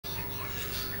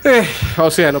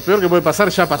O sea, lo peor que puede pasar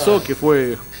ya pasó, que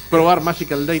fue probar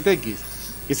Magical Date X,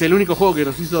 que es el único juego que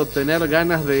nos hizo tener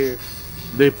ganas de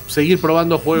seguir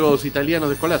probando juegos italianos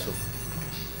de escolazo.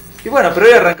 Y bueno, pero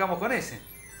hoy arrancamos con ese.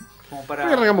 Como para...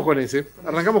 Hoy arrancamos con ese.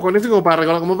 Arrancamos con ese como para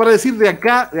recordar, como para decir de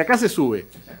acá se sube.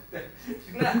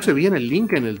 ¿Te puse bien el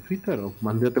link en el Twitter? ¿O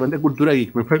te mandé Cultura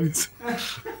Geek, me parece?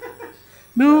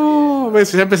 No,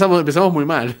 ya empezamos muy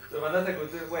mal. Te mandaste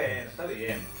Cultura... Bueno, está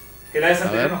bien. Que la vez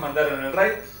anterior nos mandaron el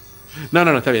raid.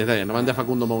 No, está bien. Lo mandé a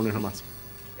Facundo Mounes nomás.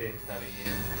 Está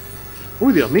bien.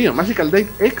 Uy, Dios mío, Magical Date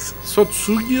X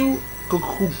Sotsuyu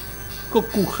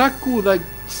Kokuhaku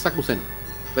Daisakusen.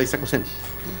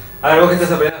 A ver, vos que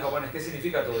estás aprendiendo japonés, ¿qué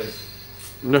significa todo eso?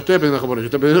 No estoy aprendiendo japonés, yo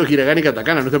estoy aprendiendo hiragana y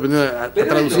katakana, no estoy aprendiendo a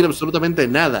traducir absolutamente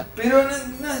nada. Pero,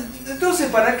 entonces,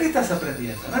 ¿para qué estás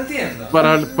aprendiendo? No entiendo.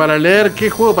 Para leer qué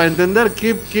juego, para entender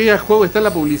qué juego está en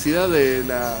la publicidad de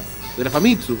la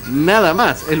Famitsu. Nada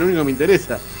más, es lo único que me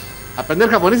interesa. Aprender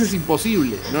japonés es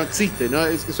imposible, no existe, ¿no?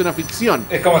 Es una ficción.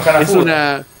 Es como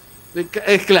Hanafuda.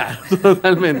 Es claro,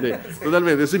 totalmente.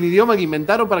 Es un idioma que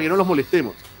inventaron para que no los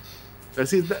molestemos. Es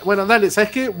decir, bueno, dale, ¿sabes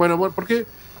qué? Bueno, ¿por qué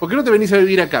no te venís a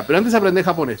vivir acá? Pero antes aprendés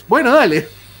japonés. Bueno, dale.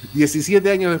 17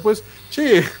 años después,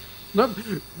 che,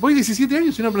 voy 17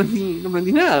 años y no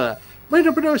aprendí nada.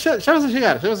 Bueno, pero ya vas a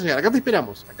llegar. Acá te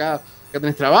esperamos. Acá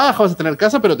tenés trabajo, vas a tener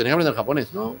casa, pero tenés que aprender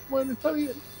japonés. No, bueno, está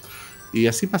bien. Y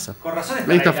así pasa. Con razón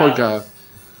están aislados. Folka.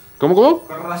 ¿Cómo?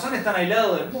 Con razón están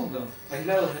aislados del mundo.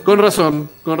 Con razón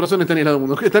están aislados del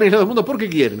mundo. Están aislados del mundo porque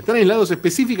quieren. Están aislados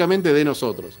específicamente de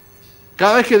nosotros.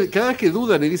 Cada vez que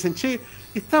dudan y dicen, che,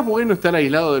 está bueno estar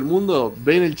aislado del mundo,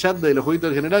 ven el chat de los jueguitos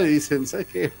en general y dicen, ¿sabes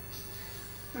qué?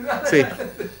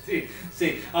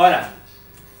 Sí. Ahora,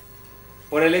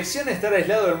 por elección estar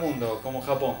aislado del mundo, como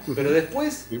Japón, pero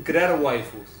después crear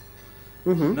waifus.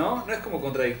 ¿No? ¿No es como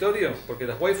contradictorio? Porque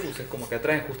las waifus es como que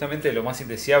atraen justamente lo más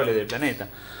indeseable del planeta.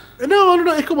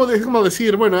 No, es como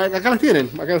decir, bueno, acá las tienen,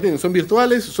 son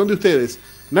virtuales, son de ustedes.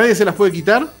 Nadie se las puede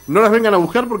quitar, no las vengan a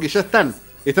buscar porque ya están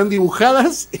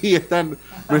dibujadas y están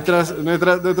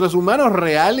nuestros humanos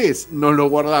reales, nos lo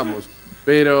guardamos.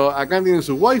 Pero acá tienen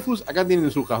sus waifus, acá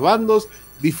tienen sus husbandos,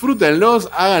 disfrútenlos,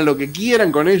 hagan lo que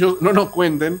quieran con ellos, no nos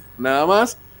cuenten nada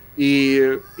más. Y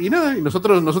nada, y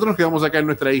nosotros nos quedamos acá en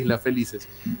nuestra isla felices.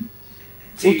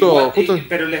 Sí,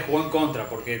 pero les jugó en contra,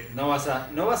 porque no vas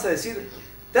a decir,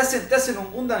 te hacen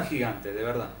un Gundam gigante, de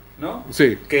verdad, ¿no?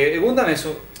 Sí. Que el Gundam es,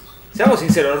 seamos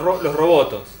sinceros, los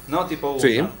robotos, ¿no? Tipo Gundam,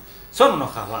 sí. Son unos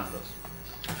husbandos.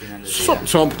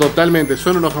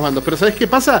 Son unos husbandos. Pero ¿sabes qué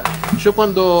pasa? Yo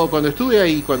cuando estuve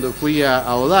ahí, cuando fui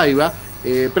a Odaiba,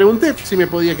 pregunté si me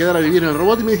podía quedar a vivir en el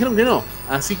robot y me dijeron que no.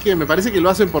 Así que me parece que lo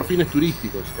hacen por fines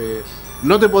turísticos.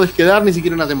 No te podés quedar ni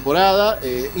siquiera una temporada.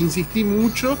 Insistí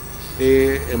mucho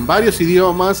en varios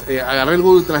idiomas. Agarré el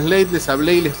Google Translate, les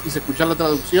hablé y les hice escuchar la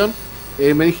traducción.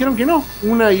 Me dijeron que no,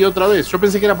 una y otra vez. Yo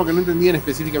pensé que era porque no entendían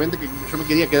específicamente que yo me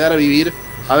quería quedar a vivir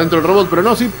adentro del robot, pero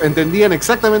no, sí, entendían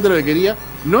exactamente lo que quería.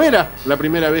 No era la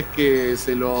primera vez que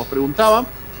se los preguntaba.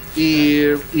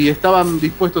 Y estaban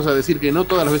dispuestos a decir que no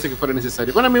todas las veces que fuera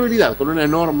necesario. Con amabilidad, con una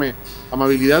enorme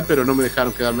amabilidad, pero no me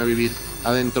dejaron quedarme a vivir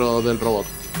adentro del robot.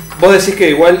 ¿Vos decís que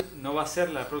igual no va a ser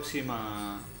la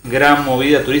próxima gran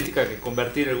movida turística que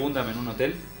convertir el Gundam en un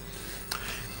hotel?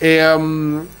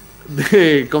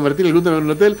 De convertir el Gundam en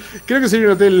un hotel, creo que sería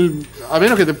un hotel, a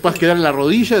menos que te puedas quedar en la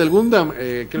rodilla del Gundam,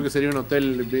 creo que sería un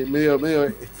hotel medio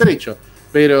estrecho.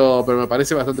 Pero me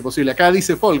parece bastante posible. Acá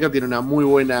dice Folka, tiene una muy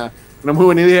buena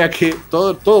idea, que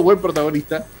todo buen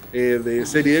protagonista de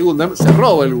serie de Gundam se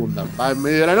roba el Gundam. Va en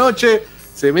medio de la noche,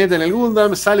 se mete en el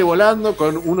Gundam, sale volando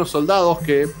con unos soldados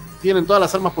que tienen todas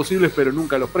las armas posibles pero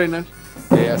nunca los frenan.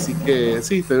 Así que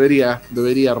sí, debería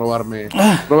robarme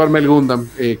el Gundam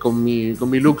con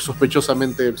mi look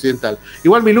sospechosamente occidental.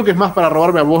 Igual mi look es más para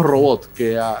robarme a vos robot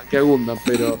que a Gundam,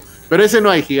 pero ese no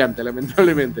hay gigante,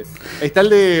 lamentablemente. Está el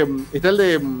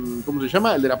de ¿cómo se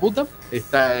llama? El de la puta.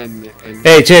 Está en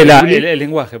el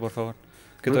lenguaje, por favor.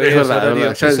 Que todavía es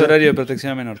verdad, es horario de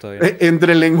protección menor todavía.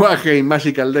 Entre el lenguaje y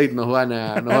Magical Date nos va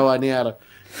a banear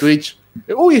Twitch.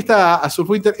 Uy, está Azul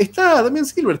Winter. Está Damián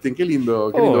Silverstein, qué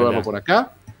lindo verlo por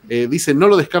acá. Dice, no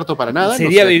lo descarto para nada.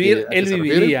 Sería él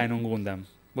viviría en un Gundam.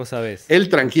 Vos sabés. Él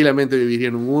tranquilamente viviría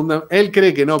en un Gundam. Él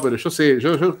cree que no, pero yo sé,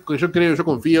 yo creo, yo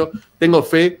confío, tengo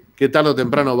fe que tarde o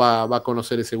temprano va a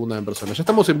conocer ese Gundam en persona. ¿Ya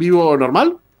estamos en vivo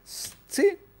normal? Sí.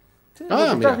 Lo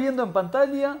que estás viendo en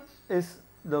pantalla es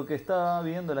lo que está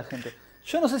viendo la gente.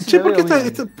 Yo no sé si ¿por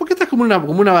qué estás como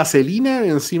una vaselina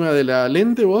encima de la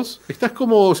lente vos? Estás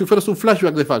como si fueras un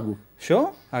flashback de Facu.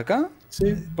 ¿Yo? ¿Acá?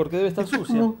 Sí. Porque debe estar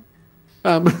sucia. Como...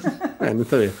 Bueno,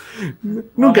 está bien.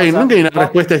 Nunca hay una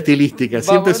respuesta estilística,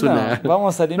 siempre es una...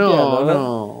 Vamos a limpiarlo.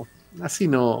 No, así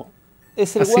no.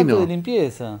 Es el guante de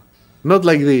limpieza. Not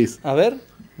like this. A ver,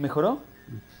 ¿mejoró?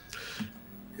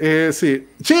 Sí.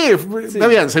 Che, sí.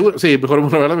 Davián, seguro. Sí, mejoró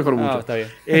mucho. Está bien.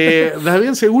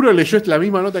 Davián seguro leyó la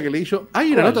misma nota que leí yo.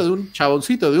 Hay una nota de un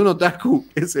chaboncito, de un otaku,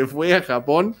 que se fue a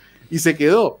Japón y se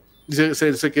quedó.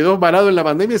 Se quedó varado en la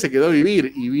pandemia y se quedó a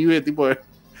vivir. Y vive tipo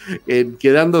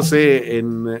quedándose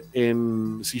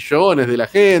en sillones de la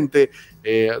gente.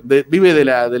 Vive de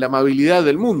la amabilidad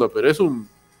del mundo, pero es un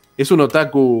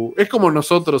otaku. Es como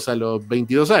nosotros a los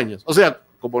 22 años. O sea,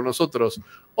 como nosotros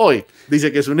hoy.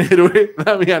 Dice que es un héroe,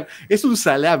 Damián. Es un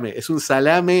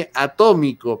salame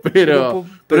atómico, pero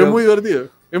es muy divertido.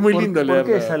 Es muy lindo leerlo.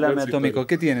 ¿Por qué salame atómico?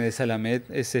 ¿Qué tiene de salame?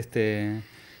 Es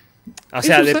O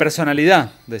sea, de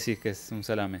personalidad decís que es un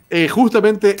salame.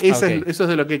 Justamente eso es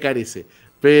de lo que carece.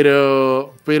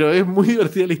 Pero es muy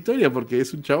divertida la historia porque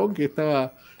es un chabón que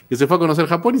se fue a conocer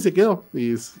Japón y se quedó.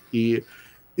 Y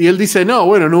él dice, no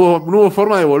hubo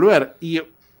forma de volver. Y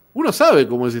uno sabe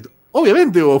cómo es esto.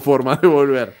 Obviamente hubo forma de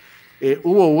volver.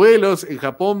 Hubo vuelos en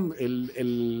Japón.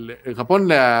 En Japón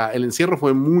el encierro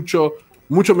fue mucho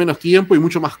menos tiempo y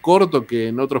mucho más corto que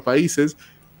en otros países.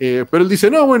 Pero él dice,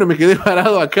 me quedé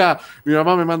parado acá. Mi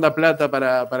mamá me manda plata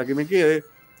para que me quede.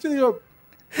 Yo digo,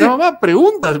 la mamá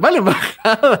pregunta, ¿vale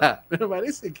embajada? Me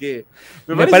parece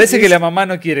que la mamá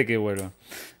no quiere que vuelva.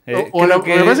 Me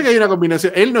parece que hay una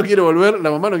combinación. Él no quiere volver,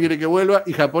 la mamá no quiere que vuelva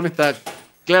y Japón está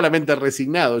claramente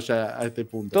resignado ya a este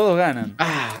punto. Todos ganan.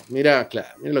 Mirá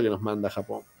lo que nos manda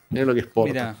Japón. Mirá lo que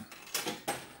exporta. Mirá.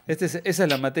 Esa es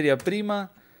la materia prima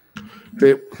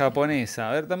japonesa.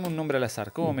 A ver, dame un nombre al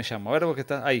azar. ¿Cómo me llamo? A ver, vos que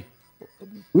estás ahí.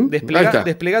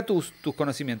 Desplega tus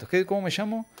conocimientos. ¿Cómo me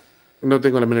llamo? No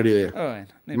tengo la menor idea.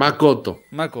 No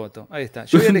Makoto, ahí está.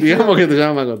 Yo digamos que te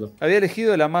llamas Makoto. Había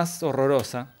elegido la más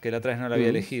horrorosa, que la otra vez no la había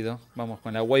elegido. Vamos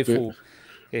con la waifu.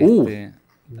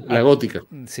 La gótica.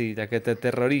 Sí, la que te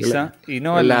terroriza.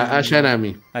 La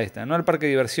Ayanami. Ahí está. No al parque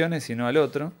de diversiones, sino al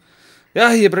otro.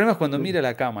 El problema es cuando mira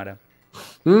la cámara.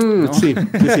 ¿No? Sí.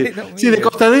 Sí, de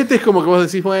costadete es como que vos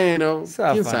decís,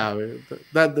 quién sabe.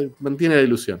 Mantiene la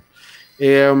ilusión.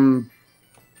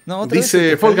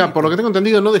 Dice Folka, por lo que tengo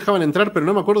entendido, no dejaban entrar, pero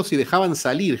no me acuerdo si dejaban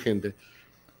salir gente.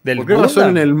 ¿Por qué razón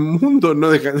en el mundo no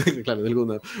claro, del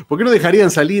mundo. ¿Por qué no dejarían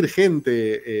salir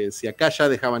gente si acá ya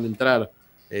dejaban entrar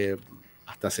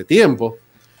hasta hace tiempo?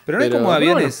 Pero no hay como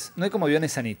aviones, no hay como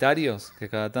aviones sanitarios que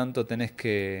cada tanto tenés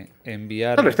que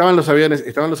enviar. Claro, estaban los aviones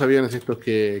estos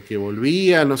que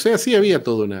volvían, no sé, así había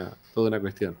toda una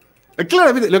cuestión.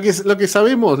 Claramente, lo que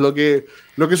sabemos, lo que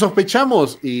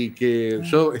sospechamos y que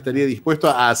yo estaría dispuesto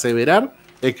a aseverar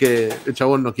es que el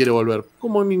chabón no quiere volver,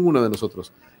 como ninguno de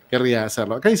nosotros querría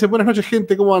hacerlo. Acá dice, buenas noches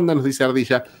gente, ¿cómo andan? Nos dice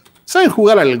Ardilla. ¿Saben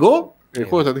jugar al Go? El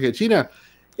juego de estrategia de China.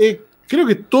 Creo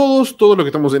que todos los que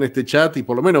estamos en este chat, y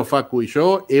por lo menos Facu y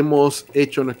yo, hemos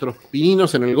hecho nuestros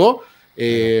pininos en el Go.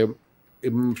 Yo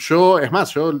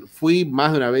fui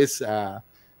más de una vez a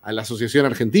la Asociación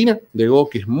Argentina de Go,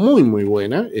 que es muy, muy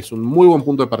buena. Es un muy buen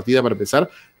punto de partida para empezar.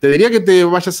 Te diría que te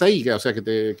vayas ahí, o sea, que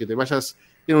te vayas.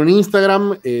 Tienen un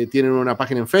Instagram, tienen una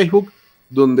página en Facebook,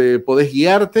 donde podés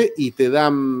guiarte y te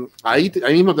dan. Ahí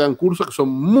mismo te dan cursos que son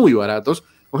muy baratos,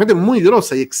 con gente muy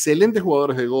grosa y excelentes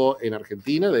jugadores de Go en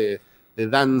Argentina, de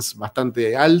dance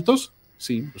bastante altos.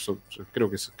 Sí,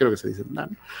 creo que se dice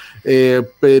dan.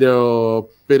 Pero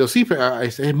sí,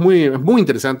 es muy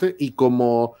interesante y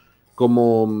como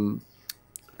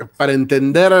para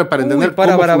entender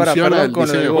cómo funciona el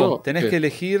diseño de juego. Tenés que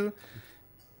elegir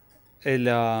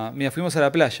mira, fuimos a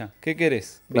la playa. ¿Qué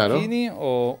querés? ¿Bikini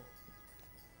o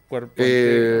cuerpo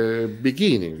entero?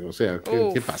 Bikini, o sea,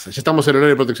 ¿qué pasa? ¿Ya estamos en el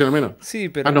horario de protección al menor? Sí,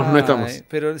 pero no estamos.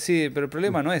 Pero el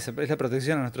problema no es la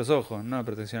protección a nuestros ojos, no la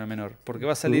protección al menor. Porque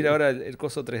va a salir ahora el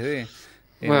coso 3D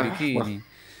en bikini.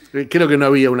 Creo que no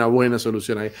había una buena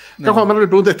solución ahí. Acá Juan Manuel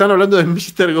pregunta, ¿están hablando de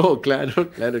Mr. Go? Claro,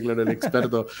 el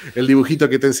experto, el dibujito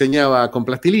que te enseñaba con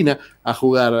plastilina a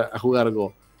jugar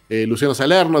Go. Luciano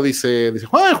Salerno dice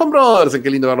Juan Brothers, qué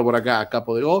lindo verlo por acá,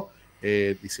 capo de Go.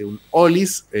 Dice un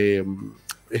Olis.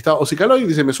 Está Osicaloy,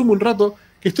 dice, me sumo un rato,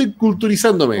 que estoy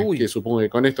culturizándome. Que supongo que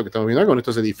con esto que estamos viendo, con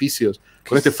estos edificios,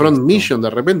 con este front mission, de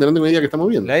repente, no tengo idea que estamos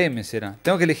viendo. La M será.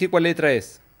 Tengo que elegir cuál letra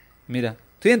es. Mira.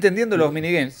 Estoy entendiendo los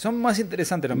minigames. Son más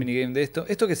interesantes los minigames de esto.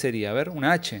 ¿Esto qué sería? A ver,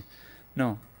 ¿una H?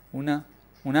 No, una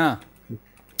A.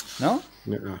 ¿No?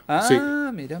 Sí.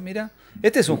 Mira.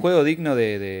 Este es un juego digno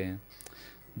de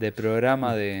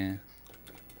programa de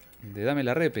Dame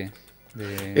la Repe.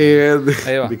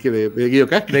 Ahí va. ¿De Guido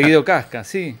Casca? De Guido Casca,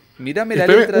 sí. Mirame la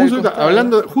letra.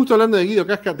 Justo hablando de Guido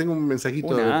Casca, tengo un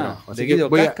mensajito de trabajo. ¿De Guido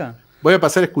Casca? voy a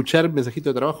pasar a escuchar mensajito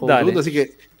de trabajo. Dale. Así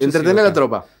que entretener a la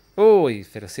tropa. Uy,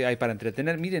 pero sí, hay para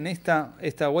entretener. Miren esta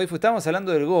waifu. Estábamos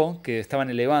hablando del Go, que estaban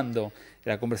elevando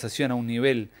la conversación a un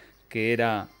nivel que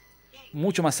era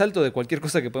mucho más alto de cualquier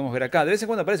cosa que podemos ver acá. De vez en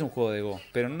cuando aparece un juego de Go,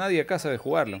 pero nadie acá sabe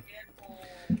jugarlo.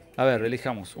 A ver,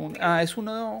 elijamos. Es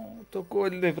uno. No, tocó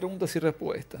el de preguntas y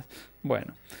respuestas.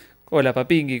 Bueno. Hola,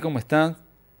 Papingui, ¿cómo están?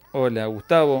 Hola,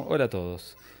 Gustavo. Hola a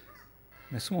todos.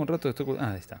 Me sumo un rato.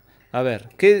 Ahí está. A ver,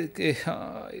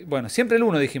 bueno, siempre el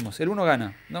 1 dijimos. El 1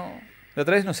 gana. No, la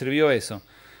otra vez nos sirvió eso.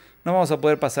 No vamos a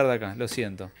poder pasar de acá, lo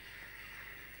siento.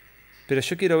 Pero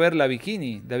yo quiero ver la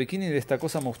bikini de esta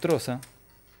cosa monstruosa.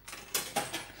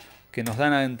 Que nos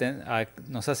dan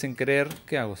nos hacen creer.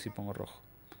 ¿Qué hago si pongo rojo?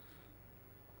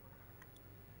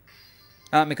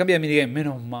 Ah, me cambia de minigame.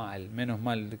 Menos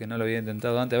mal que no lo había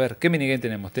intentado antes. A ver, ¿qué minigame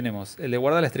tenemos? Tenemos el de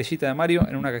guardar la estrellita de Mario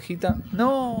en una cajita.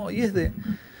 No, y es de...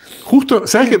 Justo,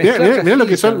 ¿sabes qué? Mirá lo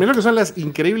que son las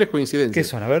increíbles coincidencias. ¿Qué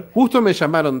son? A ver. Justo me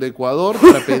llamaron de Ecuador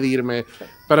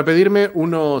para pedirme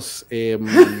unos...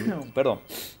 Perdón.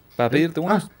 Para pedirte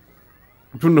unos...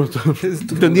 No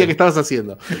entendía qué estabas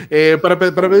haciendo. Para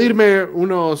pedirme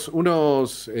unos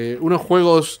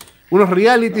juegos... Unos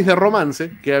realities de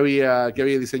romance que había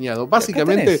diseñado.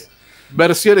 Básicamente,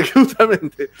 versiones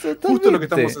justamente. Justo lo que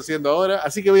estamos haciendo ahora.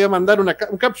 Así que voy a mandar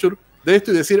un capture de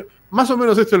esto y decir, más o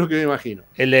menos esto es lo que me imagino.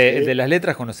 El de las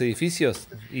letras con los edificios.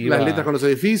 Las letras con los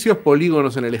edificios,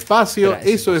 polígonos en el espacio.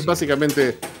 Eso es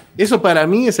básicamente... Eso para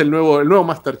mí es el nuevo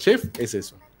MasterChef, es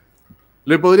eso.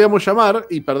 Le podríamos llamar,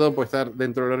 y perdón por estar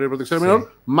dentro de la ley de protección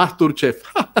menor, Masterchef.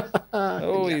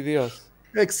 Uy, Dios.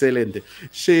 Excelente.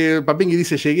 Papingui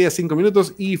dice, llegué a 5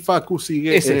 minutos y Facu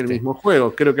sigue en el mismo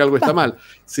juego. Creo que algo está mal.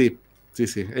 Sí.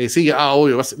 Sigue.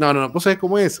 Obvio. No. Vos sabés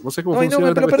cómo es. Vos sabés cómo funciona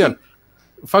esta cuestión.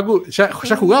 Facu, ya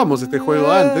jugamos este juego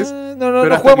antes.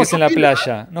 No jugamos en la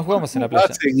playa. No jugamos en la playa.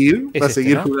 Va a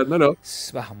seguir jugándolo.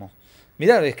 Vamos.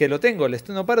 Mirá, es que lo tengo.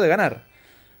 No paro de ganar.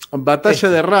 Batalla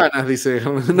de ranas, dice.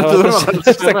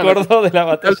 Se acordó de la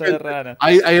batalla de ranas.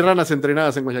 Hay ranas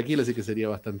entrenadas en Guayaquil, así que sería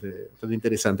bastante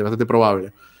interesante, bastante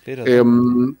probable.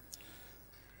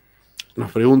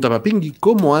 Nos pregunta Papingui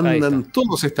cómo andan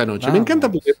todos esta noche. Me encanta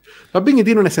porque Papingui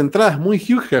tiene unas entradas muy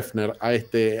Hugh Hefner a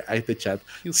este chat.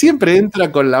 Siempre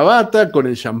entra con la bata, con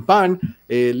el champán,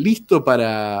 listo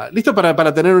para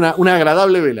tener una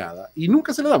agradable velada. Y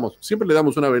nunca se la damos. Siempre le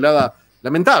damos una velada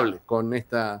lamentable con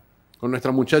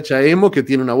nuestra muchacha emo, que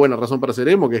tiene una buena razón para ser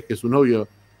emo, que es que su novio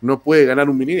no puede ganar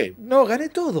un minigame. No, gané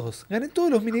todos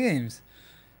los minigames.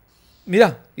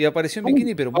 Mirá, y apareció en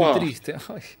bikini, pero muy triste.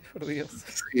 Ay, por Dios.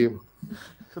 Sí.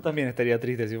 Yo también estaría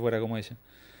triste si fuera como ella.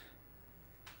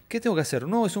 ¿Qué tengo que hacer?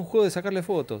 No, es un juego de sacarle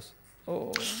fotos.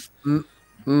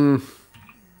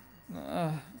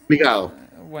 Complicado.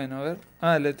 Bueno, a ver.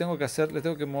 Le tengo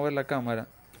que mover la cámara.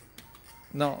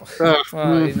 No.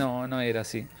 No era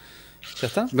así. ¿Ya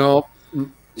está? No.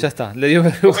 Ya está, le dio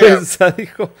vergüenza,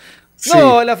 dijo.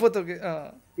 No, sí. La foto que...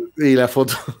 Y la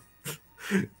foto.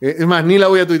 Es más, ni la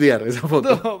voy a tuitear, esa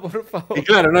foto. No, por favor. Y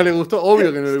claro, no le gustó,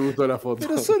 obvio que no le gustó la foto.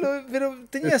 Pero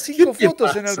tenía 5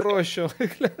 fotos en el rollo.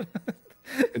 Claro.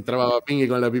 Entraba Papingui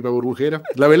con la pipa burbujera.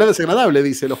 La velada es agradable,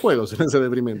 dice, los juegos suelen ser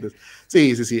deprimentes.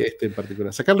 Sí, este en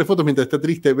particular. Sacarle fotos mientras está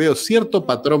triste, veo cierto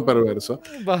patrón perverso.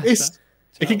 Es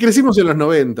que crecimos en los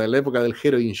 90, en la época del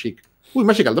heroin chic.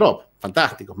 Magical Drop.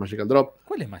 Fantásticos, Magical Drop.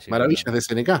 ¿Cuál es Magical Maravillas Drop? De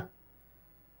SNK.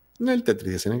 El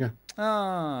Tetris de SNK.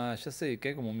 Ya sé, que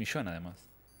hay como 1 millón además.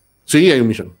 Sí, hay 1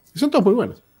 millón. Y son todos muy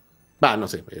buenos. No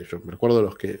sé, yo me recuerdo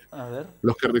los que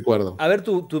recuerdo. A ver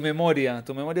tu memoria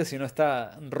si no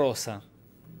está rosa.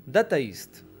 Data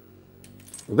East.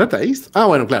 ¿Data East?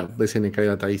 Bueno, claro, de SNK y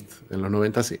Data East en los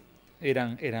 90, sí.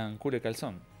 Eran culo y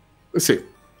calzón. Sí.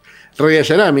 Rey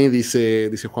Yarami,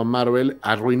 dice Juan Marvel,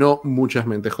 arruinó muchas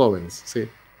mentes jóvenes. Sí.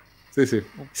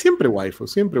 Siempre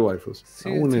waifus. Sí,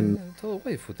 todo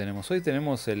waifu tenemos. Hoy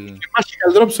tenemos el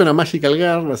Magical Drop suena Magical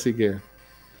Girl, así que...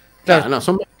 Claro, no,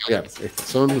 son Magical Girls.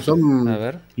 Son a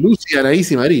ver. Lucy, Anaís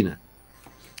y Marina.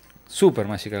 Super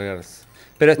Magical Girls.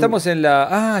 Pero estamos en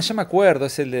la... ya me acuerdo.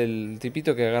 Es el del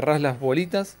tipito que agarrás las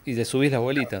bolitas y le subís las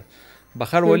bolitas.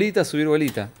 Bajar bolitas, subir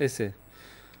bolitas. Ese.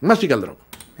 Magical Drop.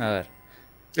 A ver.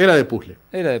 Era de puzzle.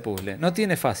 No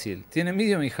tiene fácil. Tiene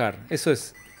medium y hard.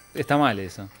 Está mal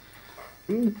eso.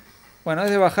 Bueno,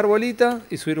 es de bajar bolitas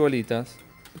y subir bolitas.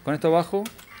 Con esto bajo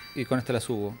y con esto la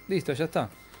subo. Listo, ya está.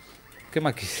 ¿Qué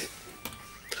más quise?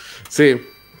 Sí.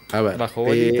 A ver. Bajo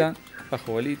bolita,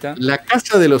 bajo bolita. La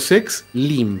casa de los ex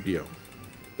limpio.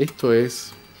 Esto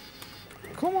es...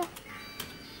 ¿Cómo?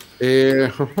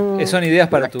 ¿Son ideas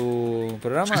para tu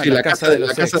programa? Sí, la casa de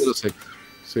los ex.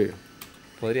 Sí.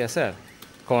 Podría ser.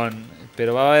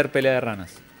 Pero va a haber pelea de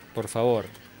ranas. por favor.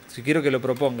 Si quiero que lo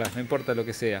propongas, no importa lo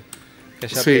que sea. Que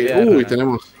haya Sí, pelea de rana.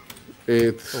 tenemos.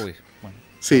 Uy, bueno.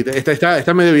 Sí,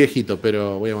 está medio viejito,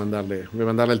 pero voy a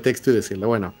mandarle el texto y decirle,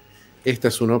 bueno, esta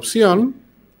es una opción.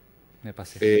 Me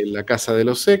pasé. La casa de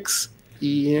los ex.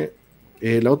 Y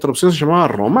la otra opción se llamaba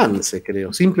romance,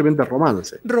 creo. Simplemente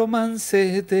romance.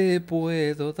 Romance te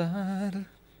puedo dar.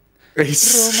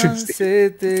 Sí. Romance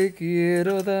te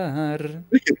quiero dar.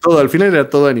 Es que todo, al final era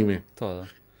todo anime. Todo.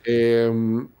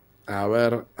 A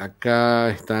ver,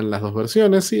 acá están las dos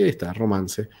versiones. Sí, ahí está,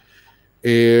 romance.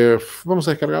 Vamos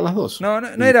a descargar las dos.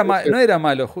 No era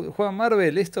malo. Juega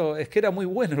Marvel, esto es que era muy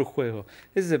bueno el juego.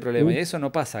 Ese es el problema, y eso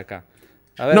no pasa acá.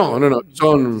 A ver, No,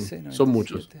 son 96,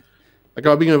 muchos. Acá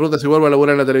Papi me pregunta si vuelvo a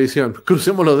laburar en la televisión.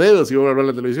 Crucemos los dedos y vuelvo a laburar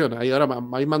en la televisión.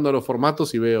 Ahí mando los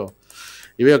formatos y veo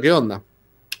qué onda.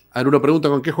 Aruno pregunta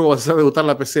con qué juego vas a hacer debutar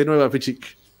la PC nueva,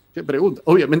 Pichic. ¿Qué pregunta?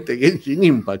 Obviamente Genshin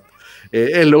Impact.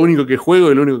 Es lo único que juego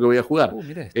y lo único que voy a jugar.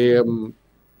 Mirá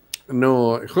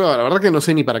No, la verdad que no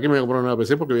sé ni para qué me voy a comprar una nueva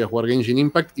PC porque voy a jugar Genshin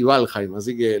Impact y Valheim,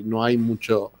 así que no hay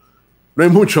mucho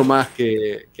más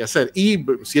que hacer. Y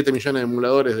 7 millones de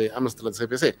emuladores de Amstrad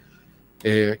CPC.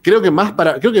 Creo que más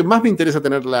me interesa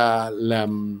tener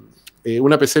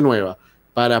una PC nueva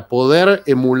para poder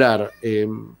emular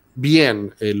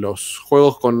bien los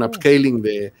juegos con upscaling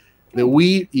de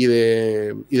Wii y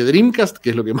de Dreamcast,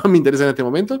 que es lo que más me interesa en este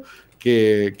momento,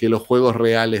 que los juegos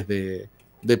reales de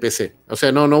PC. O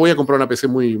sea, no voy a comprar una PC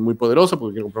muy, muy poderosa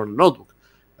porque quiero comprar un notebook.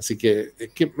 Así que,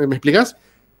 ¿me explicás?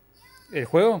 ¿El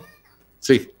juego?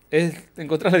 Sí. Es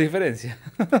encontrar la diferencia.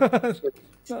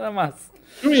 Nada más.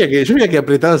 Yo veía que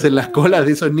apretabas en las colas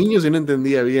de esos niños y no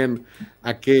entendía bien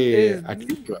a qué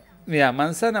iba. Mira,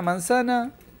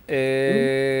 manzana.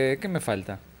 ¿Qué me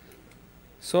falta?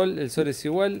 El sol es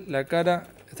igual, la cara,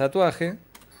 tatuaje.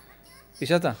 Y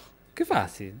ya está. Qué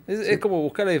fácil. Es como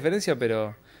buscar la diferencia,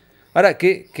 pero. Ahora,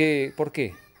 ¿por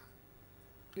qué?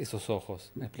 Esos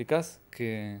ojos. ¿Me explicás?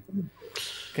 ¿Qué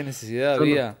necesidad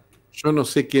había? Yo no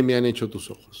sé qué me han hecho tus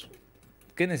ojos.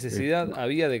 ¿Qué necesidad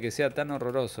había de que sea tan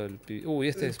horroroso el pibe? Uy,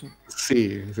 este es.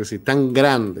 Sí, tan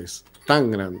grandes,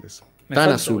 tan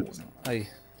azules. Ahí.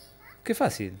 Qué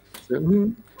fácil.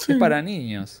 Sí. Es para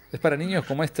niños. Es para niños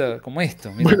como esto.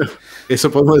 Mirá. Bueno,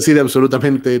 eso podemos decir de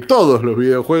absolutamente todos los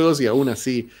videojuegos y aún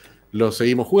así los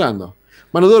seguimos jugando.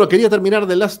 Manudoro, quería terminar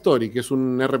The Last Story, que es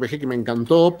un RPG que me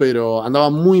encantó, pero andaba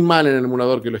muy mal en el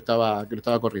emulador que lo estaba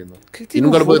corriendo. Y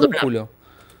nunca lo pude terminar.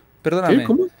 Perdóname.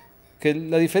 ¿Cómo? Que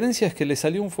la diferencia es que le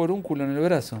salió un forúnculo en el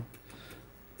brazo.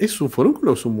 ¿Es un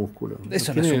forúnculo o es un músculo?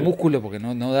 Eso no es un músculo porque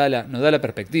no da la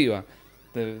perspectiva.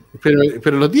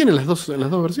 Pero lo tiene en las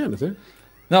dos versiones, ¿eh?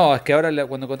 No, es que ahora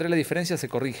cuando encontré la diferencia se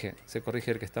corrige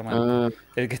el que está mal.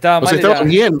 El que estaba mal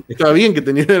estaba bien que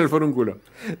tenía el forúnculo.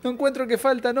 No encuentro qué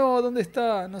falta, ¿dónde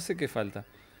está? No sé qué falta.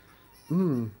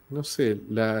 No sé,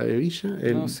 la hebilla.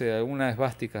 No sé, alguna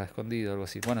esvástica escondida o algo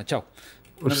así. Bueno, chao.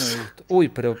 No me gusta. Uy,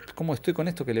 pero ¿cómo estoy con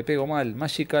esto que le pego mal?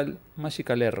 Magical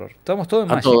Error. Estamos todos en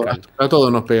Magical. A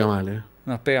todos nos pega mal, ¿eh?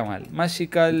 Nos pega mal.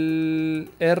 Magical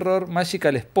Error,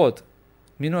 Magical Spot.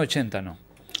 1980 no.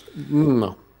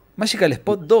 No. Magical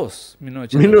Spot 2,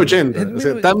 1980. O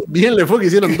sea, tan bien le fue que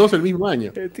hicieron dos el mismo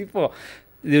año. Tipo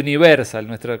de Universal,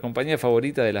 nuestra compañía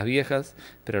favorita de las viejas.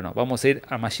 Pero no, vamos a ir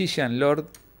a Magician Lord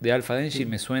de Alpha Denji.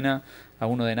 Me suena a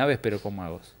uno de naves, pero con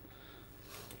magos.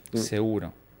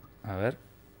 Seguro. A ver.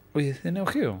 Uy, es de Neo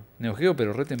Geo. Neo Geo,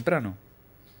 pero re temprano.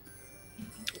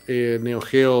 Neo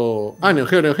Geo. Neo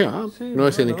Geo. Sí, no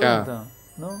es SNK.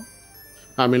 ¿No?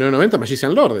 1990,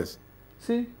 Magician Lords.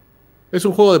 Sí. Es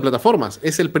un juego de plataformas.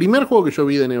 Es el primer juego que yo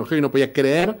vi de Neo Geo y no podía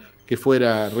creer que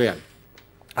fuera real.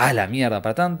 La mierda,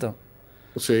 ¿para tanto?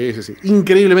 Sí.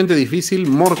 Increíblemente difícil,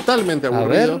 mortalmente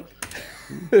aburrido.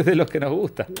 A ver. De los que nos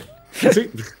gusta. Sí.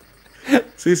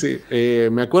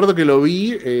 Me acuerdo que lo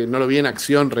vi, no lo vi en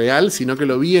acción real, sino que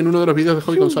lo vi en uno de los videos de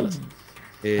Hobby Consolas.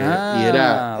 Y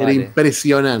era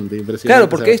impresionante. Claro,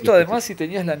 porque esto además, si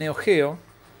tenías la Neo Geo,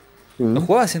 lo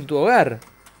jugabas en tu hogar.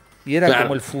 Y era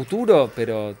como el futuro,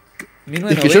 pero...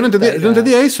 Es que yo no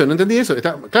entendía eso.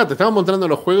 Claro, te estaban mostrando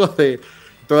los juegos de...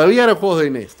 Todavía eran juegos de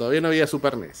NES, todavía no había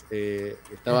Super NES.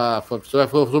 Fue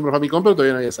Super Famicom, pero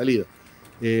todavía no había salido.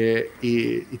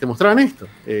 Y te mostraban esto.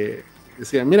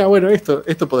 Decían, mira, bueno, esto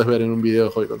podés ver en un video de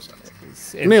Hobby Consolas.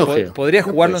 Neo Geo. Podrías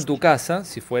jugarlo en tu casa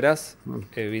si fueras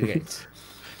Bill Gates.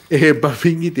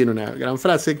 Papingui tiene una gran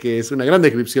frase que es una gran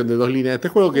descripción de 2 líneas de este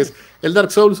juego, que es el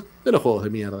Dark Souls de los juegos de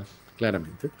mierda,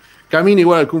 claramente. Camina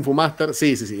igual al Kung Fu Master,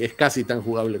 sí, es casi tan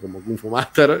jugable como Kung Fu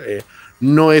Master.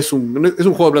 No es un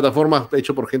juego de plataformas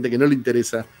hecho por gente que no le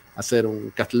interesa hacer un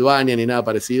Castlevania ni nada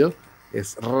parecido.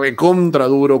 Es recontra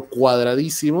duro,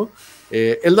 cuadradísimo.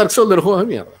 El Dark Souls de los juegos de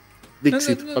mierda.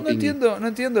 Dixit, No papiño.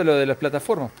 entiendo lo de las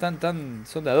plataformas.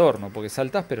 Son de adorno, porque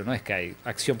saltás, pero no es que hay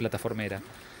acción plataformera.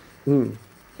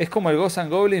 Es como el Ghosts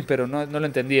and Goblins, pero no lo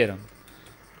entendieron.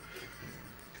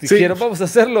 Dijeron, vamos a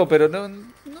hacerlo, pero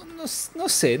no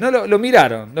sé. Lo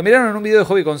miraron. Lo miraron en un video de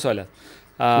Hobby Consolas.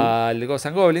 Al Ghosts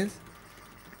and Goblins.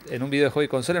 En un video de Hobby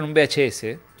Consolas, en un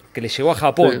VHS. Que le llegó a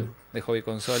Japón de Hobby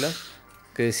Consolas.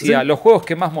 Que decía, los juegos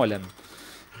que más molan.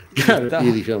 Claro,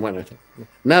 y dijeron, bueno,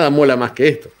 nada mola más que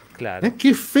esto. Claro.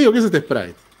 Qué feo que es este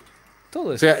sprite.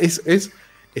 Todo eso. O sea,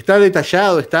 está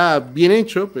detallado, está bien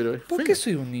hecho, pero es ¿Por feo. qué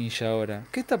soy un ninja ahora?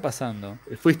 ¿Qué está pasando?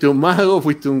 Fuiste un mago,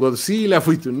 fuiste un Godzilla,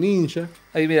 fuiste un ninja.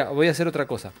 Ahí, mira, voy a hacer otra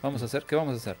cosa. ¿Qué vamos a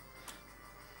hacer?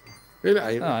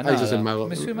 Ahí sos el mago.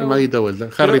 El maguito de vuelta.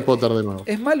 Harry Potter de nuevo.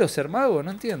 ¿Es malo ser mago?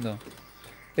 No entiendo.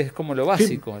 Es como lo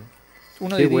básico.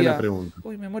 Uno qué diría, buena pregunta.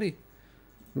 Uy, me morí.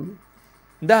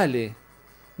 Dale,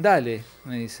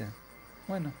 me dice.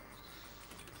 Bueno.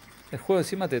 El juego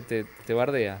encima te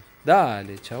bardea.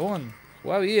 Dale, chabón.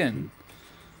 Jugá bien.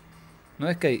 ¿No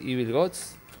es que hay Evil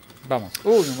Gods? Vamos.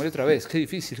 Me morí otra vez. Qué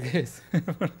difícil que es.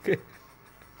 Porque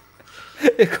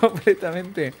es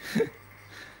completamente...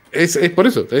 Es por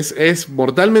eso. Es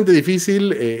mortalmente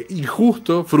difícil,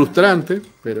 injusto, frustrante,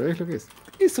 pero es lo que es.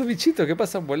 Esos bichitos que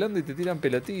pasan volando y te tiran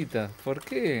pelotitas. ¿Por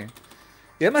qué?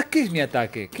 Y además, ¿qué es mi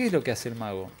ataque? ¿Qué es lo que hace el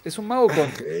mago? Es un mago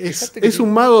con... Es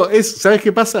un mago, ¿sabes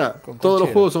qué pasa? Todos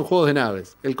los juegos son juegos de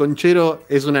naves. El conchero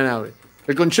es una nave.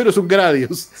 El conchero es un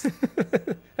Gradius.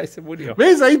 Ahí se murió.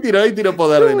 ¿Ves? Ahí tiro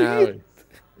poder de nave.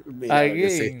 Mira,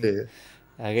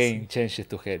 Again changes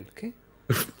to hell. ¿Qué?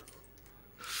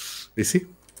 ¿Y sí?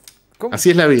 ¿Cómo? Así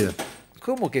es la vida.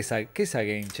 ¿Cómo que es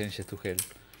Again changes to hell?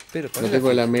 Pero no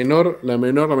tengo la menor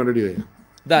idea.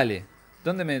 Dale.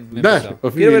 ¿Dónde me Dale,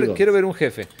 puso? Quiero ver un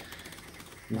jefe.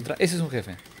 Ese es un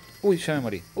jefe. Uy, ya me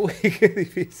morí. Uy, qué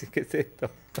difícil que es esto.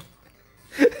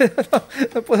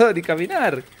 No puedo ni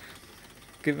caminar.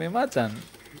 Que me matan.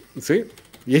 Sí.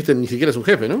 Y este ni siquiera es un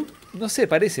jefe, ¿no? No sé,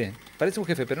 parece un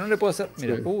jefe, pero no le puedo hacer.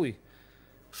 Mira, sí.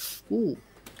 Uy.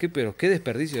 Qué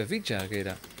desperdicio de ficha que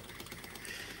era.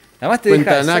 Además te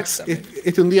cuenta Nax,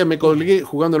 un día me colgué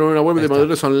jugándolo en una web de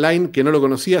madurez online que no lo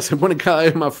conocía, se pone cada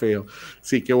vez más feo.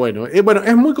 Sí, que bueno. Bueno,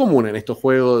 es muy común en estos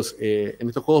juegos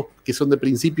que son de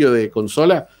principio de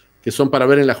consola, que son para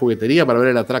ver en la juguetería, para ver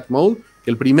en la track mode, que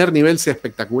el primer nivel sea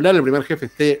espectacular, el primer jefe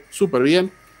esté súper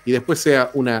bien, y después sea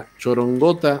una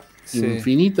chorongota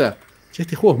infinita. Ya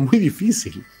este juego es muy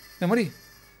difícil. Me morí.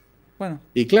 Bueno.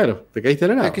 Y claro, te caíste a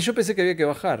la nada. Es que yo pensé que había que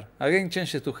bajar. Again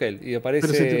changes to hell. Y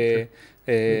aparece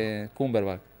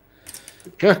Cumberbatch.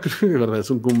 Claro, es verdad,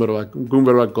 es un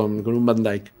Cumberbatch con un Van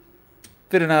Dyke.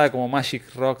 Pero nada como Magic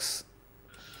Rocks,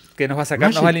 que nos va a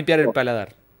sacar, nos va a limpiar el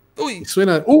paladar. Uy,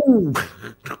 suena.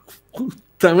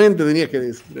 Justamente tenías que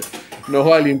decir. Nos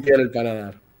va a limpiar el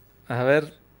paladar. A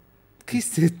ver. ¿Qué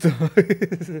es esto?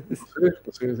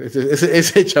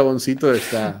 Ese chaboncito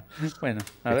está. Bueno,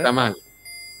 a está mal.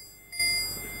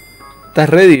 ¿Estás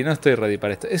ready? No estoy ready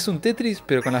para esto. Es un Tetris,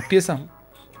 pero con las piezas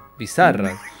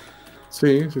bizarras.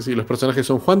 Sí. Los personajes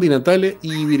son Juan Di Natale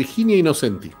y Virginia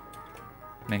Innocenti.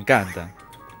 Me encanta.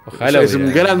 Ojalá. Es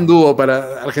un gran dúo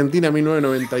para Argentina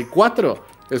 1994.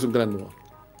 Es un gran dúo.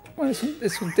 Bueno,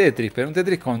 es un Tetris, pero un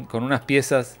Tetris con unas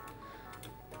piezas.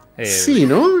 Sí,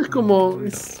 ¿no? Es como.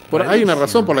 Hay una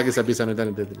razón por la que esa pieza no está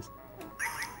en Tetris.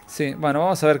 Sí, bueno,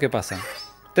 vamos a ver qué pasa.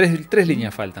 Tres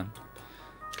líneas faltan.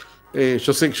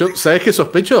 ¿Sabés qué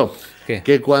sospecho? ¿Qué?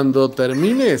 Que cuando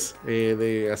termines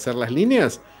de hacer las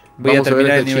líneas, voy a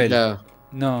terminar el nivel. Chica.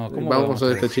 No, ¿cómo vamos a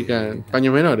ver a esta chica en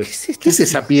paños menores. ¿Qué es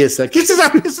esa pieza? ¿Qué es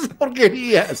esa pieza?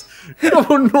 Porquerías.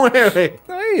 Como un 9.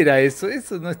 No era eso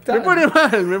no está. Me pone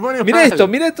mal. Mira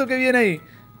esto que viene ahí.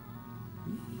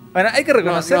 Bueno, hay que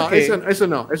reconocer que.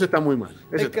 Eso está muy mal.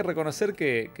 Hay que reconocer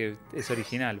que es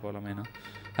original, por lo menos.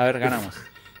 A ver, ganamos.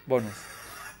 Bonus.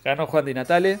 Ganó Juan Di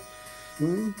Natale.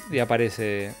 Y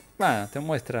aparece. Te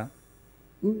muestra.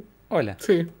 Hola.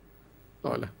 Sí.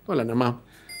 Hola nada más.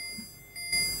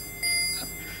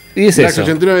 Y es eso.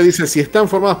 89 dice: si están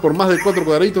formadas por más de 4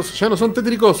 cuadraditos, ya no son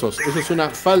tetricosos. Eso es una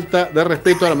falta de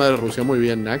respeto a la madre Rusia. Muy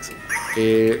bien, Nax.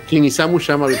 King Isamu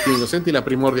llama a Virginia Innocenti la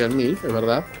primordial MILF, es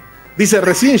verdad. Dice: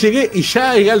 recién llegué y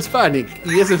ya hay Girls Panic.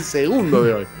 Y es el segundo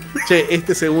de hoy. Che,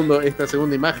 esta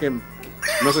segunda imagen,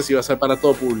 no sé si va a ser para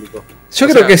todo público. Yo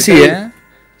creo que sí, ¿eh?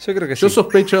 Yo creo que sí. Yo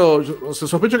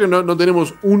sospecho que no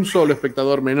tenemos un solo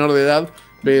espectador menor de edad,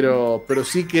 pero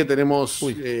sí que tenemos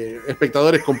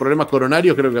espectadores con problemas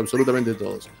coronarios, creo que absolutamente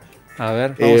todos. A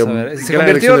ver, vamos a ver. Se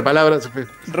convirtió de palabras.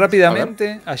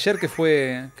 Rápidamente, ayer ¿qué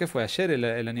fue ayer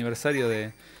el aniversario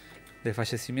del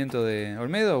fallecimiento de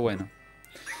Olmedo? Bueno.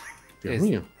 Dios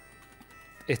mío.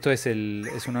 Esto es en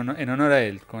honor a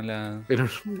él. Con la... Pero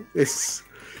es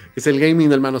el gaming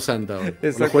del Mano Santa hoy.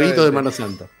 Los jueguitos de Mano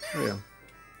Santa. Bien.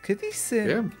 ¿Qué dice?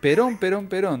 Bien.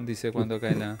 Perón, dice cuando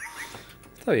cae la...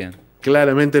 Está bien.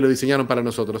 Claramente lo diseñaron para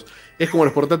nosotros. Es como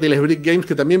los portátiles Brick Games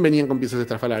que también venían con piezas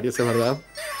estrafalarias, es verdad.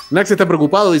 Nax está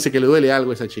preocupado, dice que le duele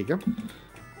algo a esa chica.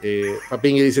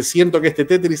 Papingui dice, siento que este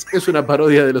Tetris es una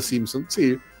parodia de los Simpsons.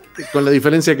 Sí, con la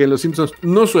diferencia que en los Simpsons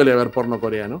no suele haber porno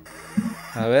coreano.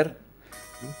 A ver.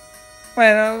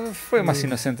 Bueno, fue más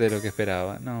inocente de lo que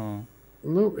esperaba. No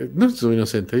soy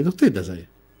inocente, hay 2 tetas ahí.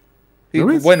 ¿No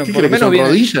bueno, por lo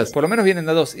menos vienen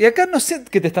a 2. Y acá no sé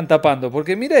qué te están tapando,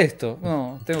 porque mira esto.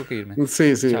 No, tengo que irme.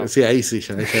 Sí, ahí sí,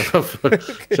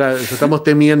 ya estamos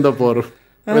temiendo por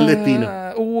el destino.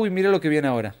 Uy, mira lo que viene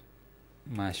ahora.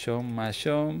 Mayón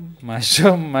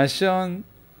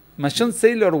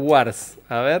Sailor Wars.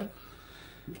 A ver.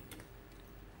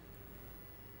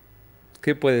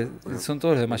 ¿Qué puede? Son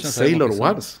todos los de Mayón. ¿Sailor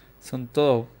Wars? Son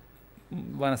todos.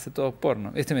 Van a ser todos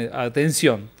porno.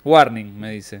 Atención, warning,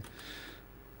 me dice.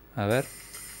 A ver,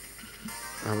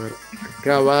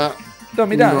 acá va. No,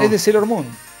 mirá, es de Sailor Moon.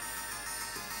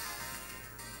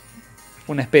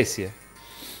 Una especie.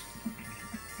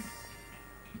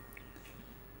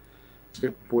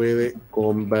 Se puede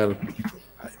convertir.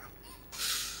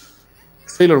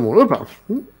 Sailor Moon. Opa,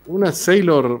 una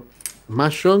Sailor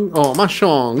Mayón. Oh,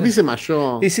 Mayón, dice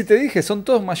Mayón. Y si te dije, son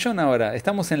todos Mayón ahora.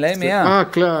 Estamos en la MA. Ah,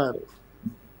 claro.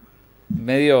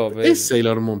 Es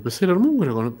Sailor Moon, pero Sailor Moon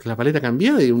pero con la paleta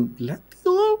cambiada y un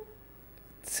látigo.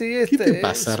 Sí, ¿Qué te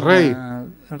pasa, Rey?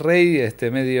 Rey,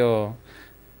 medio.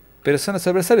 Pero son los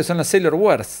adversarios, son las Sailor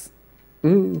Wars.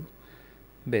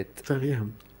 Bet. Está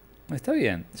bien. Está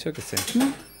bien, yo qué sé.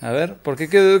 A ver, porque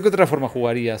 ¿de qué otra forma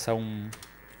jugarías a un.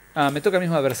 Ah, me toca el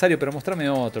mismo adversario, pero mostrame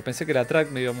otro. Pensé que la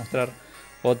track me iba a mostrar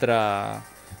otra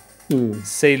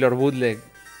Sailor Bootleg.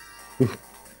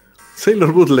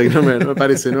 Sailor Bootleg no me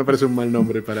parece un mal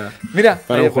nombre para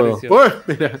un juego.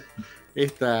 Mira,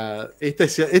 esta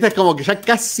es como que ya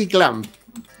casi clan.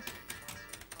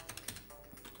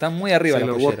 Están muy arriba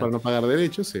Sailor la Wars para no pagar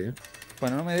derechos, sí.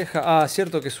 Bueno, no me deja.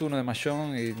 Cierto que es uno de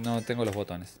Mayón y no tengo los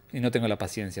botones. Y no tengo la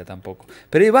paciencia tampoco.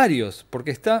 Pero hay varios, porque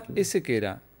está ese que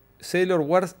era Sailor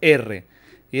Wars R.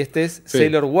 Y este es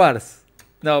Sailor Wars.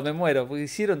 No, me muero, porque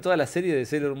hicieron toda la serie de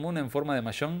Sailor Moon en forma de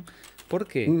Mayón. ¿Por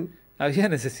qué? ¿Había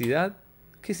necesidad?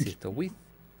 ¿Qué es esto? ¿With?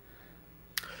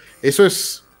 Eso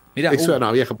es. Mirá, no,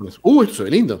 había japonés. Esto se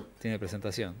ve lindo. Tiene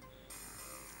presentación.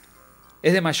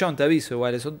 Es de Mayón, te aviso,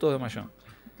 igual, son todos de Mayón.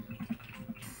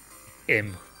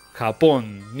 En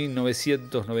Japón,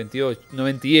 1998,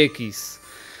 90X.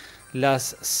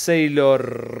 Las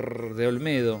Sailor de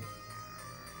Olmedo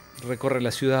recorren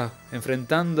la ciudad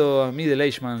enfrentando a Middle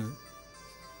Age Man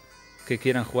que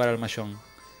quieran jugar al Mayón.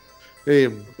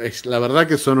 La verdad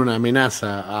que son una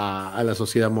amenaza a la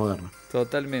sociedad moderna.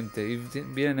 Totalmente. Y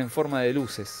vienen en forma de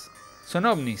luces. Son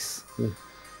ovnis. Sí.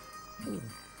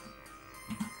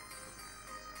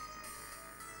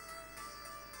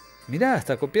 Mirá,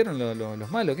 hasta copiaron los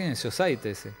malos. ¿Quién es Society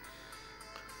ese?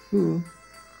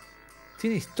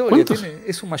 Tiene historia.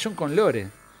 Es un Mayón con lore.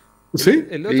 Sí,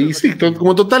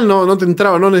 como total no te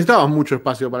entraba, no necesitabas mucho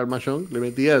espacio para el Mayón. Le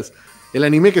metías el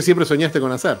anime que siempre soñaste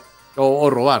con hacer. O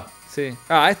robar. Sí.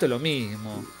 Esto es lo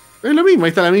mismo. Es lo mismo, ahí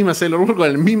está la misma Sailor Moon con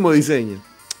el mismo diseño.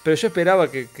 Pero yo esperaba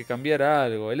que cambiara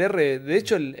algo. El R, de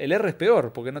hecho, el R es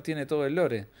peor porque no tiene todo el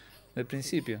lore del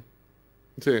principio.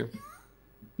 Sí.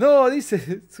 No,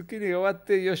 dice Tsukini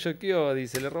Gabate Yoshokyo,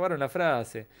 dice, le robaron la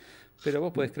frase. Pero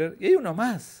vos podés creer. Y hay uno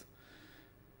más.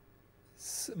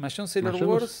 Mayón Sailor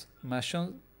Wars.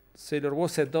 Mayón Sailor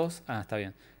Wars Set 2. Está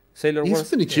bien. Sailor Wars.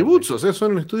 Son Ichibutsu,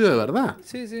 son un estudio de verdad.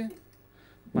 Sí.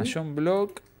 Mayón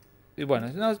Block. Y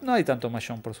bueno, no hay tanto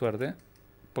Mayón, por suerte.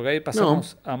 Porque ahí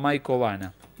pasamos a Maiko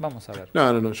Bana. Vamos a ver.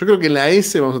 No. Yo creo que en la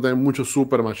S vamos a tener mucho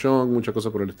Super Mayón, muchas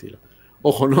cosas por el estilo.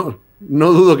 Ojo,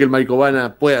 no dudo que el Maiko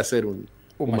Bana pueda ser un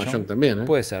Mayón también.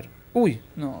 Puede ser. Uy,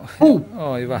 no.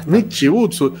 Ay, basta.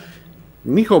 Nichibutsu.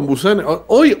 Nihon Busan.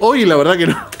 Hoy la verdad que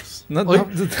no.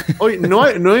 Hoy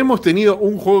no hemos tenido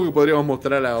un juego que podríamos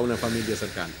mostrar a una familia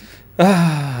cercana.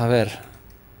 A ver.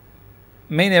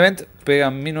 Main Event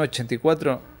pega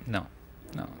 1984.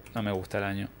 No me gusta el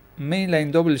año.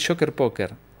 Mainline Double Joker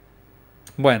Poker.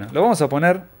 Bueno, lo vamos a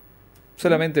poner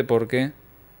solamente porque.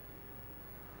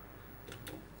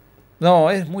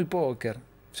 No, es muy póker.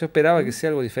 Yo esperaba que sea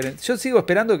algo diferente. Yo sigo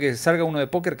esperando que salga uno de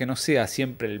póker que no sea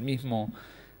siempre el mismo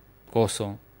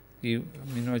coso. Y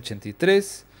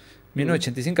 1983.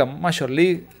 1985 Major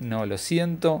League. No, lo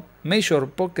siento. Major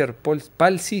Poker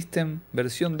PAL System.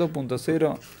 Versión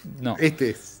 2.0. No.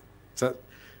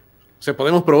 O sea,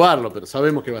 podemos probarlo, pero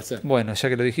sabemos que va a ser. Bueno, ya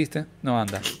que lo dijiste, no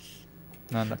anda.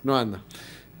 No anda. No anda.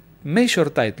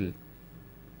 Major Title.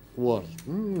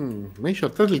 World. Major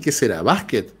Title, ¿qué será?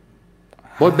 ¿Básquet?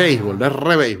 Béisbol, es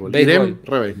re béisbol. Béisbol. Irem,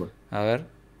 re béisbol. A ver.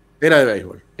 Era de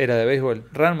béisbol. Era de béisbol.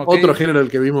 Run McKay. Otro género del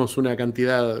que vimos una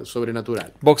cantidad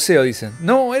sobrenatural. Boxeo, dicen.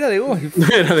 No, era de golf.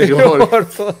 Era de golf. Peor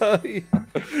todavía.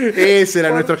 Ese era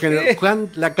 ¿Por nuestro qué? género.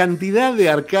 La cantidad de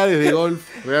arcades de golf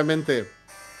realmente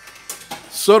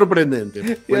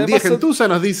sorprendente. Buen día, Gentuza,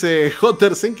 nos dice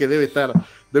Hottersen, que debe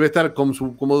estar como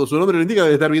su nombre lo indica,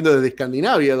 debe estar viendo desde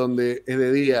Escandinavia, donde es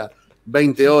de día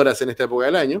 20 horas en esta época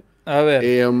del año. A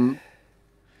ver.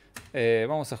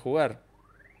 Vamos a jugar.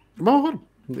 Vamos a ver.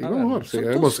 Vamos a ver.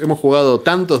 Sí, hemos jugado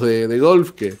tantos de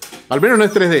golf que al menos no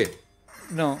es 3D.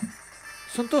 No.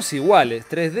 Son todos iguales.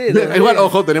 3D. 2D. Igual,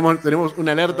 ojo, tenemos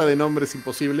una alerta de nombres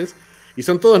imposibles. Y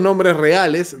son todos nombres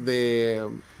reales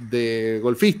de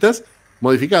golfistas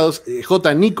modificados.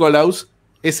 J. Nicolaus,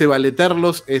 S.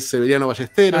 Valeterlos, S. Severiano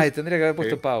Ballesteros. Ay, tendría que haber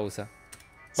puesto pausa.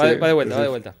 Va de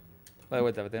vuelta.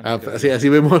 Así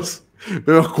vemos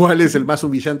cuál es el más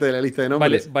humillante de la lista de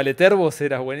nombres. Valeterbos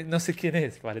era bueno. No sé quién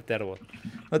es Valeterbos.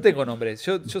 No tengo nombre.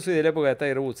 Yo soy de la época de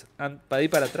Tiger Woods. Para ir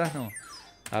para atrás, no.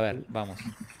 A ver, vamos.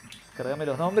 Cargame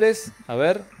los nombres. A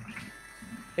ver.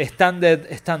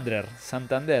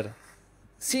 Santander.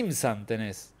 Simpson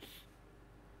tenés.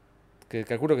 Que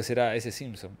calculo que será ese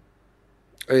Simpson.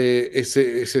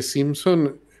 Ese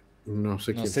Simpson, no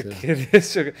sé quién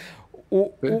es.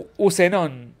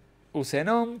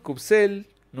 Usenon, Cupsel,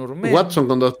 Nurmen. Watson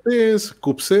con 2 T's,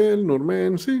 Cupsel,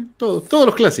 Nurmen, sí, todos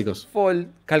los clásicos. Fall,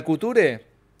 Calcuture.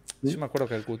 Yo me acuerdo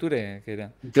Calcuture que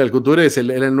era. Calcuture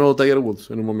era el nuevo Tiger Woods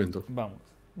en un momento. Vamos.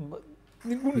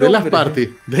 De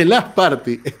Last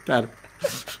Party, Start.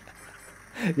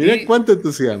 Mirá cuánto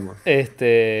entusiasmo.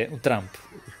 Un Trump.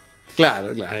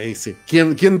 Claro, ahí sí.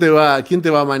 ¿Quién te va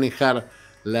a manejar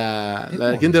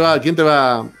quién te va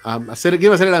a hacer,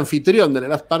 quién va a ser el anfitrión de la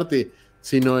Last Party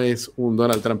si no es un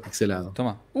Donald Trump pixelado?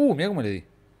 Toma. Mirá cómo le di.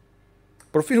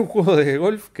 Por fin un juego de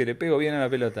golf que le pego bien a la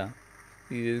pelota.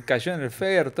 Y cayó en el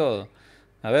fair, todo.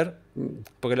 A ver.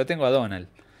 Porque lo tengo a Donald.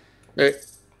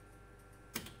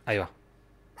 Ahí va.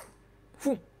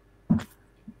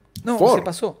 No, se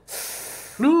pasó.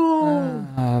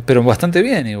 No. Pero bastante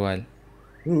bien igual.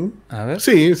 A ver.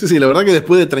 Sí, la verdad que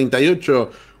después de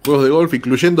 38 juegos de golf,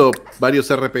 incluyendo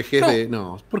varios RPGs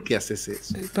 ¿por qué haces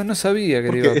eso? Pues no sabía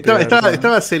que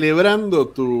estaba celebrando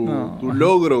tu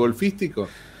logro golfístico.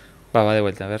 Va de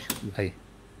vuelta, a ver. Ahí.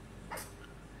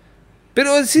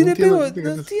 Pero si le pego,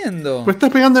 no entiendo. Pues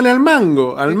estás pegándole al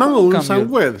mango de un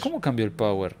Sandwedge. ¿Cómo cambió el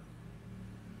power?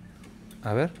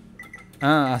 A ver.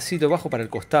 Así lo bajo para el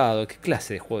costado. ¿Qué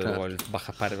clase de juego de golf?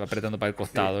 Bajas apretando para el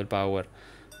costado el power.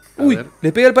 Uy,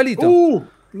 le pega el palito.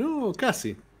 No,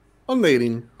 casi. On the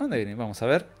green. Vamos a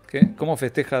ver. ¿Cómo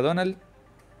festeja Donald?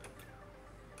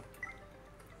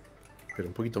 Pero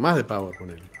un poquito más de power con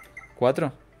él.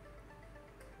 4.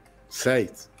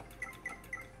 6.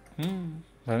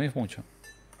 Para mí es mucho.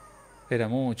 Era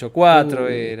mucho. 4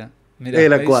 era. Mirá,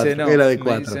 era 4. Era de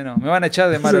 4. No. Me van a echar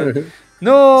de Mar.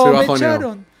 No, me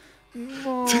echaron.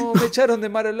 No, me echaron de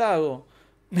Mar al Lago.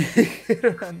 Me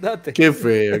dijeron, andate. Qué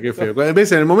feo.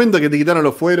 ¿Ves? En el momento que te quitaron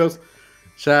los fueros,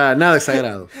 ya nada es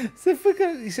sagrado. Se fue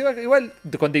y se va igual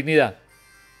con dignidad.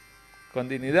 Con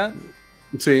dignidad.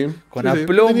 Sí. Con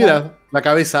aplomo. Dignidad. La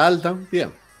cabeza alta. Bien.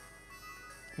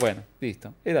 Bueno,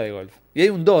 listo. Era de golf. Y hay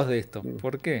un 2 de esto.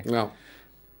 ¿Por qué? No.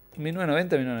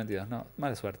 1990, 1992. No,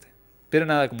 mala suerte. Pero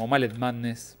nada como Mallet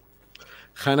Madness.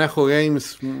 Hanajo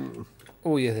Games.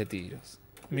 Uy, es de tiros.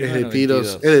 Es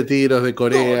de tiros, de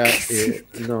Corea.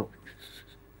 No.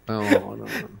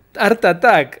 Art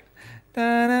Attack.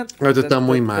 Esto está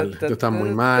muy mal.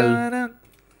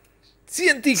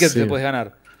 100 tickets te puedes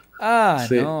ganar.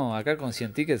 Sí. No, acá con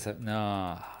 100 tickets.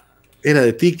 No. Era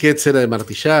de tickets, era de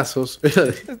martillazos.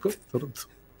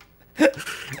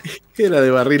 Era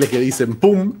de barriles que dicen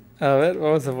pum. A ver,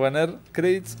 vamos a poner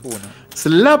credits 1.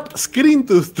 Slap screen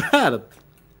to start.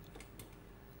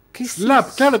 ¿Qué es Slap,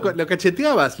 eso? claro, lo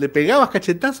cacheteabas, le pegabas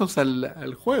cachetazos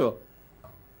al juego.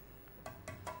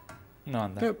 No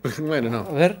anda. Bueno, no.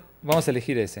 A ver, vamos a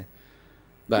elegir ese.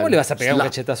 Dale. ¿Cómo le vas a pegar un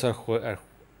cachetazo al juego?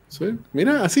 ¿Sí?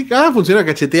 Mirá, así funciona,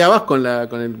 cacheteabas con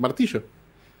el martillo.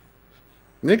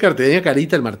 Mirá, tenía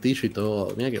carita el martillo y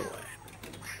todo. Mirá qué bueno.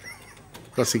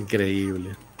 Cosa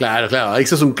increíble. Claro, ahí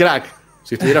sos un crack.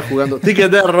 Si estuvieras jugando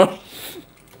Ticket de Error.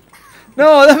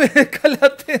 No, dame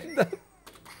la tenda.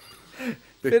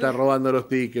 Te está robando los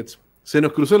tickets. Se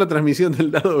nos cruzó la transmisión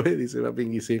del lado B, dice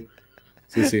Mapingui, sí.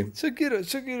 Sí. Yo quiero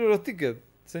los tickets,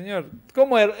 señor.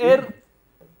 ¿Cómo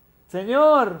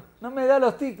Señor, no me da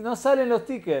los tickets, no salen los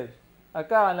tickets.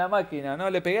 Acá en la máquina, no,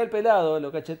 le pegué al pelado,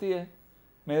 lo cacheteé.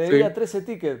 Me debía 13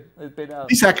 tickets el pelado.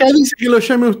 Acá dice que lo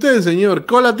llame usted, señor.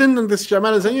 Call attendant es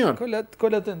llamar al señor.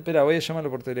 Espera, voy a llamarlo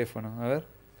por teléfono, a ver.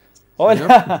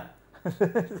 Hola.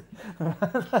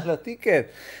 Los tickets.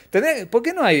 ¿Por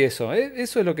qué no hay eso?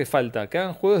 Eso es lo que falta. Que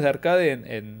hagan juegos de arcade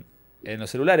en los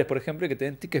celulares, por ejemplo, y que te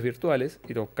den tickets virtuales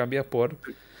y los cambias por...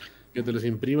 Que te los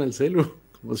imprima el celu,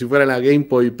 como si fuera la Game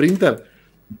Boy Printer.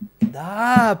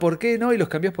 ¿Por qué no? Y los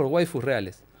cambias por waifus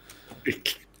reales.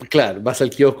 Claro, vas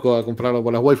al kiosco a comprarlo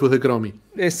por las waifus de Chromie.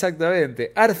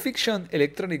 Exactamente. Art Fiction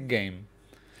Electronic Game.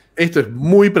 Esto es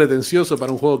muy pretencioso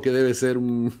para un juego que debe ser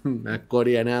una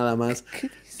coreanada más.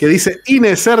 Que dice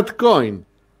Insert Coin.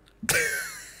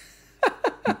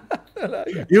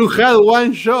 You had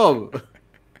one job.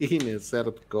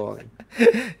 Insert Coin.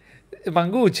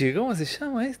 Manguchi, ¿cómo se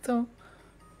llama esto?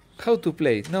 How to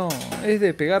play. No, es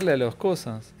de pegarle a las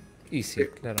cosas. Easy,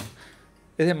 claro.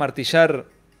 Es de martillar.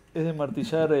 Es de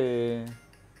martillar.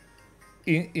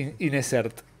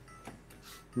 Insert.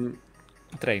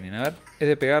 Training, a ver. Es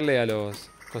de pegarle a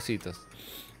los cositos.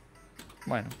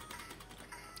 Bueno.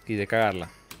 Y de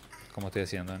cagarla. Como estoy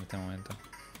haciendo en este momento.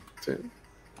 Sí.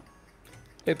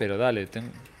 Pero dale,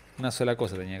 una sola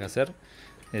cosa tenía que hacer.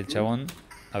 El chabón.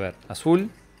 A ver, azul.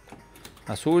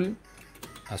 Azul.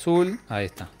 Azul. Ahí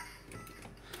está.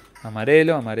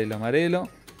 Amarelo, amarelo, amarelo.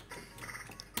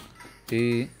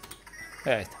 Y...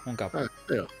 ahí está, un capo.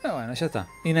 Bueno, ya está.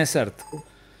 Insert.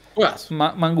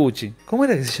 Manguchi. ¿Cómo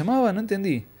era que se llamaba? No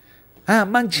entendí.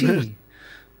 Manchi.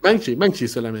 Manchi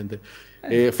solamente.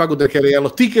 Facu, tenés que agregar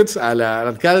los tickets al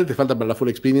arcade. Te faltan para la full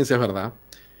experience, es verdad.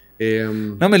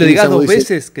 No me lo digas dos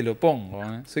veces que lo pongo.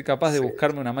 Soy capaz de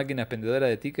buscarme una máquina expendedora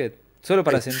de tickets solo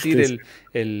para sentir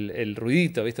el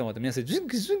ruidito, ¿viste? Como terminas el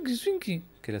swinky, swinky, swinky,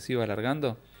 que las iba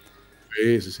alargando.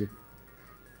 Sí.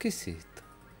 ¿Qué es esto?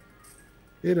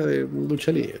 Era de lucha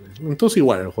libre. Entonces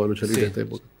igual era el juego de lucha libre de esta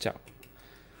época. Chao.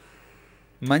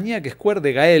 Maniac Square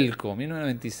de Gaelco,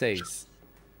 1996.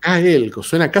 Gaelco,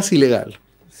 suena casi ilegal.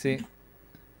 Sí.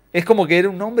 Es como que era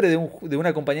un nombre de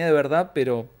una compañía de verdad,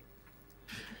 pero...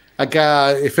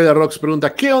 Acá Feder Rocks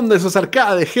pregunta, ¿qué onda esos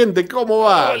arcades, gente? ¿Cómo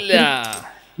va?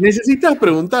 ¡Hola! Necesitas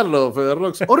preguntarlo, Feder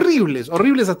Rocks.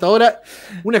 Horribles hasta ahora.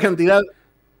 Una cantidad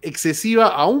excesiva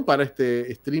aún para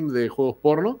este stream de juegos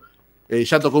porno.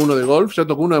 Ya tocó uno de golf, ya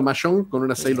tocó uno de Mahjong con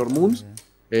una Sailor Moons.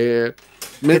 Que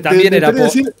también era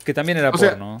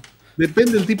porno.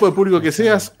 Depende del tipo de público que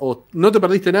seas, o no te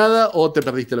perdiste nada o te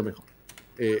perdiste lo mejor.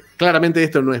 Claramente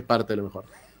esto no es parte de lo mejor.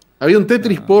 Había un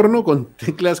Tetris porno con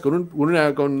teclas,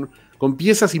 con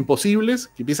piezas imposibles,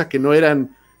 piezas que no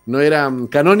eran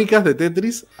canónicas de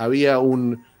Tetris. Había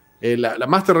la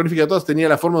más terrorífica de todas tenía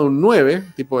la forma de un 9,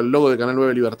 tipo el logo de Canal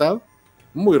 9 Libertad.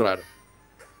 Muy raro.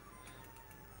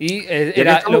 Y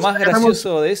lo más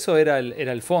gracioso de eso era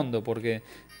el fondo, porque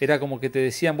era como que te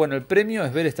decían, bueno, el premio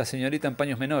es ver a esta señorita en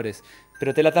paños menores,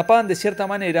 pero te la tapaban de cierta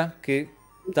manera que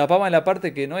tapaban la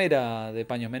parte que no era de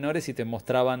paños menores y te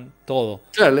mostraban todo.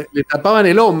 Claro, le tapaban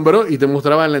el hombro y te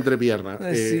mostraban la entrepierna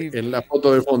en la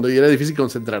foto de fondo y era difícil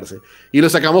concentrarse. Y lo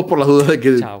sacamos por las dudas de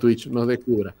que Twitch nos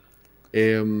descubra.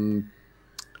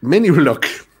 Menublock.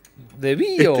 De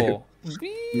Bio.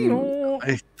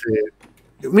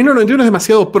 1991 es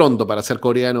demasiado pronto para ser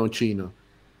coreano o chino.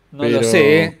 No lo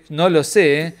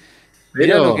sé.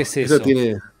 Mirá lo que es eso.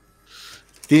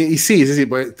 Y sí,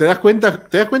 pues te das cuenta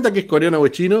que es coreano o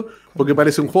chino porque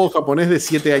parece un juego japonés de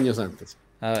 7 años antes.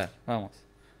 A ver, vamos.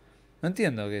 No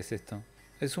entiendo qué es esto.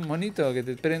 Es un monito que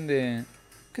te prende...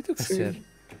 ¿Qué tengo que hacer?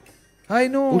 Ay,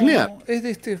 no. Puslear.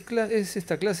 Es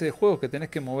esta clase de juegos que tenés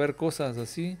que mover cosas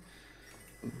así.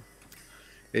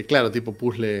 Claro, tipo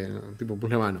puzzle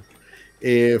a mano.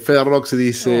 Feder Rocks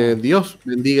dice, Dios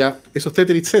bendiga esos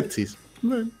Tetris sexys.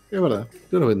 Bueno, es verdad,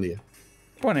 Dios los bendiga.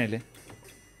 Ponele.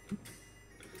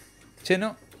 Che,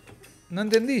 no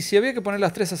entendí. Si había que poner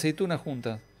las 3 aceitunas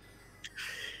juntas.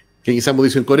 Que Isamu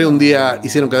dice, en Corea un día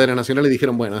hicieron cadena nacional y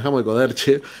dijeron, bueno, dejamos de coder,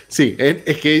 che. Sí,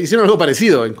 es que hicieron algo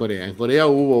parecido en Corea. En Corea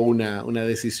hubo una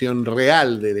decisión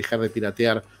real de dejar de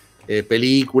piratear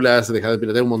películas, dejar de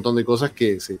piratear un montón de cosas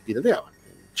que se pirateaban.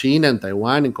 En China, en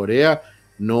Taiwán, en Corea,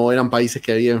 no eran países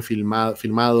que habían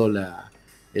firmado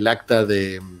el acta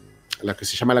de la que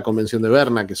se llama la Convención de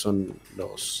Berna, que son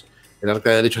el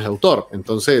acta de derechos de autor.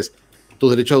 Entonces,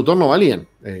 tus derechos de autor no valían.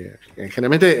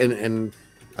 Generalmente,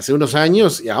 hace unos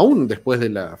años, y aún después de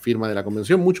la firma de la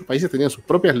convención, muchos países tenían sus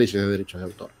propias leyes de derechos de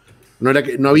autor.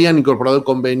 No habían incorporado el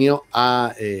convenio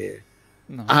a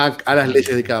las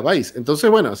leyes de cada país. Entonces,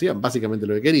 bueno, hacían básicamente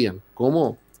lo que querían,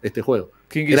 como este juego.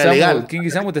 Era legal. King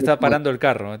Samu te está parando el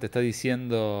carro, te está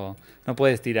diciendo, no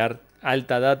puedes tirar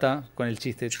alta data con el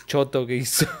chiste choto que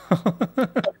hizo.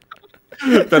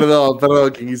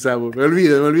 Perdón, King Samu. Me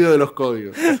olvido de los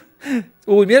códigos.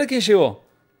 Uy, mirá quién llegó.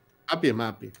 Mapi es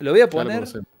Mapi. Lo voy a poner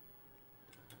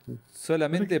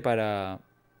solamente para...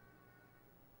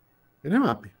 Era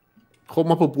Mapi. Juego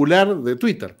más popular de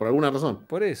Twitter, por alguna razón.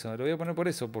 Por eso, lo voy a poner por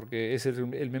eso, porque es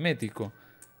el memético.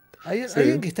 Hay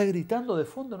alguien que está gritando de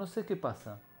fondo, no sé qué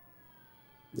pasa.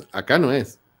 Acá no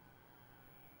es.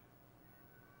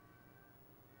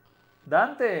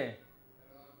 ¿Dante?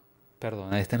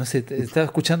 Perdón, no sé, estaba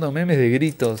escuchando memes de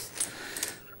gritos.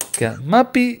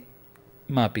 Mapi.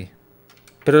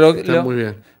 Pero Está muy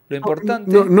bien. Lo importante...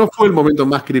 No fue el momento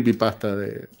más creepypasta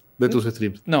de tus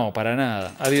streams. No, para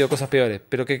nada. Ha habido cosas peores.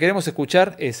 Pero que queremos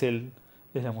escuchar es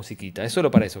la musiquita. Es solo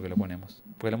para eso que lo ponemos.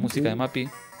 Porque la música de Mapi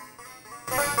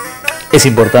es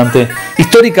importante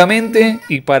históricamente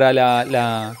y para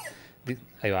la...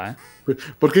 Ahí va, ¿eh?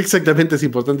 ¿Por qué exactamente es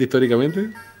importante históricamente?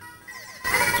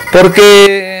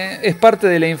 Porque es parte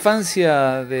de la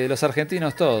infancia de los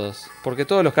argentinos todos. Porque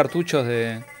todos los cartuchos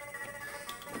de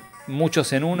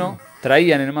muchos en uno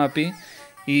traían el Mapi.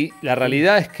 Y la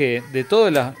realidad es que de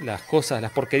todas las cosas,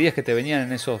 las porquerías que te venían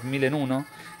en esos 1000 en uno,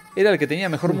 era el que tenía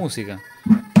mejor música.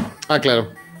 Ah,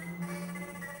 claro.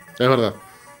 Es verdad.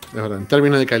 En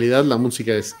términos de calidad, la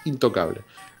música es intocable.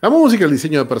 La música, el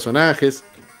diseño de personajes.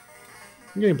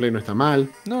 El gameplay no está mal.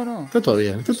 No. Está todo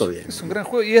bien. Es un gran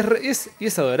juego y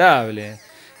es adorable.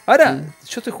 Ahora,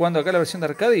 yo estoy jugando acá la versión de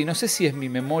arcade y no sé si es mi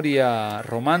memoria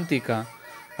romántica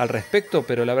al respecto,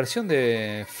 pero la versión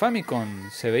de Famicom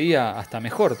se veía hasta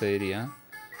mejor, te diría.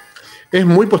 Es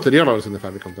muy posterior a la versión de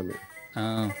Famicom también.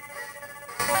 Ah.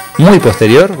 ¿Muy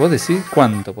posterior? ¿Vos decís?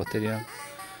 ¿Cuánto posterior?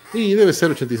 Y debe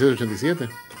ser 86-87.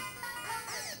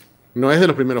 No es de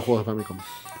los primeros juegos de Famicom.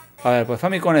 A ver, pues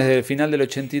Famicom es del final del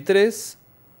 83.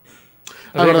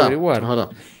 Es verdad.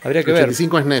 Habría que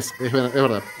 85 es NES, es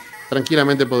verdad.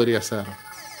 Tranquilamente podría ser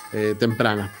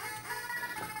temprana.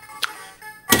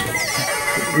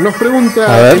 Nos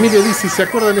pregunta Emilio Dizzi, ¿se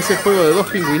acuerdan de ese juego de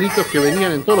dos pingüinitos que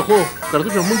venían en todos los juegos,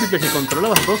 cartuchos múltiples que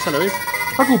controlabas dos a la vez?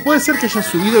 Facu, ¿puede ser que hayas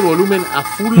subido el volumen a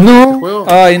full en este juego?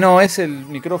 Ay, no, es el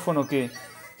micrófono que...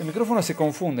 El micrófono se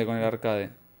confunde con el arcade.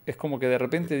 Es como que de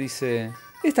repente dice...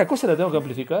 ¿Esta cosa la tengo que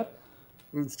amplificar?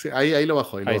 Sí, ahí lo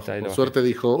bajó. Ahí está, Por suerte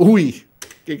dijo, uy,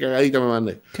 qué cagadita me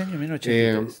mandé. ¿Qué año?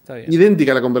 1983, está bien.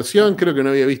 Idéntica la conversión, creo que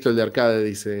no había visto el de arcade,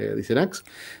 dice Nax.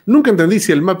 Nunca entendí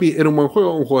si el Mapi era un buen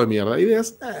juego o un juego de mierda.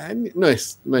 Ideas, no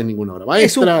es ninguna obra maestra.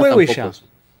 Es un juego y ya.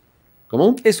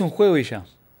 ¿Cómo? Es un juego y ya.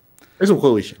 Es un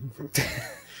juego y ya.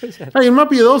 Hay el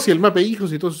Mapi 2 y el Mapi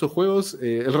Hijos y todos esos juegos.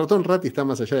 El ratón Ratti está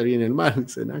más allá del bien y el mal,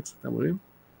 dice Nax. Está muy bien.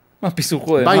 Mapi es un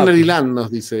juego de Binary Land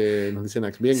nos dice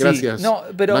Nax. Bien, sí, gracias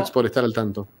Nax por estar al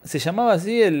tanto. Se llamaba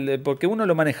así porque uno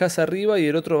lo manejás arriba y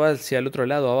el otro va hacia el otro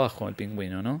lado abajo, el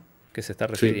pingüino, ¿no? Que se está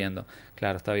refiriendo. Sí.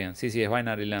 Claro, está bien. Sí, es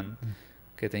Binary Land,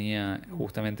 que tenía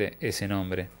justamente ese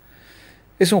nombre.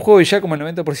 Es un juego y ya como el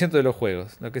 90% de los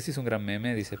juegos. Lo que sí es un gran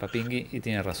meme, dice Papingui, y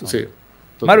tiene razón. Sí,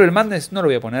 Marvel Madness no lo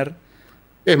voy a poner.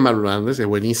 Es Marvel Madness, es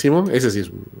buenísimo. Ese sí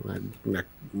es una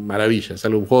maravilla. Es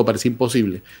algo, un juego parecía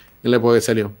imposible en la época que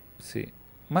salió. Sí.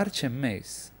 Marchen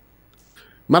Maze.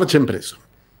 Marchen Preso.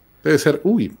 Debe ser.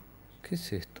 Uy. ¿Qué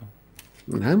es esto?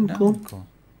 Namco.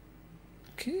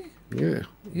 ¿Qué? Yeah.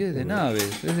 Y es de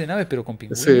naves. Es de naves, pero con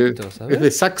pingüinitos. Es de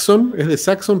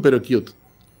Saxon, pero cute.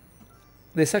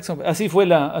 De Saxon. Así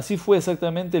fue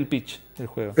exactamente el pitch del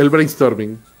juego. El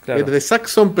brainstorming. Claro. Es de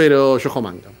Saxon, pero Yojo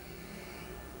Manga.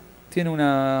 Tiene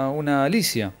una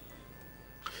Alicia.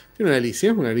 Tiene una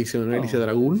Alicia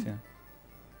dragón. Alicia.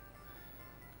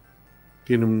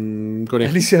 Tiene un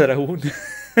conejo. Alicia dragón.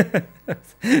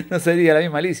 No sería la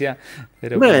misma Alicia.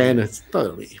 Pero bueno, es todo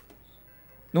lo mismo.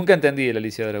 Nunca entendí el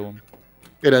Alicia dragón.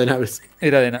 Era de naves.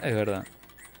 Es verdad.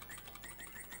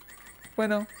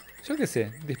 Bueno, yo qué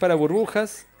sé. Dispara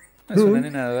burbujas. Es una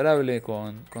nena adorable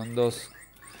con dos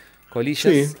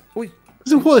colillas. Sí. Uy.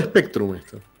 Es un juego de Spectrum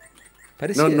esto.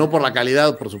 No por la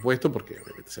calidad, por supuesto, porque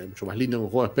se ve mucho más lindo que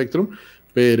un juego de Spectrum,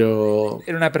 pero...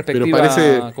 Era una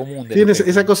perspectiva común. Tiene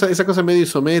esa cosa medio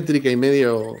isométrica y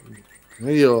medio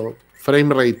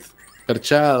frame rate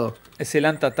perchado. Es el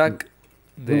anti-attack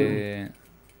de...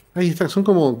 Ahí está, son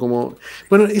como...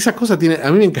 Bueno, esa cosa tiene... A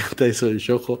mí me encanta eso del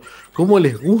yojo. Cómo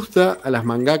les gusta a las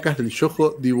mangakas del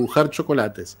yojo dibujar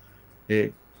chocolates.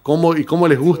 Cómo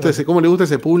les gusta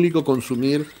ese público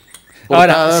consumir...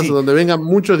 portadas donde vengan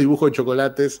muchos dibujos de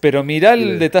chocolates. Pero mirá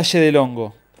el detalle del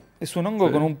hongo. Es un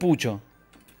hongo con un pucho.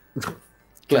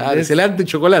 Claro, es el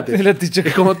anti-chocolate. El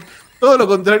anti-chocolate. Todo lo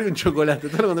contrario un chocolate,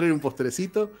 todo lo contrario un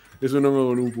postrecito, es un hongo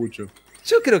con un pucho.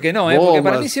 Yo creo que no, porque Bombas.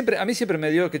 para mí a mí siempre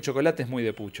me dio que chocolate es muy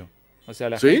de pucho. O sea,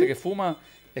 la ¿Sí? gente que fuma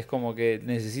es como que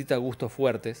necesita gustos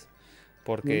fuertes,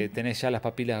 porque tenés ya las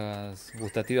papilas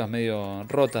gustativas medio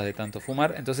rotas de tanto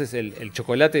fumar. Entonces el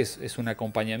chocolate es un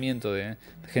acompañamiento de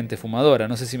gente fumadora.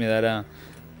 No sé si me dará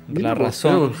la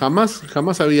razón.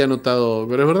 Jamás había notado,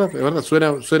 pero es verdad,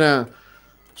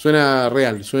 suena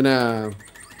real, suena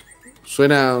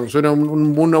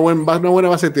una buena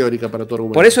base teórica para tu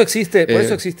argumento. Por eso existe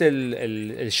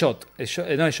el shot,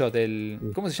 no el shot,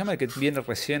 ¿cómo se llama? El que viene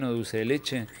relleno de dulce de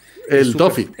leche. El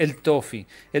toffee. El toffee.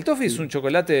 El toffee es un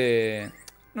chocolate.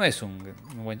 No es un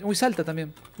buen. Uy, salta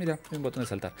también. Mira, hay un botón de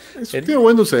saltar. Tiene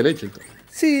buen dulce de leche el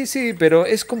toffee. Sí, pero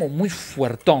es como muy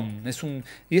fuertón.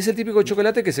 Y es el típico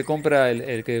chocolate que se compra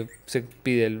el que se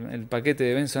pide el paquete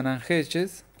de Benson and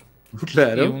Hedges.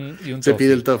 Claro. Y un se toffee.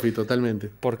 pide el toffee totalmente.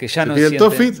 Porque ya se no pide el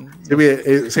toffee,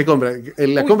 sienten... se compra.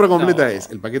 La compra completa es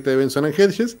el paquete de Benson and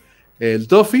Hedges, el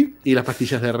toffee y las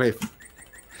pastillas de Ref.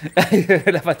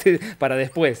 Para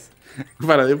después.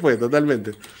 Para después,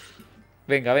 totalmente.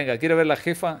 Venga, quiero ver la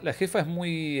jefa. La jefa es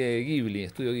muy Ghibli,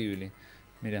 estudio Ghibli.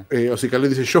 Mira. Osicalón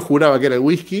dice, yo juraba que era el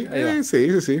whisky. Sí.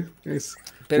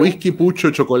 Pero... Whisky, pucho,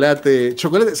 chocolate.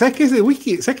 ¿Sabes qué es de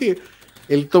whisky? ¿Sabes qué?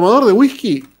 El tomador de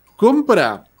whisky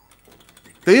compra...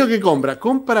 Te digo que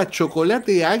compra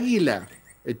chocolate águila.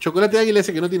 El chocolate águila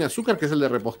ese que no tiene azúcar, que es el de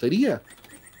repostería.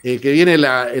 Que viene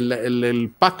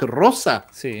el pack rosa.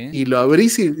 Sí. Y lo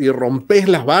abrís y rompés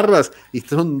las barras y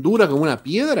son duras como una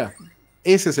piedra.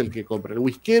 Ese es el que compra. El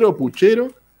whiskero,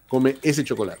 puchero, come ese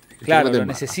chocolate. Claro, chocolate lo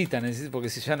necesita, porque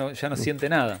si ya no siente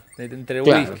nada. Entre el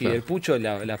whisky, el pucho,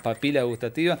 la papila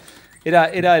gustativa.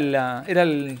 Era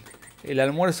el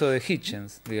almuerzo de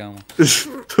Hitchens, digamos.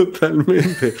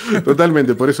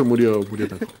 Totalmente, por eso murió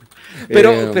tan joven.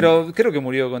 Pero creo que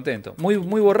murió contento. Muy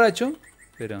borracho,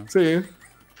 pero... Sí.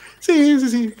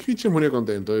 Hitchens murió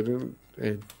contento,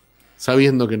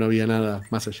 sabiendo que no había nada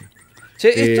más allá.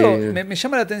 Che, esto me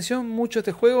llama la atención mucho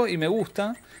este juego y me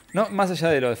gusta. No, más allá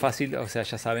de lo de fácil, o sea,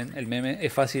 ya saben, el meme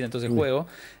es fácil, entonces juego.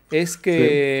 Es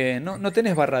que no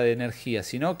tenés barra de energía,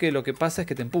 sino que lo que pasa es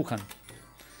que te empujan.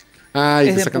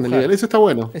 Y te sacan del nivel. Eso está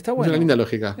bueno. Está bueno. Es una linda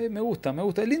lógica. Me gusta.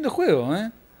 Es lindo juego,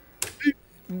 ¿eh? Sí.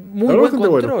 Muy buen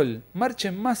control. Bueno.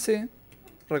 Marchen Mase,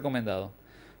 recomendado.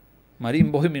 Marine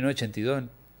Boy 1982.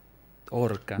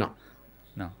 Orca. No.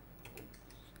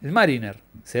 El Mariner.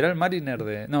 ¿Será el Mariner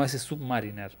de.? No, ese es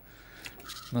Submariner.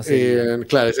 No sé.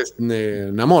 Claro, ese es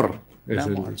Namor.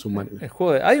 Namor. Es el Submariner.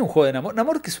 Hay un juego de Namor.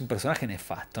 Namor que es un personaje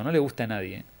nefasto. No le gusta a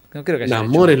nadie. No creo que haya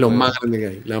Namor es lo más grande que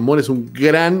hay. Namor es un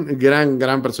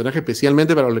gran personaje,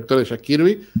 especialmente para los lectores de Jack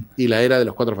Kirby y la era de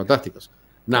los Cuatro Fantásticos.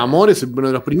 Namor es uno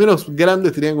de los primeros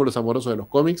grandes triángulos amorosos de los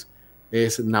cómics.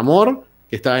 Es Namor,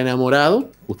 que estaba enamorado,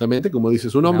 justamente, como dice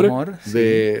su nombre, Namor,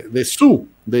 de Sue,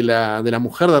 de la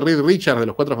mujer de Reed Richards de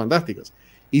los Cuatro Fantásticos.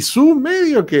 Y Sue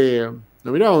medio que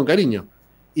lo miraba con cariño.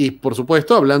 Y por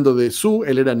supuesto, hablando de Sue,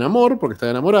 él era Namor, porque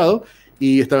estaba enamorado,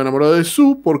 y estaba enamorado de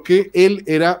Sue porque él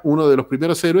era uno de los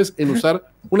primeros héroes en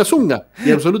usar una zunga,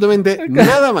 y absolutamente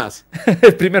nada más.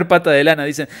 El primer pata de lana,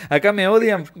 dicen, acá me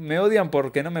odian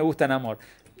porque no me gusta Namor.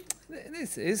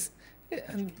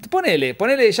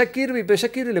 Ponele Jack Kirby, pero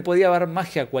Jack Kirby le podía dar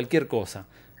magia a cualquier cosa.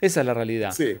 Esa es la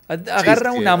realidad. Sí,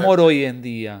 agarra un amor hoy en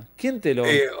día. ¿Quién te lo...?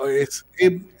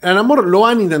 Al amor lo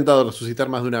han intentado resucitar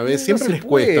más de una vez. Siempre les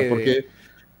cuesta, porque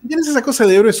tienes esa cosa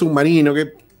de héroe submarino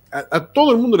que a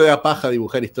todo el mundo le da paja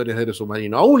dibujar historias de héroe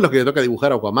submarino. Aún los que le toca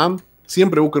dibujar a Aquaman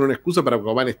siempre buscan una excusa para que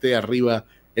Aquaman esté arriba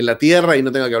en la tierra y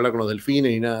no tenga que hablar con los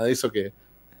delfines y nada de eso, que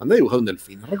anda a dibujar un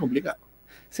delfín. Es re complicado.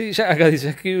 Sí, ya acá dice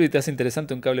Jack Kirby te hace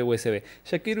interesante un cable USB.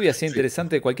 Jack Kirby hacía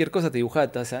interesante cualquier cosa, te dibujaba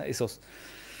esos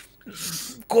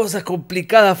cosas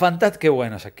complicadas, fantásticas. Qué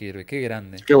bueno Jack Kirby, qué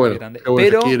grande. Qué bueno,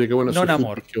 pero Kirby, qué bueno no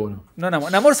Namor. No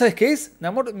Namor. Namor, ¿sabes qué es?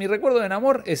 Namor, mi recuerdo de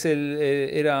Namor es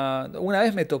una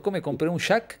vez me compré un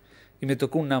Jack y me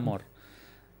tocó un Namor.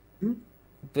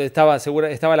 Estaba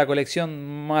la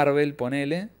colección Marvel,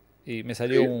 ponele, y me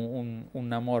salió un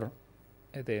Namor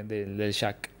del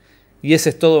Jack. Y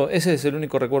ese es el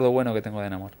único recuerdo bueno que tengo de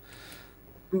Namor.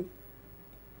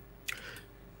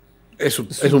 Es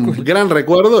un gran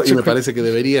recuerdo y me parece que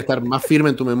debería estar más firme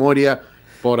en tu memoria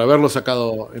por haberlo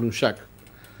sacado en un Jack.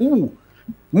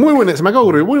 Muy buena, se me acaba de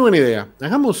ocurrir, muy buena idea.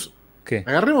 ¿Qué?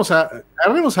 Agarremos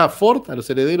a Ford, a los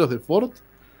herederos de Ford,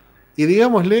 y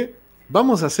digámosle,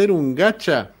 vamos a hacer un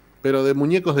gacha, pero de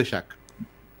muñecos de Jack.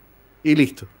 Y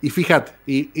listo. Y fíjate,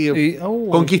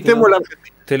 conquistemos la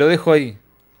Argentina. Te lo dejo ahí.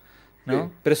 ¿no?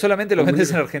 Sí. Pero solamente lo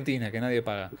vendes en Argentina, que nadie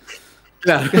paga.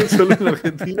 Claro, solo en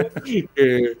Argentina.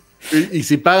 Y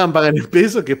si pagan, pagan en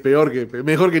pesos, que es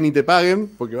mejor que ni te paguen,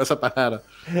 porque vas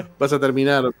a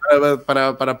terminar.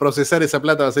 Para procesar esa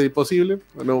plata va a ser imposible.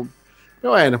 No,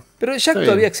 pero bueno. Pero Jack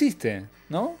todavía existe,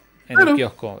 ¿no? En el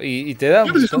kiosco. Y te da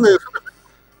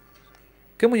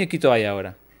 ¿Qué muñequito hay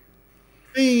ahora?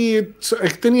 Y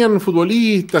tenían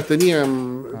futbolistas,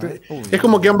 es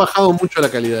como que han bajado mucho la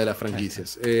calidad de las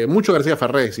franquicias. Mucho García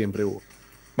Ferré siempre hubo.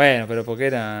 Bueno, pero porque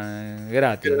era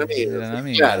gratis. Eran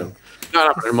amigos. Claro. No,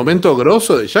 pero en el momento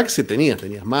grosso de Jack sí tenías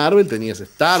Marvel, tenías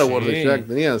Star Wars de Jack,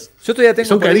 Yo todavía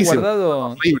tengo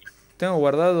guardado. Tengo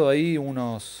guardado ahí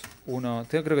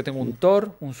creo que tengo un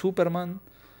Thor, un Superman.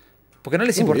 Porque no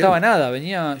les importaba nada.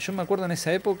 Yo me acuerdo en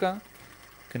esa época,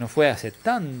 que no fue hace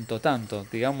tanto,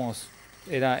 digamos,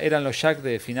 eran los Jack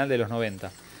de final de los 90.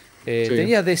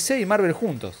 Tenías DC y Marvel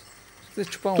juntos.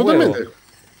 Entonces chupaban Totalmente. Huevo.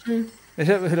 Sí. Es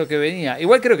lo que venía.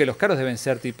 Igual creo que los caros deben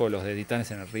ser tipo los de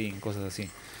Titanes en el Ring, cosas así,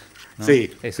 ¿no?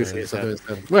 Sí, eso debe ser.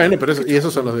 Bueno, pero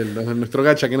esos son los de nuestro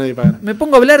gacha que nadie paga. Me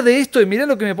pongo a hablar de esto y mirá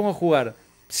lo que me pongo a jugar.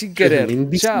 Sin querer.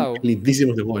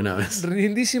 Lindísimo este juego de naves.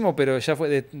 Lindísimo, pero ya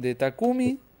fue de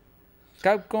Takumi,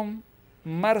 Capcom,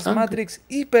 Mars Matrix,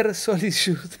 Hyper Solid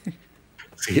Shooting.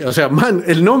 Sí, o sea,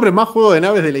 el nombre más juego de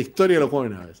naves de la historia de los juegos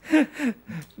de naves.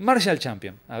 Marshall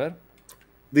Champion, a ver.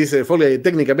 Dice Foley,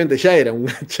 técnicamente ya era un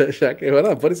gacha, Jack, es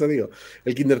verdad, por eso digo.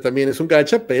 El Kinder también es un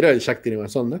gacha, pero el Jack tiene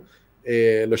más onda.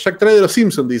 Los Jack trae de los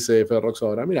Simpsons, dice Ferrox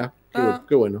ahora. Mirá,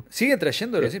 qué bueno. Sigue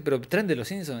trayendo de los Simpsons, pero traen de los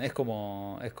Simpsons, es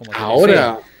como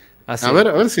ahora, a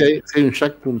ver si hay un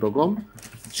Jack.com.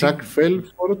 Jack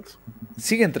Felford.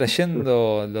 Siguen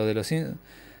trayendo lo de los Simpsons.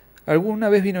 ¿Alguna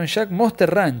vez vino en Jack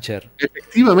Monster Rancher?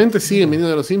 Efectivamente siguen viniendo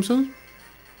de los Simpsons.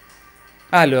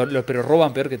 Pero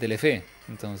roban peor que Telefe,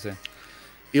 entonces.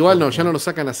 Igual no, ya no lo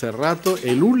sacan hace rato.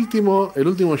 El último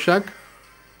Jack.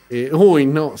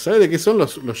 No. ¿Sabes de qué son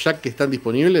los Jack que están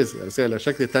disponibles? O sea, los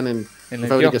Jack que están en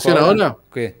fabricación ahora.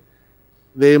 ¿Qué?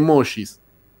 De emojis.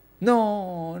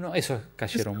 No, esos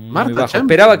cayeron muy Marta bajo. Champion.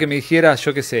 Esperaba que me dijera,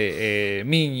 yo qué sé,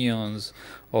 Minions.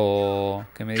 O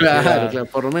que me dijera. Claro,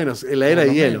 por lo menos. En la era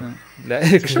de hielo.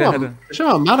 ¿Se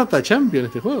llama Marta Champion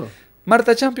este juego?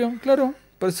 Marta Champion, claro.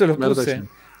 Por eso los puse.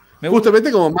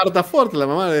 Justamente como Marta Ford, la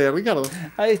mamá de Ricardo.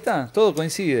 Ahí está, todo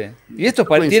coincide. Y estos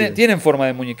tienen forma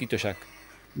de muñequito Jack.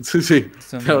 Sí.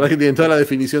 La verdad que tienen toda la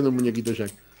definición de un muñequito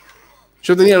Jack.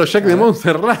 Yo tenía los Jack de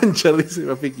Monster Rancher, dice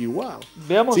Rafiki. Wow.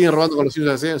 Veamos. Siguen robando con los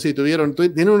Simpsons. Sí,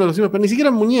 tienen uno de los Simpsons, pero ni siquiera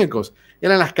eran muñecos.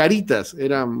 Eran las caritas.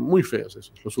 Eran muy feos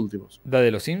esos, los últimos. ¿La de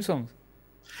los Simpsons?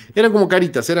 Eran como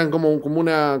caritas, eran como un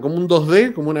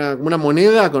 2D, como una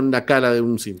moneda con la cara de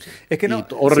un Simpson. Es que no,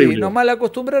 horrible. Sí, nos mal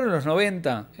acostumbraron los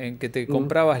 90 en que te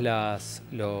comprabas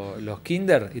los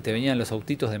Kinder y te venían los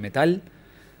autitos de metal.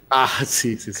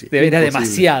 Sí. Era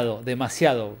demasiado.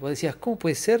 Vos decías, ¿cómo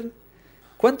puede ser?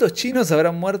 ¿Cuántos chinos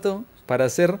habrán muerto para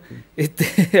hacer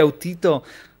este autito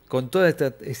con toda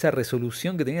esa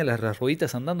resolución que tenía las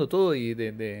rueditas andando todo y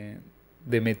de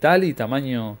metal y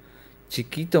tamaño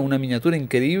chiquito, una miniatura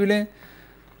increíble?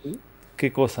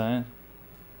 Qué cosa, ¿eh?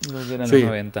 Eran los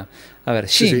 90. A ver,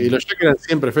 Jim. Sí, los Jack eran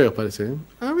siempre feos, parece.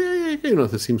 Hay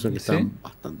unos de Simpsons que están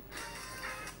bastante.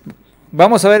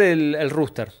 Vamos a ver el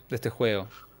rooster de este juego.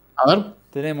 A ver.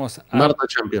 Tenemos Marta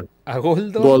Champion. A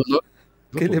Goldo.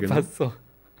 ¿Qué le pasó? No?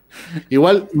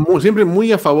 Igual, siempre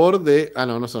muy a favor de.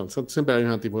 No son siempre la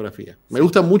misma tipografía. Me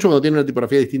gusta mucho cuando tiene una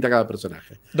tipografía distinta a cada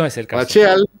personaje. No es el caso.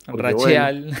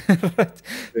 Racheal.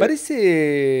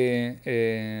 Parece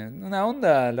una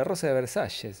onda La Rosa de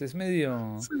Versalles. Es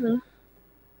medio. Sí.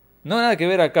 No nada que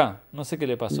ver acá. No sé qué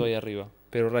le pasó ahí arriba.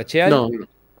 Pero Racheal. No.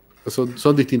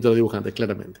 Son distintos los dibujantes,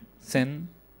 claramente. Zen.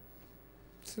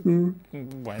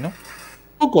 Bueno.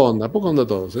 Poco onda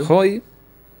todos. Hoy.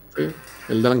 Sí.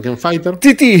 El Drunken Fighter.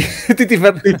 Titi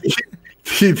Fernández.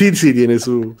 Titi sí tiene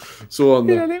su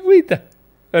onda. La lengüita.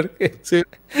 ¿Por qué? Sí.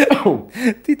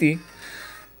 Titi.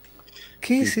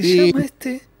 ¿Qué se llama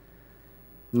este?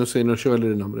 No sé, no llevo a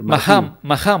leer el nombre.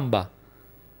 Mahamba.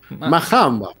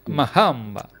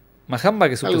 Mahamba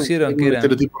que supusieron que era. Un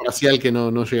estereotipo racial que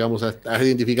no llegamos a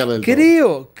identificar del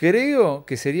todo. Creo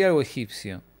que sería algo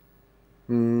egipcio.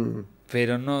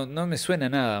 Pero no me suena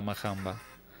nada Mahamba.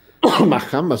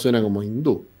 Mahamba suena como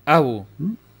hindú. Abu.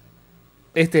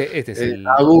 Este es el.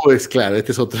 Abu es claro,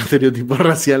 este es otro estereotipo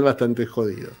racial bastante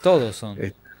jodido. Todos son.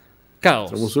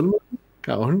 Caos. ¿Son musulmanes?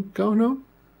 ¿Caos no?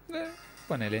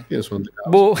 Ponele. ¿Quiénes son de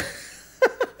Caos?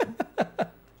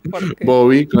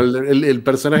 Bobby, con el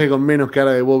personaje con menos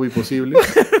cara de Bobby posible.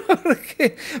 ¿Por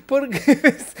qué? Porque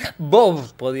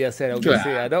Bob podía ser, aunque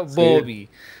sea, ¿no? Sí.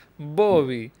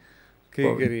 Bobby. Qué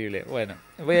increíble. Bueno,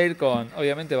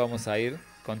 obviamente vamos a ir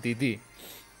con Titi.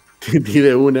 Titi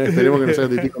de una, esperemos que no sea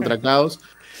Titi contra Caos.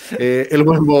 El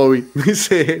buen Bobby,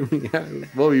 dice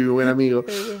Bobby, mi buen amigo.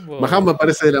 Majamba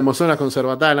parece de la Amazonas con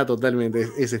cerbatana, totalmente,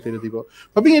 ese estereotipo.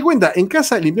 Papín que cuenta, en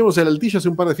casa limpiamos el altillo hace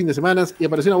un par de fines de semana y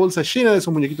apareció una bolsa llena de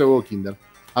esos muñequitos de huevo Kinder.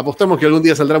 Apostamos que algún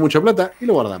día saldrá mucha plata y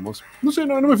lo guardamos. No sé,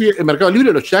 no me fijé. En Mercado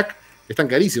Libre los Jack están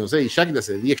carísimos, y Jack de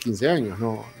hace 10, 15 años,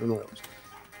 no nuevos.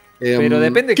 Pero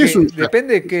depende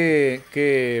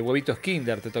qué huevitos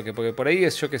Kinder te toque, porque por ahí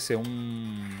es, yo qué sé,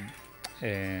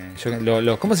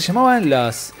 ¿cómo se llamaban?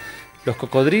 Los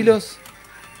cocodrilos.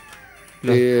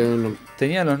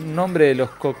 Tenían los nombres de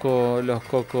los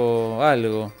coco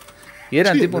algo. Y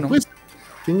eran tipo unos...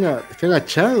 ¿Está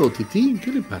agachado, Titi?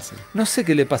 ¿Qué le pasa? No sé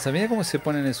qué le pasa, mira cómo se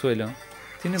pone en el suelo.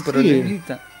 Tienen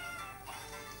problemita.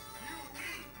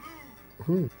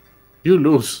 You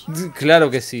lose. Claro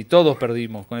que sí, todos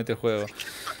perdimos con este juego.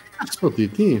 ¿Qué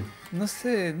Titi? No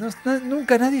sé,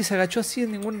 nunca nadie se agachó así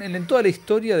en toda la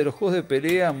historia de los juegos de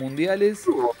pelea mundiales.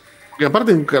 Porque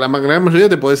aparte, la gran mayoría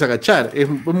te podés agachar. Es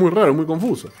muy raro, muy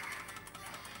confuso.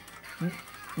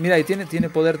 Mira, y tiene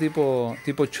poder tipo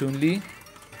Chun-Li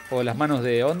o las manos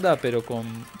de onda, pero con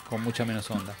mucha menos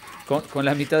onda. Con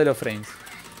la mitad de los frames.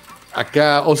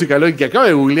 Acá Ozzy Caloy, que acaba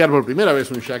de googlear por primera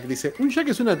vez un Jack, dice: un Jack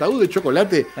es un ataúd de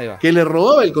chocolate que le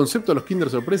robaba el concepto a los Kinder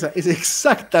Sorpresa. Es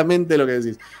exactamente lo que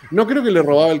decís. No creo que le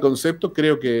robaba el concepto,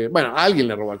 creo que... Bueno, a alguien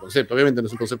le robó el concepto, obviamente no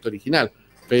es un concepto original,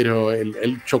 pero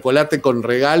el chocolate con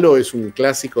regalo es un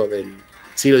clásico del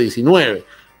siglo XIX,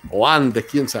 o antes,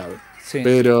 quién sabe. Sí.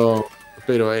 Pero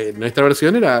nuestra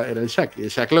versión era el Jack. El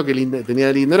Jack lo que tenía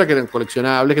de lindo era que eran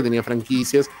coleccionables, que tenía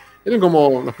franquicias, eran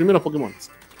como los primeros Pokémon.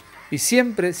 Y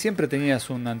siempre tenías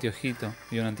un anteojito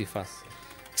y un antifaz.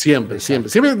 Siempre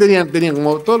tenían,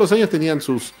 como todos los años tenían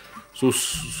sus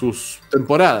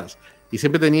temporadas. Y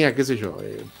siempre tenía, qué sé yo,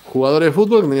 jugadores de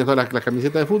fútbol, que tenían todas las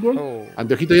camisetas de fútbol,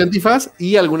 anteojito y antifaz,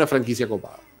 y alguna franquicia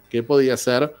copada. Que podía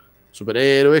ser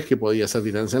superhéroes, que podía ser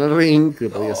Titanes en el Ring, que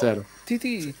podía ser...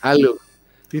 Titi. Algo.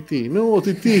 Titi, no,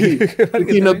 Titi.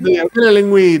 Titi, no te abre la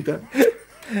lengüita.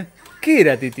 ¿Qué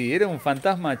era Titi? Era un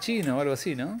fantasma chino o algo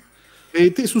así, ¿no?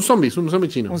 Es un zombie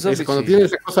chino. Cuando tiene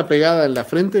esa cosa pegada en la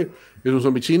frente, es un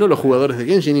zombie chino. Los jugadores de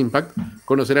Genshin Impact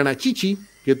conocerán a Chichi,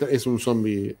 que es un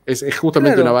zombie. Es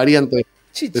justamente una variante de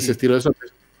ese estilo de zombie.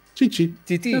 Chichi.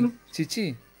 Titi. Claro.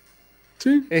 Chichi.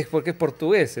 Sí. Es porque es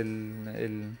portugués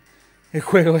el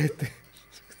juego este.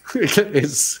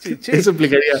 Eso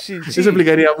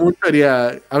explicaría mucho,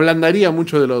 ablandaría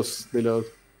mucho de los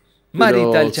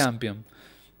Marital Champion.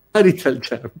 Marital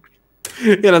Champion.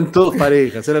 Eran todos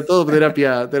parejas, era todo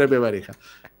terapia pareja.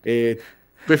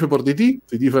 PF por Titi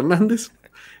Fernández.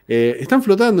 Están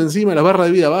flotando encima, la barra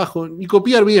de vida abajo. Y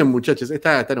copiar bien, muchachos.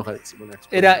 Está enojadísimo.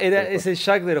 Es el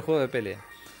Jack de los juegos de pelea.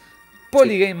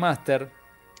 Polygame Master.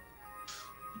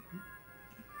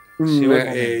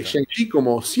 Shang-Chi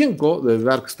como Cienko de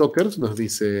Darkstalkers, nos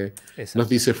dice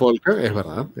Folka. Es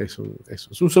verdad, es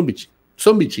un zombie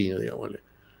chino, digámosle.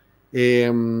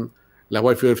 La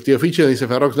waifu de Tío Ficho dice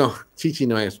Ferrox, no, Chichi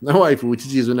no es una waifu,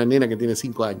 Chichi es una nena que tiene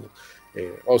 5 años,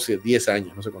 o sea, 10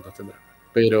 años, no sé cuántos tendrá,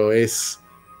 pero es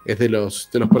de los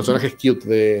personajes cute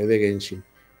de Genshin.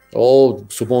 O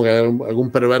supongo que hay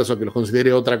algún perverso que los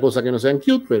considere otra cosa que no sean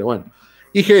cute, pero bueno.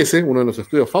 IGS, uno de los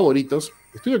estudios favoritos,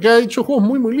 estudio que ha hecho juegos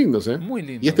muy, muy lindos, Muy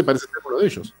lindos. Y este parece ser uno de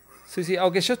ellos. Sí,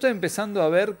 aunque yo estoy empezando a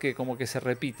ver que como que se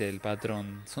repite el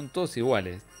patrón, son todos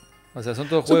iguales. O sea, son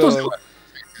todos juegos...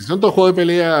 Son todos juegos de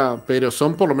pelea, pero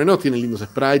por lo menos tienen lindos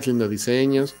sprites, lindos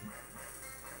diseños.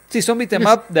 Sí, son beat'em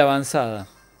up de avanzada.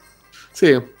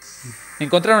 Sí.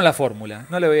 Encontraron la fórmula.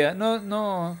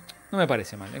 No me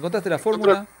parece mal. Encontraste la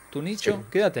fórmula, tu nicho,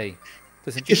 quédate ahí.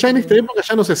 Que ya en esta época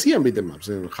ya no se hacían beat'em ups.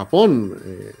 En Japón,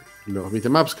 los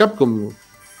beat'em ups Capcom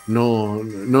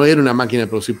no era una máquina de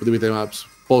producir beat'em ups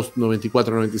post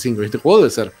 94-95. Este juego debe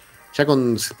ser, ya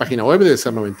con página web debe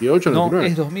ser 98, 99. No,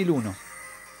 es 2001.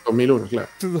 2001, claro.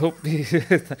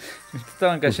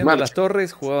 Estaban cayendo las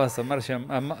torres, jugabas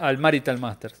al Marital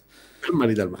Masters. El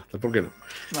Marital Master, ¿por qué no?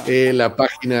 La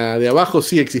página de abajo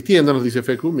sigue existiendo, nos dice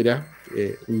Fecu, mirá,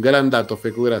 un gran dato,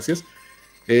 Fecu, gracias.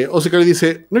 Oscar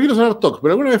dice, no quiero sonar TOC,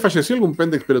 pero ¿alguna vez falleció algún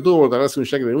pendex pelotudo por tardarse un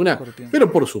Jack de una?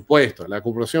 Pero por supuesto, la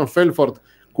corporación Felford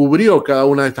cubrió cada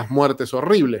una de estas muertes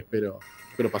horribles, pero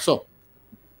pasó.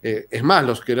 Es más,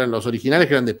 los que eran los originales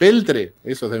que eran de peltre,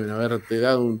 esos deben haberte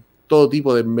dado todo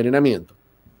tipo de envenenamiento.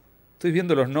 Estoy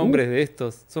viendo los nombres de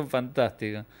estos, son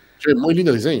fantásticos. Sí, muy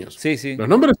lindos diseños. Sí. Los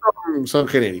nombres son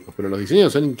genéricos, pero los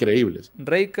diseños son increíbles.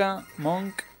 Reika,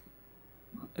 Monk,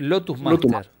 Lotus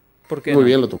Master. ¿Por qué muy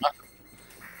bien, Lotus Master.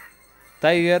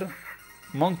 Tiger,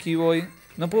 Monkey Boy.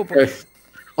 No puedo poner.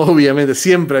 Obviamente,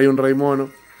 siempre hay un rey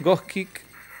mono. Ghost Kick.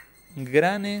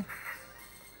 Grane,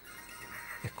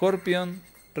 Scorpion.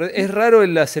 Es raro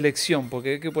en la selección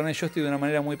porque hay que poner joystick de una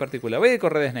manera muy particular. Voy a ir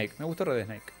con Red Snake. Me gustó Red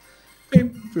Snake.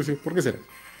 Sí. ¿Por qué será?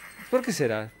 ¿Por qué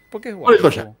será? Porque es Por el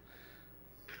guapo. joya.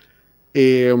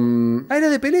 Era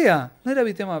de pelea. No era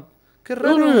beat'em up. Qué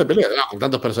raro. No es de pelea. No, con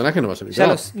tantos personajes no va a ser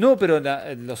beat'em up. No, pero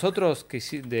los otros que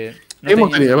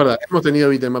Hemos tenido, es verdad, hemos tenido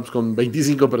beat'em ups con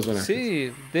 25 personajes.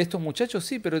 Sí, de estos muchachos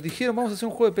sí, pero dijeron vamos a hacer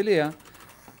un juego de pelea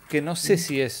que no sé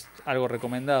si es algo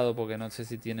recomendado porque no sé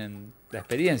si tienen la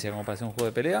experiencia como para hacer un juego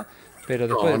de pelea, pero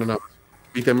después... No.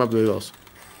 Beat'em up de 2.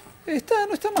 No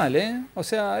está mal, ¿eh? O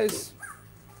sea, es...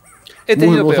 He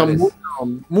tenido peores.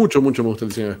 Mucho me gusta el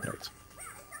diseño de sprites.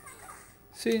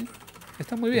 Sí,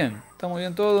 está muy bien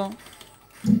todo.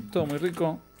 Todo muy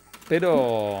rico,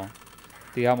 pero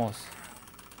digamos,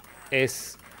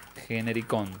 es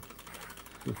genericón.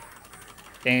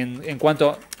 En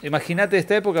cuanto, imagínate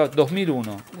esta época,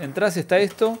 2001, entras, está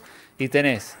esto, y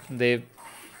tenés de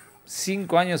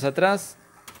 5 años atrás,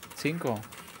 5,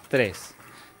 3,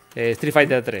 Street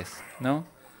Fighter 3, ¿no?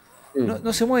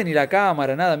 No se mueve ni la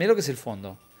cámara, nada, mira lo que es el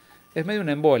fondo. Es medio un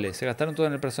embole, se gastaron todo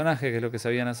en el personaje, que es lo que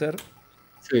sabían hacer,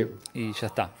 Sí. y ya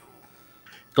está.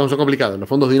 Son complicados, los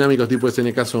fondos dinámicos tipo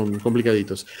SNK son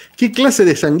complicaditos. ¿Qué clase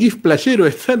de sanguif playero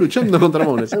está luchando contra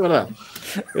mones? Es verdad.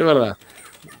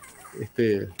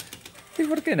 ¿Y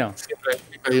por qué no? Siempre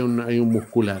hay un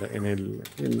muscular en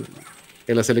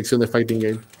la selección de Fighting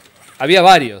Game. Había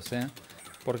varios,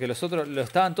 porque los otros,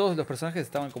 todos los personajes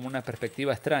estaban como una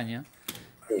perspectiva extraña.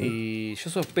 Y yo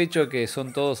sospecho que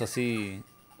son todos así,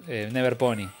 Never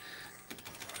Pony.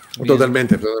 Bien.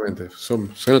 Totalmente.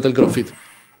 Se nota el CrossFit.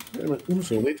 Un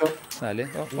segundito. Dale,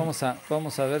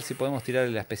 vamos a ver si podemos tirar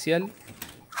la especial.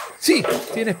 Sí,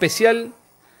 tiene especial.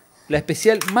 La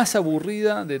especial más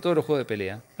aburrida de todos los juegos de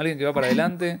pelea. Alguien que va para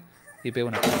adelante y pega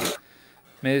una patada.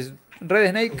 Red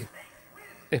Snake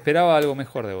esperaba algo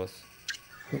mejor de vos.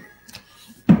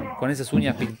 Con esas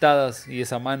uñas pintadas y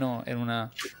esa mano en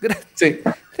una... Sí.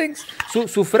 Thanks.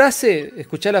 Su frase,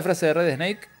 escuchá la frase de Red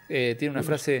Snake, tiene una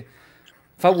frase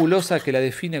fabulosa que la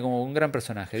define como un gran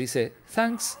personaje. Dice,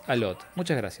 thanks a lot.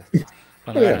 Muchas gracias.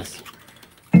 Cuando ganas.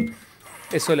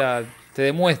 Eso te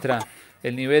demuestra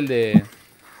el nivel de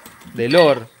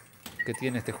lore que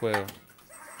tiene este juego.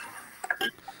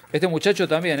 Este muchacho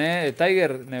también,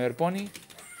 Tiger Never Pony,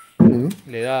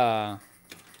 le da...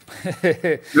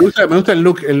 me gusta el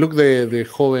look de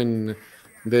joven,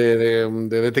 de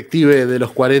detective de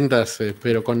los 40,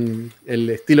 pero con el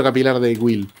estilo capilar de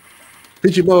Will.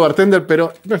 Pitchy modo bartender,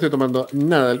 pero no estoy tomando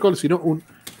nada de alcohol, sino un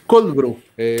cold brew,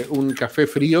 un café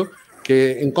frío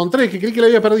que encontré, que creí que lo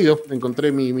había perdido.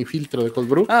 Encontré mi filtro de cold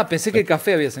brew. Ah, pensé que el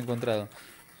café habías encontrado.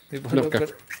 No,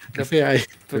 café hay.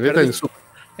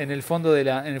 En el fondo de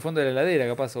la heladera,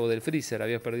 capaz, o del freezer,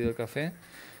 habías perdido el café.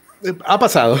 Ha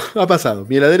pasado.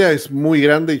 Mi heladera es muy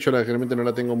grande y yo generalmente no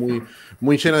la tengo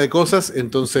muy llena de cosas,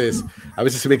 entonces a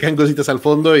veces se me caen cositas al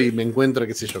fondo y me encuentro,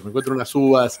 qué sé yo, me encuentro unas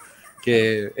uvas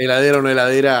que heladera o no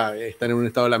heladera están en un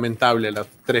estado lamentable a los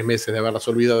 3 meses de haberlas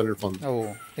olvidado en el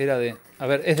fondo. A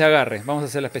ver, es de agarre. Vamos a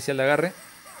hacer la especial de agarre.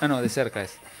 Ah, no, de cerca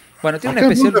es. Bueno, tiene acá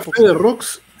una especial... un café de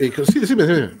rocks. Sí,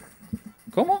 decime.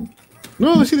 ¿Cómo?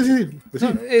 No, decime.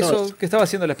 No, eso, que estaba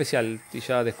haciendo la especial y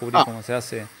ya descubrí cómo se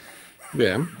hace.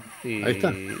 Bien. Ahí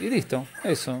está. Y listo,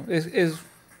 eso.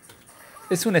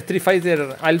 Es un Street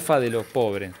Fighter alfa de los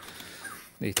pobres.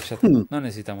 Listo, ya está. No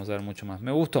necesitamos saber mucho más.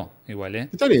 Me gustó, igual,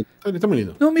 Está bien, está muy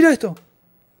lindo. No, mira esto.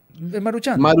 El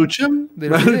Maruchan. Maruchan. De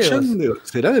los videos.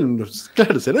 ¿Será de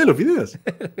los videos?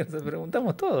 Nos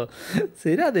preguntamos todo.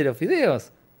 ¿Será de los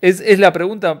videos? Es la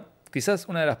pregunta, quizás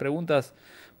una de las preguntas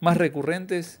más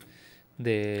recurrentes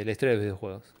de la historia de los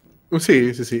videojuegos.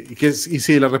 Sí. Y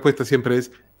sí, la respuesta siempre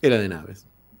es: era de naves.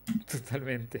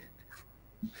 Totalmente.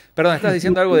 Perdón, estás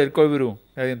diciendo algo del Cold Brew.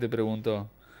 Alguien te preguntó.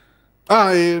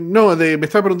 No, me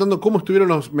estaba preguntando cómo estuvieron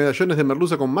los medallones de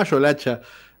merluza con mayolacha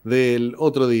del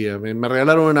otro día. Me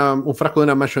regalaron un frasco de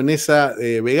una mayonesa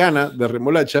vegana de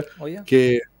remolacha,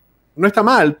 que no está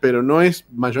mal, pero no es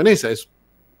mayonesa, es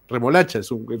remolacha, es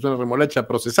una remolacha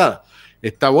procesada.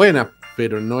 Está buena,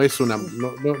 pero no es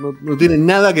no tiene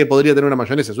nada que podría tener una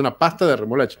mayonesa, es una pasta de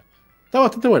remolacha. Está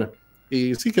bastante buena.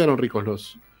 Y sí quedaron ricos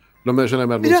los medallones de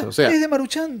merluza. Mirá, o sea, es de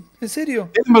Maruchan, ¿en serio?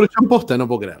 Es de Maruchan posta, no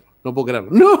puedo creerlo.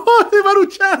 ¡No! ¡Es de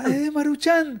Maruchan! Es de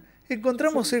Maruchan.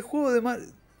 Encontramos el juego de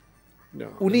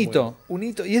un hito.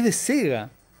 Y es de Sega.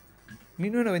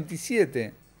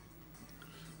 1997.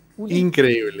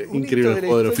 Increíble el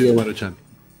juego de los fideos de Maruchan.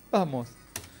 Vamos.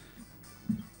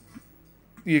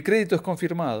 Y el crédito es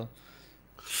confirmado.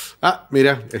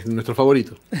 Mira, es nuestro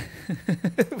favorito.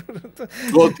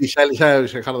 Gotti, ya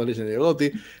Hard Legend de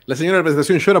Gotti. La señora de la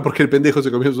presentación llora porque el pendejo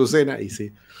se comió su cena, y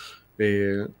sí.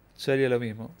 Yo haría lo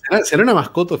mismo. ¿Será una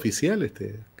mascota oficial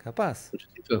este? Capaz.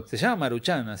 Muchachito. Se llama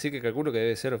Maruchan, así que calculo que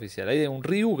debe ser oficial. Hay un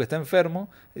Ryu que está enfermo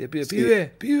y le pide, Sí.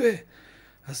 pibe.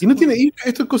 Y no tiene.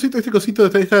 Este cosito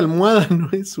de esta almohada no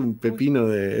es un pepino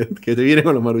que te viene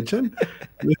con los Maruchan.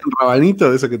 No es un rabanito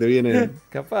de eso que te viene.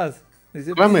 Capaz.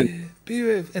 Dice, Ramen.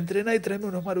 pibe, entrená y tráeme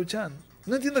unos Maruchan.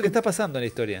 No entiendo qué está pasando en la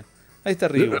historia. Ahí está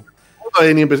Ryu.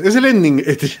 Es el ending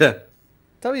ya.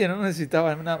 Está bien, no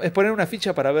necesitaba nada. Es poner una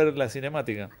ficha para ver la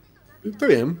cinemática. Está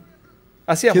bien.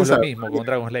 Hacíamos lo sabe? mismo con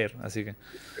Dragon Slayer, así que.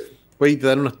 Puede te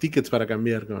dan unos tickets para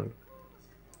cambiar.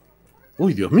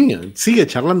 Uy, Dios mío. Sigue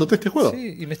charlándote este juego.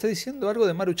 Sí, y me está diciendo algo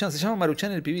de Maruchan. Se llama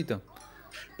Maruchan el pibito.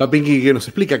 Papinki que nos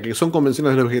explica que son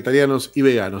convenciones de los vegetarianos y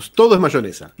veganos. Todo es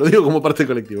mayonesa. Lo digo como parte del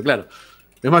colectivo, claro.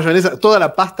 Es mayonesa. Toda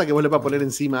la pasta que vos le vas a poner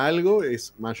encima a algo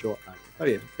es mayo algo. Está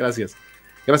bien, gracias.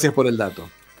 Gracias por el dato.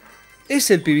 Es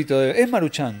el pibito es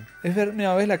Maruchan.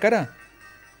 Mira, ¿ves la cara?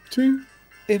 Sí.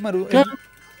 Es Maruchan. Claro.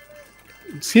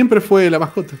 Siempre fue la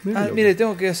mascota. Mire,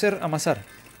 tengo que hacer amasar.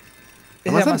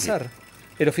 Es de amasar.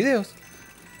 ¿En los fideos?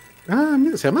 Ah,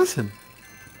 mira, se amasan.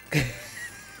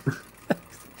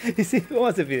 ¿Y sí? ¿Cómo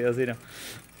hace fideos si no?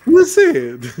 No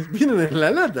sé, vienen en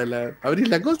la lata, abrís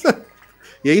la cosa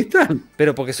y ahí están.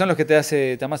 Pero porque son los que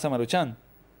te amasa Maruchan.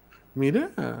 Mirá,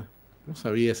 no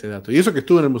sabía ese dato. Y eso que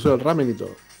estuve en el Museo del Ramen y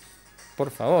todo.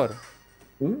 Por favor.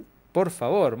 ¿Mm? Por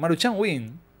favor. Maruchan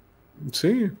win.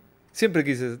 Sí. Siempre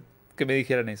quise que me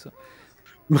dijeran eso.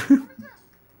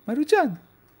 Maruchan.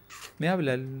 Me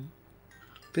habla el...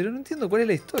 Pero no entiendo cuál es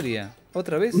la historia.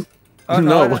 ¿Otra vez?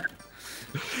 No,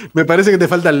 me parece que te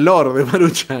falta el lore de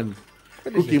Maruchan.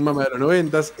 ¿Cuál Cooking Mama de los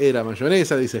 90 era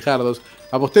mayonesa, dice Jardos.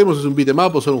 Apostemos, es un beat'em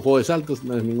up o solo un juego de saltos,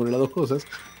 no es ninguna de las dos cosas.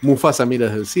 Mufasa mira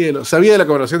desde el cielo. Sabía de la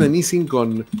colaboración de Nissin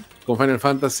con Final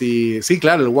Fantasy. Sí,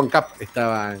 claro, el One Cup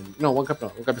estaba en. No, One Cup no,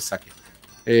 One Cup es Sake.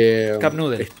 Cup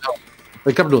Noodle.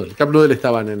 El Cup Noodle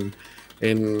estaban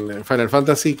en Final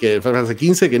Fantasy, Final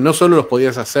Fantasy XV, que no solo los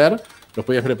podías hacer, los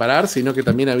podías preparar, sino que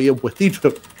también había un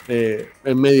puestito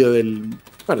en medio del.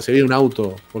 Bueno, si había un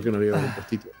auto, ¿por qué no había un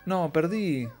puestito? No,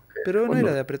 perdí. Pero no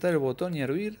era de apretar el botón y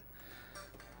hervir.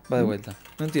 Va de vuelta.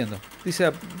 No entiendo.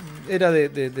 Dice, era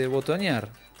de botonear.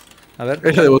 A ver.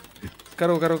 Era de botón.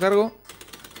 Cargo.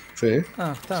 Sí.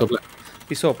 Ah, está. Sopla.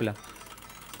 Y sopla.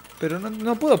 Pero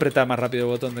no puedo apretar más rápido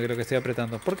el botón de lo que estoy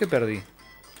apretando. ¿Por qué perdí?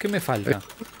 ¿Qué me falta?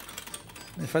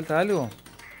 ¿Me falta algo?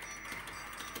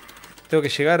 Tengo que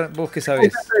llegar. ¿Vos qué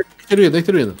sabés? Estoy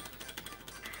viendo.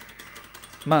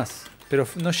 Más. Pero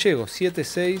no llego. 7,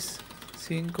 6,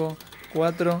 5,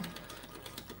 4,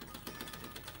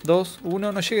 2,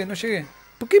 1. No llegué.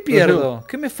 ¿Por qué pierdo?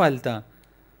 ¿Qué me falta?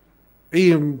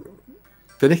 Y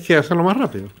tenés que hacerlo más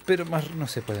rápido. Pero no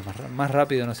se puede más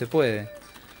rápido, no se puede.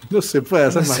 No se puede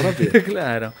hacer más rápido.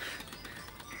 Claro.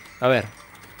 A ver,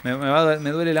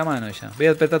 me duele la mano ya. Voy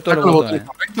a apretar todos los ¿Los botones.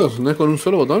 correctos? ¿No es con un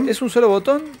solo botón? Es un solo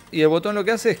botón y el botón lo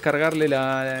que hace es cargarle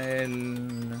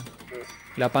la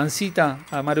pancita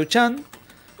a Maruchan.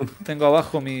 Tengo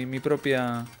abajo mi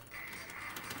propia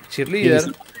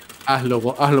cheerleader. Hazlo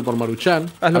por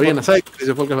Maruchan. Había Nasai,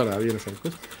 dice Folk, es verdad, había Nasai.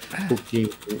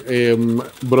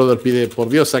 Brother pide, por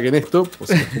Dios, saquen esto.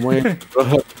 Pues, como es.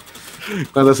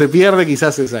 Cuando se pierde,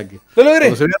 quizás se saque. ¡Lo logré!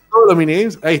 Cuando se vean todos los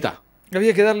minigames, ahí está.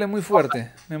 Había que darle muy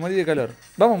fuerte. Me morí de calor.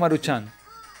 Vamos, Maruchan.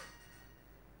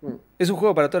 Es un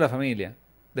juego para toda la familia.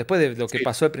 Después de lo que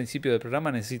pasó al principio del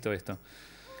programa, necesito esto.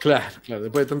 Claro.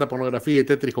 Después de tanta pornografía y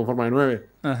Tetris con forma de 9.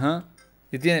 Ajá.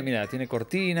 Y tiene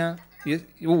cortina. Y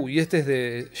este es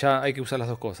de... Ya hay que usar las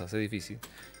dos cosas, es difícil.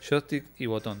 Joystick y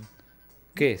botón.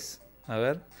 ¿Qué es? A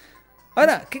ver.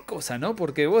 Ahora, ¿qué cosa, no?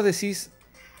 Porque vos decís...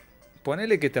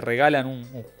 Ponele que te regalan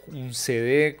un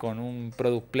CD con un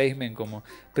product placement como...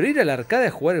 Pero ir a la arcade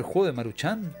a jugar el juego de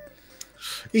Maruchan...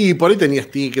 Y por ahí tenías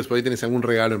tickets, por ahí tenés algún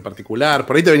regalo en particular,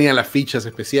 por ahí te venían las fichas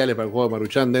especiales para el juego de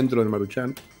Maruchan dentro del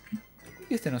Maruchan.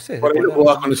 Y no sé. Por ahí lo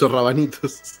jugabas con esos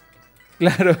rabanitos.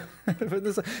 Claro.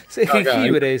 Es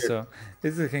jengibre eso.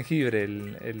 Es el jengibre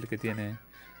el que tiene.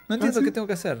 No entiendo qué tengo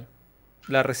que hacer.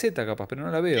 La receta capaz, pero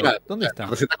no la veo. Claro, ¿dónde está? La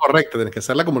receta correcta tenés que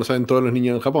hacerla como lo saben todos los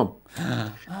niños en Japón.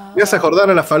 Me vas a acordar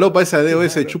a la falopa esa de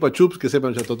DOS de Chupa Chups, que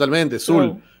sepan ya totalmente.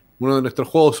 Zul, uno de nuestros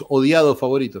juegos odiados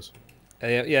favoritos.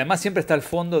 Y además siempre está al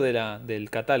fondo del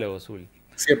catálogo, Zul.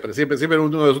 Siempre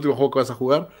uno de los últimos juegos que vas a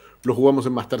jugar. Lo jugamos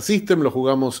en Master System, lo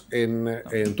jugamos en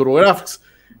TurboGrafx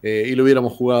y lo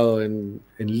hubiéramos jugado en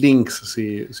Lynx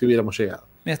si hubiéramos llegado.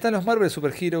 Mira, están los Marvel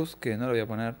Super Heroes, que no lo voy a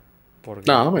poner.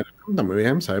 Porque... No, bueno, están muy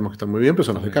bien, sabemos que están muy bien, pero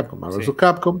son los de Capcom. Marvel vs.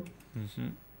 Capcom.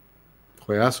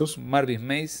 Juegazos. Marvel's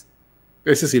Maze.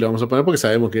 Ese sí lo vamos a poner porque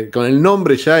sabemos que con el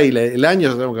nombre ya y el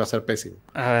año sabemos que va a ser pésimo.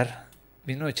 A ver,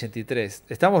 1983.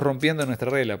 Estamos rompiendo nuestra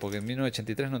regla porque en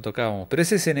 1983 no tocábamos. Pero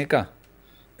ese es SNK.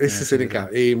 Ese es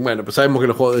SNK. Y bueno, pues sabemos que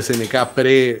los juegos de SNK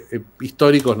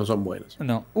pre-históricos no son buenos.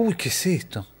 No. Uy, ¿qué es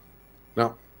esto?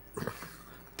 No.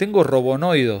 Tengo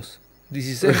Robonoidos.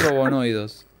 16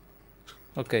 Robonoidos.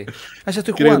 Ok. Ah, ya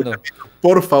estoy jugando.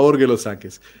 Por favor que lo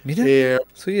saques. Mirá,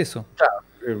 soy eso.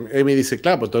 Amy dice,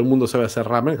 claro, pues todo el mundo sabe hacer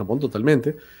ramen en Japón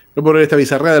totalmente. No por ver esta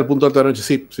bizarrada del punto alto de la noche.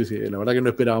 Sí, la verdad que no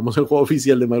esperábamos el juego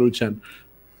oficial de Maruchan.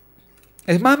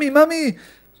 Es mami,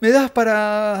 ¿me das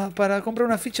para comprar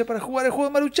una ficha para jugar el juego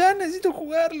de Maruchan? Necesito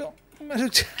jugarlo.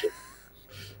 Maruchan.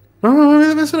 No,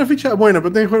 me das una ficha. Bueno,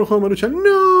 pero tenés que jugar el juego de Maruchan.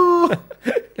 ¡No!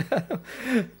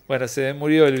 Bueno, se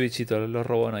murió el bichito, los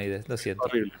robonoides, lo siento.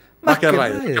 Horrible. Más que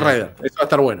Rider. Eso va a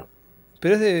estar bueno.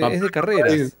 Pero es de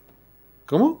carreras.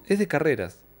 ¿Cómo? Es de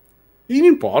carreras. Y no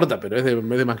importa, pero es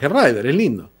de Masked Rider, es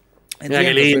lindo. Mira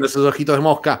qué lindo esos ojitos de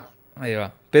mosca. Ahí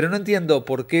va. Pero no entiendo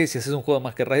por qué si haces un juego de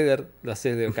Masked Rider lo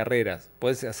haces de carreras.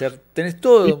 Podés hacer. Tenés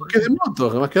todo. Porque es de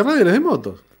motos, Masked Rider es de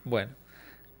motos. Bueno.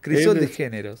 Crisol de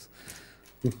géneros.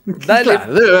 Dale,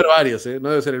 claro, debe haber varios,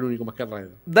 no debe ser el único Masked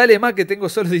Rider. Dale más que tengo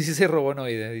solo 16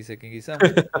 robonoides, dice Kingi-san.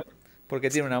 Porque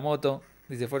tiene una moto.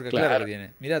 Dice Forca, claro que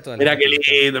tiene. Mirá todas las Mirá qué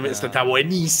lindo, esto está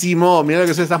buenísimo. Mirá lo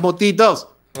que son estas motitos.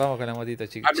 Vamos con la motita,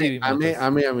 chicos.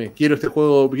 Amé. Quiero este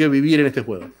juego, quiero vivir en este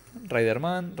juego.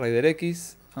 Riderman, Rider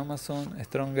X, Amazon,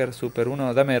 Stronger, Super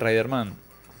 1. Dame Riderman.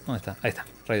 ¿Dónde está? Ahí está,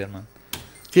 Riderman.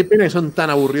 Qué pena que son tan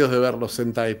aburridos de ver los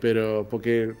Sentai, pero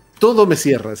porque todo me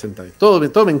cierra de Sentai.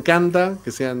 Todo me encanta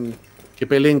que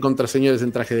peleen contra señores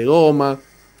en traje de goma,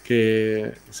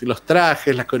 que los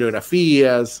trajes, las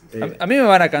coreografías. A mí me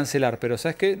van a cancelar, pero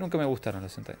 ¿sabes qué? Nunca me gustaron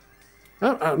los Sentai.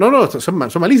 No, son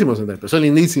malísimos Sentai, pero son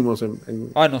lindísimos.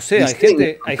 No sé,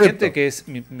 hay gente que es.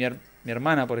 Mi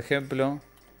hermana, por ejemplo,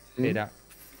 era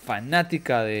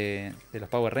fanática de los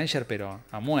Power Rangers, pero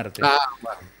a muerte.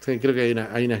 Bueno, sí, creo que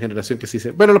hay una generación que sí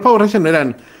se. Bueno, los Power Rangers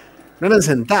no eran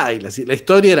Sentai. La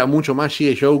historia era mucho más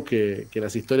G.I. Joe que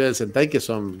las historias del Sentai, que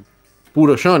son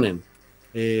puro shonen.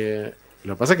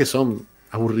 Lo que pasa es que son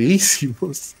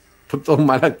aburridísimos, todos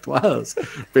mal actuados.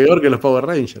 Peor que los Power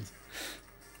Rangers.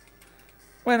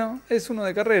 Bueno, es uno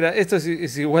de carrera. Esto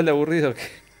es igual de aburrido que.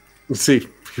 Sí,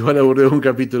 igual aburrido un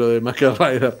capítulo de Masked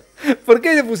Rider. ¿Por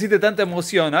qué le pusiste tanta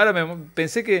emoción? Ahora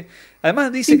pensé que.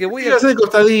 Además dice que voy a. Pensé que iba a ser de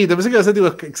costadito, pensé que iba a ser tipo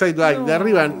Excite Bike. De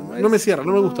arriba no me cierra,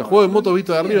 no me gusta. Juego de motos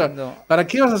visto de arriba. ¿Para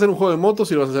qué vas a hacer un juego de motos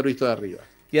si lo vas a hacer visto de arriba?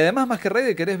 Y además, más que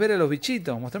Rider, querés ver a los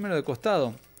bichitos, mostrármelo de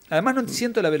costado. Además, no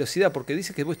siento la velocidad porque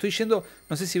dice que estoy yendo.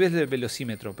 No sé si ves el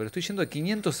velocímetro, pero estoy yendo a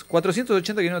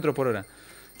 480 km por hora.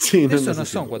 Sí, eso no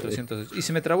son 400. Y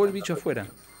se me trabó el bicho afuera.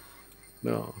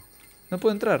 No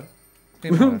puedo entrar.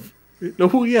 Lo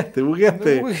bugueaste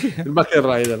el Masked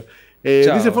Rider.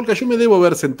 Dice Folka, yo me debo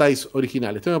ver Sentais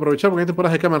originales. Tengo que aprovechar porque hay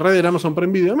temporadas de Kamen Rider Amazon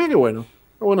Prime Video. Mira qué bueno.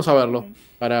 Qué bueno saberlo.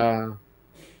 Para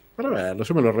verlo,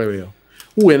 yo me lo reveo.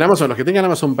 En Amazon, los que tengan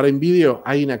Amazon Prime Video,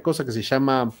 hay una cosa que se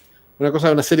llama.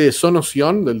 Una serie de Sono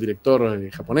Sion, del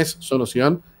director japonés Sono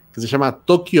Sion, que se llama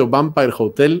Tokyo Vampire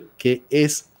Hotel, que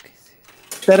es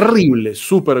terrible,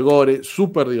 súper gore,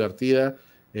 súper divertida.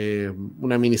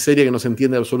 Una miniserie que no se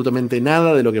entiende absolutamente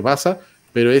nada de lo que pasa,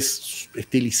 pero es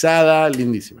estilizada,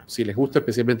 lindísima. Si les gusta,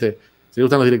 especialmente si les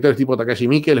gustan los directores tipo Takashi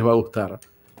Miike, les va a gustar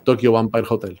Tokyo Vampire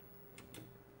Hotel.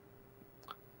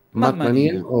 Mad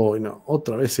Mania. No,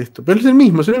 otra vez esto. Pero es el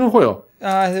mismo juego.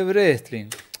 Es de wrestling.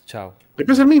 Chao.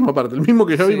 Después es el mismo, aparte, el mismo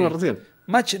que ya vimos recién.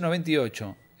 Match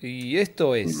 98. Y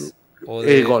esto es.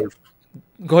 Golf.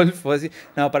 Golf, o decir.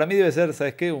 No, para mí debe ser,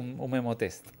 ¿sabes qué? Un memo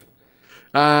test.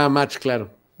 Match,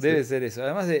 claro. Debe ser eso.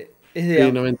 Además es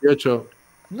de. 98.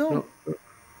 No.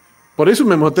 Por eso un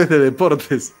memo test de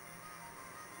deportes.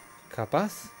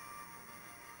 ¿Capaz?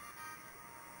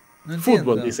 No Fútbol,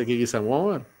 entiendo. dice que quizá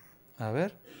mover. A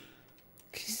ver.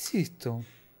 ¿Qué es esto?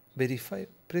 Verify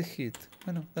pre-hit.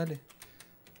 Bueno, dale.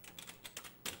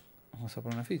 Vamos a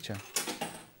poner una ficha.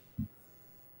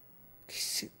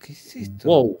 ¿Qué es esto?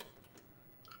 Wow.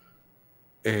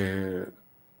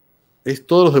 Es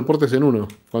todos los deportes en uno.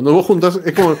 Cuando vos juntás,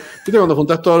 es como, ¿viste cuando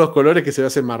juntás todos los colores que se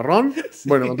hace marrón? Sí.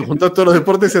 Bueno, cuando juntás todos los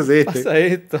deportes se hace este. Pasa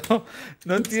esto.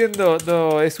 No entiendo.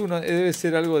 No, debe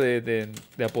ser algo de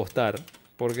apostar.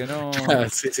 Porque no.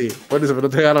 Sí. Por eso, pero no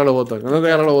te agarran los botones. Cuando no te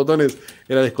agarran los botones,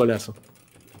 era descolazo.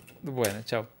 Bueno,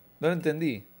 chao. No lo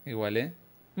entendí. Igual,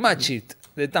 Match It,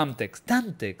 de Tamtex.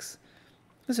 Tamtex.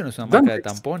 ¿Eso no es una marca de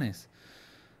tampones?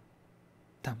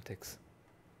 Tamtex.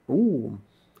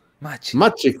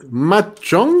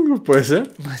 Machong, puede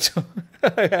ser. Macho.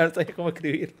 Ahora sabes cómo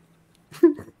escribir.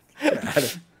 Claro.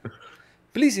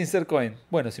 Please insert coin.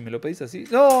 Bueno, si me lo pedís así.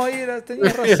 No,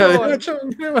 tenías Era de razón. machón,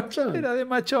 era de machón. Era de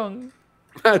machón.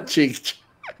 Ah, chicho.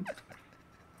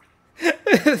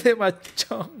 Era de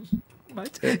machón.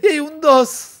 Y hay un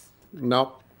 2.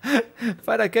 No.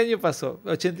 ¿Para qué año pasó?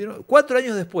 89. 4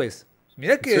 años después.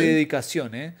 Mirá qué Sí.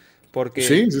 dedicación, ¿eh? Porque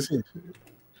Sí.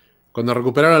 Cuando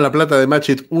recuperaron la plata de Match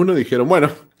It 1, dijeron,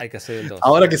 bueno, hay que hacer el 2.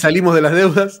 ahora que salimos de las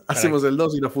deudas, hacemos el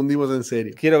 2 y nos fundimos en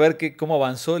serio. Quiero ver cómo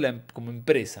avanzó como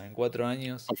empresa en 4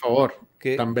 años. Por favor,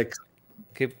 Que Tambex.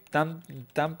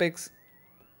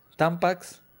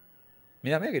 Tampax.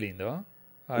 Mirá qué lindo, ¿eh?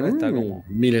 Ahora está como...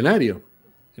 Milenario.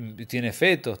 Tiene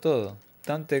fetos, todo.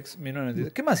 Tamtex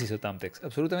 1993. ¿Qué más hizo Tamtex?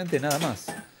 Absolutamente nada más.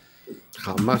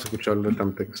 Jamás he escuchado hablar de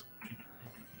Tampex.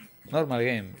 Normal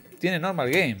Game. Tiene Normal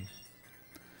Game.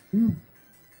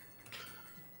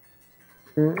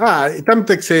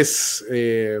 Tamtex es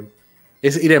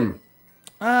IREM.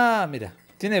 Ah, mira.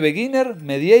 Tiene Beginner,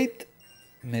 Mediate,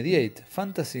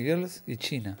 Fantasy Girls y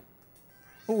China.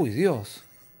 Uy, Dios.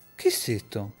 ¿Qué es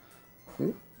esto?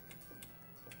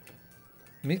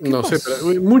 ¿Qué No sé, pasó?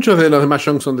 pero muchos de los de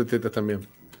Mahjong son de tetas también.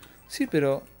 Sí,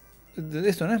 pero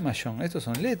esto no es Mahjong, esto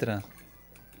son letras.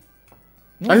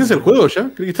 ¿Ese es el juego ya?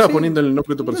 Creí que estaba Sí. poniendo el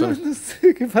nombre de tu personaje. No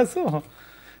sé qué pasó.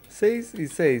 6 y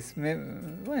 6.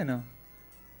 Bueno.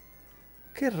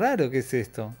 Qué raro que es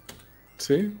esto.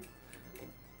 ¿Sí?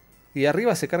 Y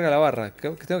arriba se carga la barra.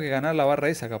 Tengo que ganar la barra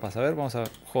esa capaz. A ver, vamos a ver.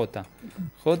 J.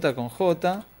 J con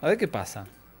J. A ver qué pasa.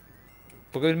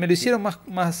 Porque me lo hicieron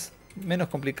menos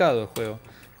complicado el juego.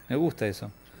 Me gusta eso.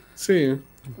 Sí,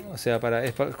 O sea,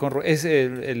 es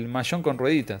el Mahjong con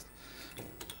rueditas.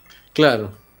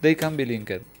 claro. They can be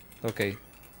linked. Ok.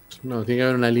 No, tiene que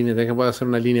haber una línea, tiene que poder hacer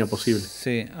una línea posible.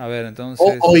 Sí, a ver, entonces...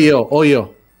 O yo.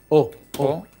 O.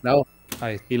 La O.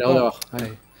 Ahí. Y la O de abajo.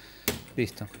 Ahí.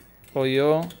 Listo. O,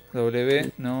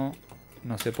 W, no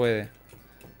se puede.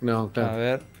 No, A claro.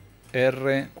 ver,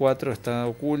 R4 está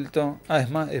oculto.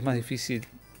 Es más difícil.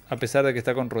 A pesar de que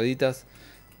está con rueditas.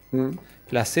 Mm.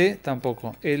 La C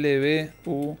tampoco. L, B,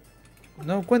 U.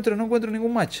 No encuentro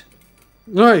ningún match.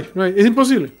 No hay. Es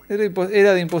imposible.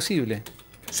 Era de imposible.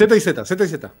 Z y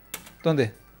Z.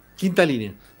 ¿Dónde? Quinta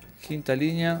línea. Quinta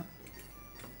línea.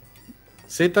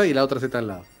 Z y la otra Z al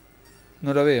lado.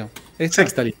 No lo veo. ¿Esta?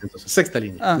 Sexta línea, entonces. Sexta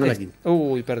línea, Ah, no la esta. quinta.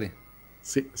 Uy, perdí.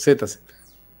 Sí, Z.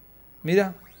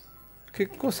 Mira. Qué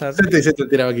cosa. Z y Z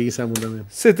tiraba aquí quizás también.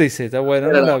 Z y Z. Bueno,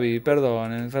 no Era la vi.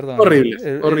 Perdonen.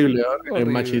 Horrible. Horrible. horrible.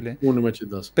 Match It 1 y Match It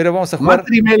 2. Pero vamos a jugar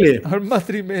Matrimele. al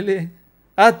Matrimele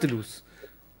Atlus.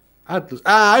 Atlus.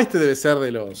 Este debe ser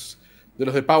de los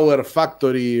de Power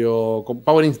Factory o con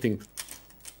Power Instinct.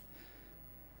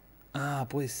 Ah,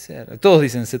 puede ser. Todos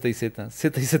dicen Z y Z.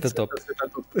 Z y Z top.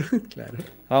 Claro.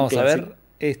 Vamos a Clásico. ver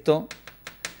esto.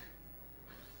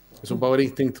 Es un Power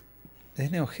Instinct. Es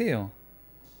Neo Geo.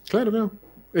 Claro.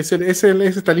 Es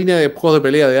esta línea de juegos de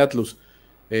pelea de Atlus.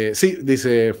 Sí,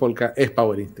 dice Folka, es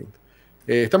Power Instinct.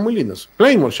 Están muy lindos.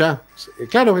 Playmore ya.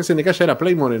 Claro que SNK ya era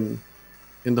Playmore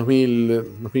en 2000,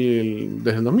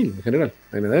 desde el 2000 en general,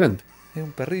 en adelante. Es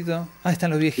un perrito. Ah,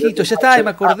 están los viejitos. Ya está,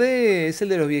 me acordé. Es el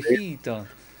de los viejitos.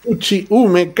 Uchi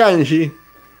Ume Kanji.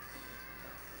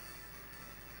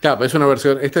 Claro, pero es una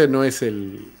versión. Este no es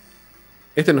el.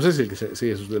 Este no sé si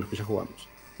es de los que ya jugamos.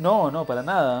 No, para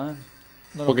nada.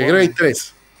 No lo Porque creo que hay jugamos.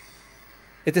 3.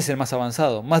 Este es el más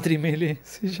avanzado. Matrimele.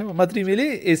 Se llama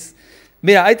Matrimele.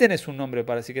 Mira, ahí tenés un nombre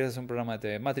para si quieres hacer un programa de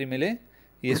TV. Matrimele.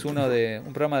 Y es un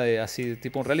programa de así,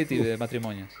 tipo un reality de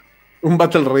matrimonios. Un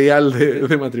Battle Royale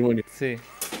de matrimonio. Sí.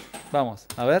 Vamos,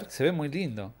 a ver, se ve muy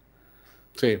lindo.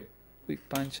 Sí. Quick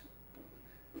Punch.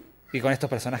 Y con estos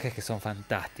personajes que son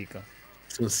fantásticos.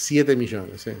 Son 7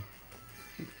 millones, sí.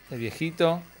 El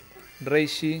viejito,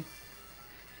 Reishi,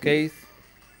 Keith,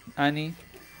 Annie,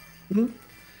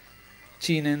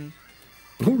 Chinen.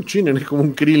 Chinen es como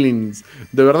un Krillin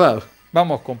de verdad.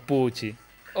 Vamos con Pucci.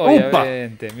 ¡Upa!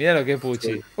 Obviamente, mirá lo que es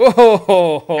Pucci. Sí.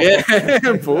 ¡Oh!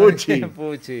 Bien, Pucci. Bien,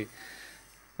 Pucci.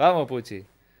 Vamos, Pucci.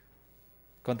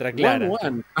 Contra Clara.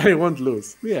 1-1. I won't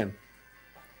lose. Bien.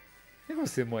 ¿Cómo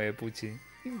se mueve Pucci?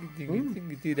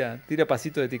 Tira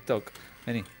pasito de TikTok.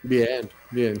 Vení. Bien.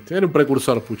 Era un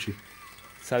precursor, Pucci.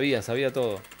 Sabía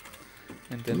todo.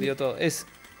 Entendió todo. Es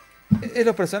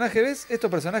los personajes, ¿ves? Estos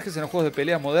personajes en los juegos de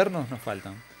pelea modernos nos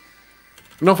faltan.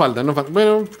 No faltan.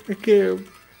 Bueno, es que.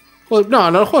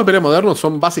 No, los juegos de pelea modernos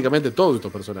son básicamente todos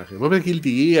estos personajes. Vos ves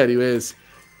Guilty Gear y ves.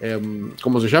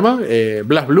 ¿Cómo se llama?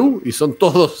 Blast Blue y son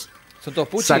todos. ¿Son todos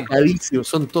Pucci? Sacadísimos.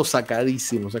 Son todos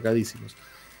sacadísimos.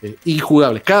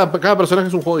 Injugables. Cada personaje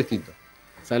es un juego distinto.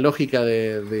 Esa lógica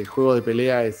de juego de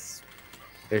pelea es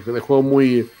de juego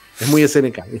muy. Es muy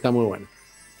SNK. Está muy bueno.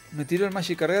 Me tiró el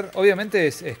Magic Carrier. Obviamente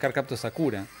es Carcaptor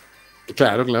Sakura.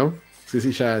 Claro, claro. Sí,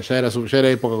 sí, ya era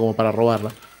época como para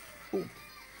robarla.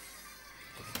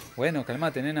 Bueno,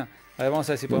 calmate, nena. A ver, vamos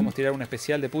a ver si podemos tirar un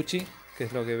especial de Pucci, que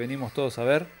es lo que venimos todos a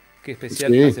ver. Qué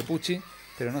especial Sí. hace Pucci,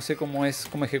 pero no sé cómo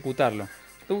ejecutarlo.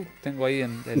 Tengo ahí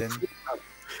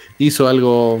Hizo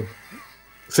algo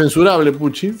censurable,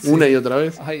 Pucci, Sí. una y otra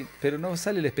vez. Ay, pero no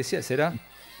sale el especial, ¿será?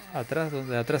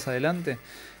 De atrás adelante.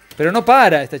 Pero no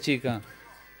para esta chica.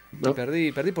 No.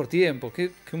 Perdí por tiempo.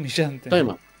 Qué humillante.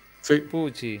 Time. Sí.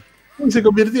 Pucci. Y se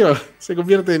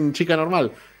convierte en chica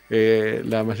normal.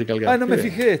 La Magical Girl. Ah, no me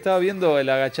fijé, estaba viendo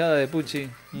la agachada de Pucci.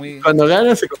 Cuando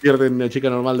gana se convierte en una chica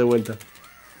normal de vuelta.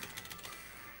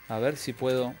 A ver si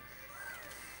puedo.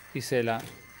 Hice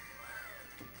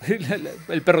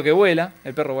el perro que vuela,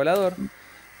 el perro volador.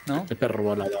 ¿No? El perro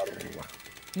volador.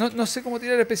 No sé cómo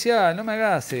tirar especial, no me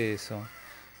hagas eso.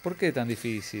 ¿Por qué tan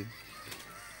difícil?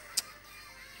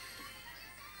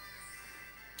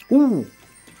 No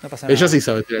pasa nada. Ella sí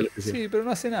sabe tirar el especial. Sí, pero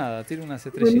no hace nada, tira unas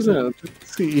estrellitas.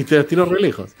 Sí, y te las tiró re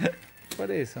lejos.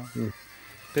 Por eso.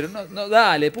 Pero no,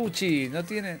 dale, Pucci, no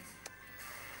tiene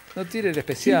el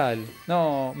especial. Sí.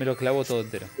 No, me lo clavó todo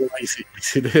entero. Ahí sí.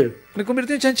 Me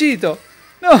convirtió en chanchito.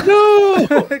 ¡No!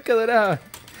 ¡Qué adorable!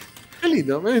 Qué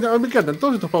lindo, me encantan.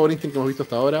 Todos estos Power Instinct que hemos visto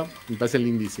hasta ahora me parecen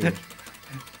lindísimos.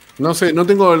 No sé, no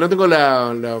tengo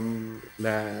la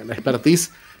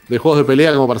expertise de juegos de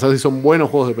pelea como para saber si son buenos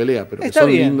juegos de pelea, pero que son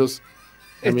lindos,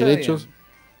 también hechos.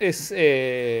 Es.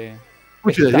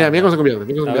 Mira cómo se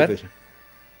convierte.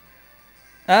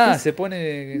 Ella. Se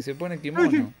pone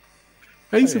kimono.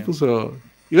 Ahí se puso.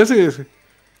 Y parece que es.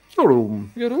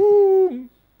 Yorum.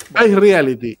 Ice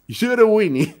Reality. Yoro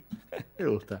Winnie. Me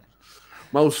gusta.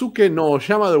 Mausuke no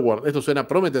llama The World. Esto suena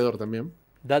prometedor también.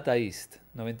 Data East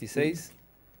 96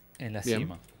 en la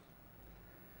cima.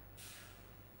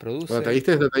 Produce. Data East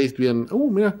es Data East bien.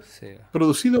 Mira. Sega.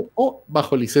 Producido o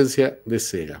bajo licencia de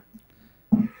Sega.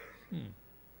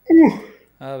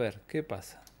 A ver, ¿qué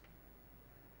pasa?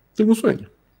 Tengo un sueño.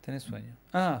 ¿Tenés sueño?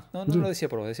 No lo decía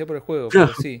por vos, decía por el juego.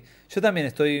 Pero sí, yo también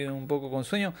estoy un poco con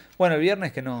sueño. Bueno, el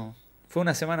viernes que no. Fue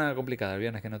una semana complicada. El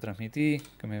viernes que no transmití,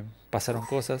 que me pasaron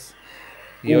cosas.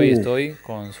 Y hoy estoy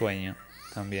con sueño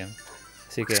también.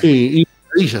 Así que. Sí, y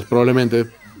pesadillas probablemente.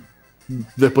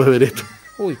 Después de ver esto.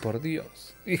 Uy, por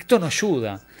Dios. Esto no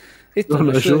ayuda. Esto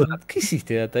no ayuda. ¿Qué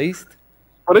hiciste, Data East?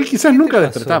 Por ahí quizás nunca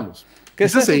despertamos.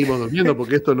 Quizás seguimos durmiendo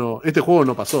porque este juego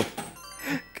no pasó.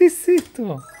 ¿Qué es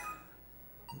esto?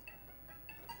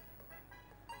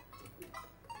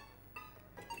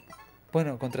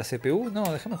 Bueno, contra CPU,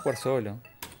 no, déjame jugar solo.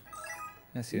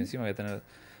 Así, encima voy a tener.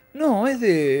 No, es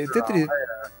de Tetris.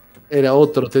 Era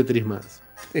otro Tetris más.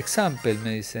 Example,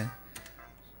 me dice.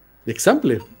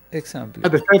 ¿Example? Example.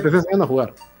 Te estás enseñando a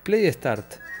jugar. Play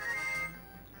Start.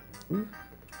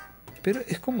 Pero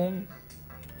es como un.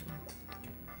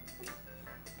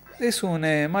 Es un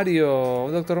Mario.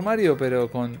 Doctor Mario,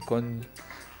 pero con con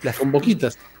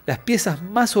boquitas. Las piezas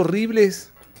más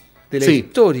horribles de la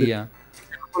historia. Sí.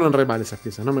 Ponen re mal esas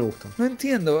piezas, no me gustan. No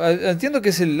entiendo. Entiendo que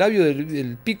es el labio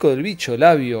el pico del bicho,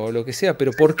 labio o lo que sea,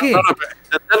 pero ¿por qué?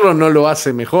 Entenderlo no lo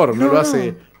hace mejor, no lo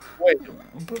hace bueno.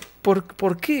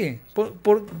 ¿Por qué?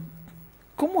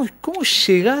 ¿Cómo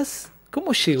llegás?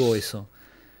 ¿Cómo llegó eso?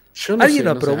 ¿Alguien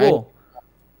lo aprobó?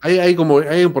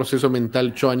 Hay un proceso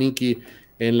mental choaniki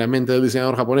en la mente del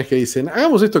diseñador japonés que dicen,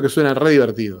 hagamos esto que suena re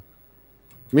divertido.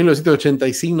 1980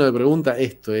 y signo de pregunta,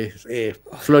 esto es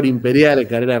Flor Imperial,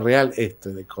 carrera real, esto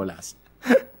es de colazo.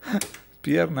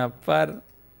 Pierna par.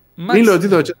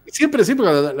 1980, siempre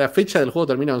cuando la fecha del juego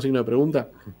termina con signo de pregunta,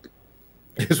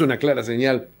 es una clara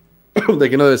señal de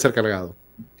que no debe ser cargado.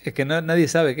 Es que nadie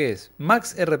sabe qué es.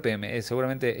 Max RPM,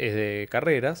 seguramente es de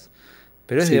carreras,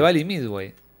 pero es de Valley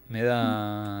Midway. Me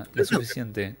da la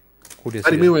suficiente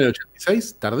curiosidad. Valley Midway en el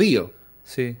 86, tardío.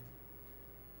 Sí.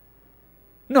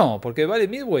 No, porque Valley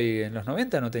Midway en los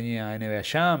 90 no tenía NBA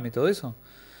Jam y todo eso.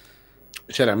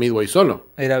 Ya era Midway solo.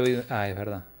 Es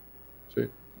verdad. Sí.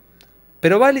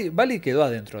 Pero Valley quedó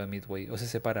adentro de Midway, o se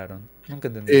separaron. Nunca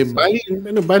entendí eso.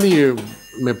 Valley,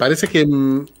 me parece que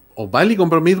o Valley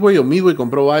compró Midway o Midway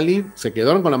compró Valley. Se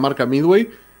quedaron con la marca Midway.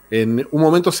 En un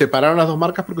momento separaron las dos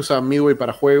marcas porque usaban Midway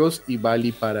para juegos y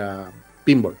Valley para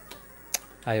pinball.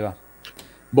 Ahí va.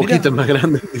 Boquitas más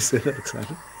grandes, dice Darkseid.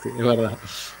 Sí, es verdad.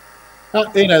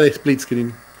 Era de split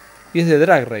screen. Y es de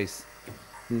Drag Race.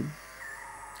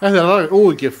 Es de Drag.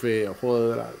 Uy, qué feo. Juego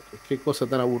de Drag. Qué cosa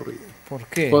tan aburrida. ¿Por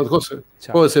qué?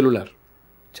 Juego de celular.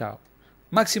 Chao.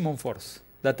 Maximum Force.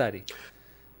 De Atari.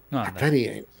 No anda.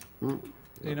 Atari.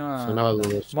 Sonaba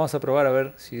dudoso. Vamos a probar a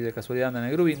ver si de casualidad andan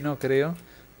en el Groovy. No creo.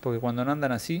 Porque cuando no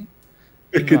andan así,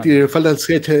 Es que No. faltan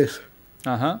sketches.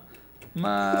 Ajá.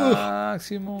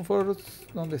 Maximum Force.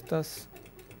 ¿Dónde estás?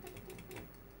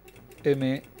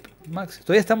 Max.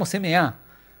 Todavía estamos MA.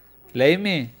 La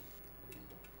M.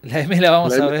 La M la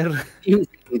vamos La a M ver.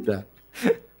 infinita.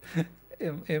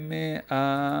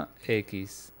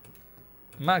 MAX.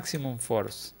 Maximum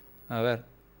Force. A ver.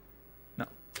 No.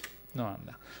 No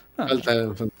anda. No,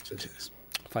 Faltan sketches.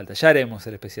 falta. Ya haremos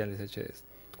el especial de SHDs.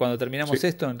 Cuando terminamos Sí.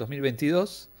 esto en el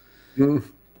 2022. Mm,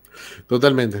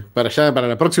 Totalmente. Para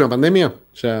la próxima pandemia,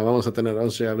 ya vamos a llegar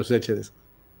a los HDs.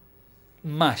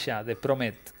 Maya de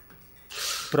Promet.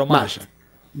 Promat. Maya.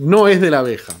 No es de la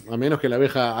abeja, a menos que la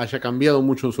abeja haya cambiado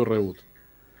mucho en su reboot.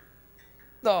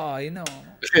 Ay, no.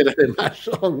 Era de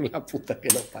Mayón, la puta que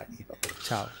lo parió.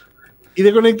 Chao. Y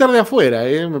de conectar de afuera,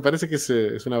 me parece que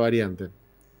es una variante.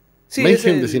 Sí,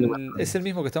 Mayhem de Cinematronics. es el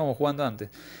mismo que estábamos jugando antes.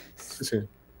 Sí, sí.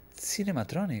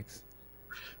 Cinematronics.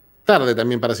 Tarde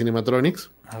también para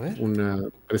Cinematronics, A ver. una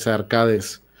empresa de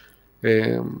arcades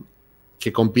que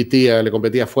le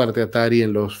competía fuerte a Atari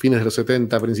en los fines de los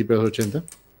 70, principios de los 80.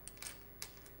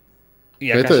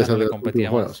 Y acá Esto ya es no de le los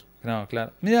competíamos. últimos No,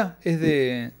 claro. Mira, es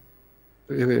de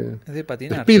de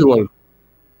patinar. Speedball.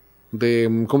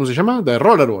 ¿Cómo se llama? De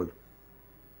Rollerball.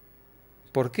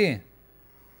 ¿Por qué?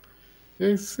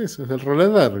 Es eso, es el roller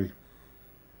derby.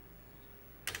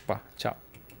 Pa, chao.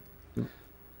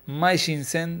 My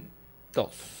Shinsen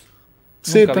 2.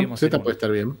 Z vimos el uno. puede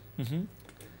estar bien. Ujú.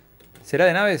 ¿Será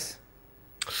de naves?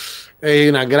 Hay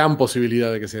una gran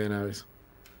posibilidad de que sea de naves.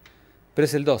 Pero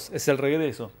es el 2, es el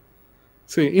regreso.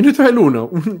 Sí, y no está el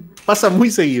 1. Pasa muy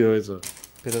seguido eso.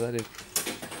 Pero dale.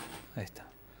 Ahí está.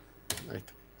 Ahí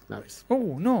está, naves.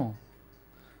 No.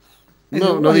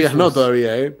 No digas no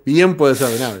todavía, Bien puede ser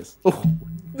de naves.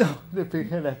 No, le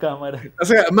pegué a la cámara. O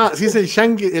sea, si es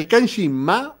el kanji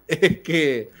ma, es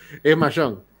que es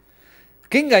Mahjong.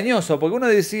 Qué engañoso, porque uno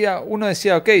decía,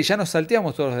 ok, ya nos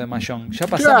salteamos todos los de Mahjong. Ya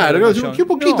pasamos Claro, los de claro, Mahjong. qué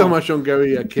poquito No, Mahjong que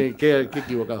había. Qué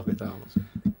equivocados que estábamos.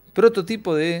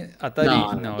 prototipo de Atari.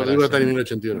 No, gracias. digo Atari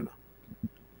 1081 no.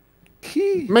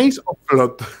 ¿Qué? Maze of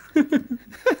Plot.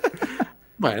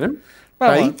 Bueno,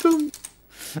 Vamos. Taito.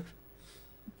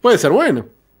 Puede ser bueno.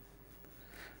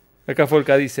 Acá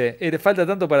Folka dice, falta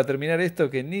tanto para terminar esto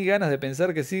que ni ganas de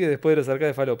pensar que sigue después de los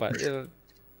arcades Falopa.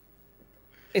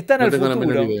 Están No al tengo la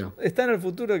menor futuro. idea. Están al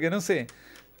futuro que no sé.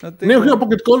 No Neo Geo tengo...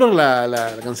 Pocket Color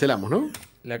la cancelamos, ¿no?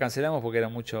 La cancelamos porque era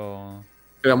mucho...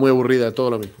 Era muy aburrida, todo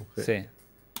lo mismo. Sí.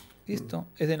 Y esto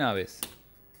es de naves.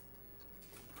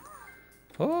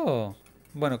 Oh.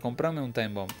 Bueno, comprame un Time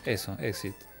Bomb. Eso,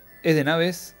 Exit. ¿Es de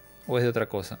naves o es de otra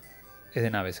cosa? Es de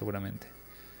naves seguramente.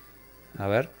 A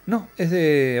ver. No, es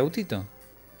de autito.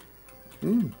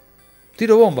 Mm,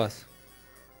 Tiro bombas.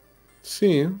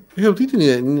 sí, es de autito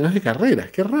y no es de carreras,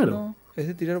 qué raro. No, es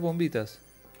de tirar bombitas.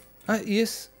 Ah, y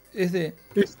es de...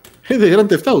 Es de Grand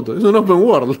Theft Auto, es un open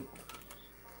world.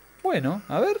 Bueno,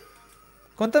 a ver.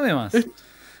 Contame más. Esto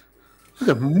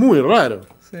es muy raro.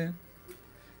 Sí.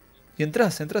 Y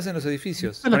entras en los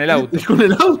edificios. Con el auto. Con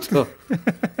el auto.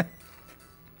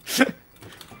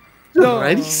 No.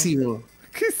 Rarísimo.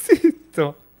 ¿Qué es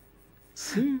esto?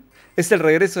 Sí. Es el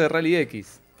regreso de Rally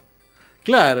X.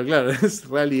 Claro, es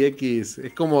Rally X.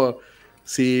 Es como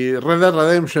si Red Dead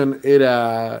Redemption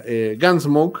era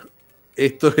Gunsmoke,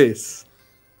 esto es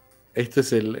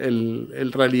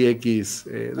el Rally X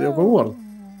de Open World.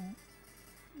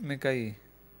 Me caí.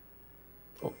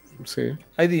 Oh, sí.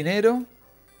 Hay dinero.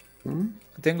 ¿Mm?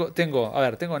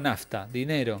 Tengo nafta,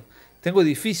 dinero. Tengo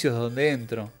edificios donde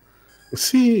entro.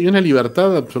 Sí, una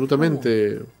libertad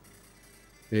absolutamente,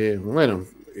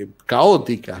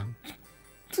 caótica.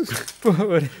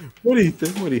 Pobre. Moriste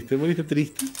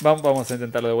triste. Vamos a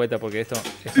intentarlo de vuelta porque esto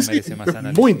merece más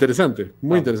análisis. Muy interesante,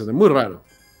 muy raro.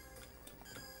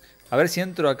 A ver si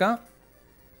entro acá.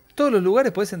 Todos los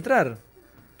lugares puedes entrar.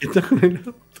 Estás con el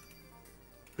auto.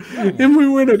 Es muy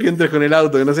bueno que entres con el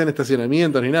auto, que no sean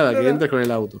estacionamientos ni nada, que entres con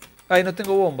el auto. Ay, no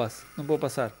tengo bombas. No puedo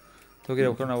pasar. Tengo que ir a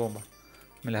buscar una bomba.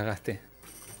 Me las gasté.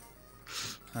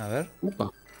 A ver. Upa.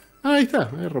 Ah, ahí está,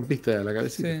 ahí rompiste la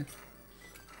cabecita. Sí.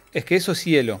 Es que eso es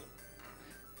cielo.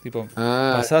 Tipo,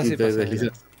 pasás y te pasás.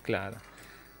 deslizas. Claro.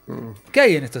 Mm. ¿Qué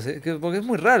hay en estos? Porque es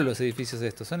muy raro los edificios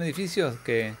estos. Son edificios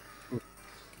que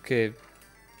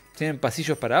tienen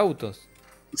pasillos para autos.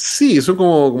 Sí, son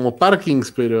como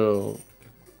parkings, pero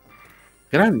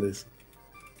grandes.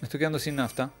 Me estoy quedando sin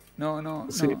nafta. No.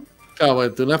 Sí. Claro, porque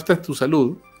tu nafta es tu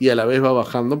salud y a la vez va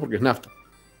bajando porque es nafta.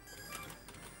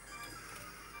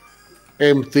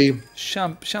 Empty.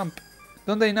 Jump.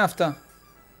 ¿Dónde hay nafta?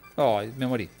 Ay, me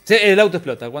morí. Sí, el auto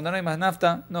explota. Cuando no hay más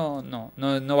nafta, no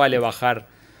vale bajar.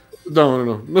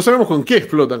 No sabemos con qué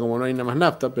explota, como no hay nada más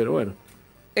nafta, pero bueno.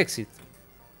 Exit.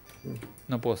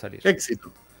 No puedo salir.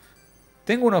 Éxito.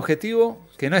 Tengo un objetivo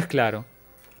que no es claro.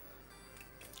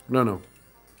 No.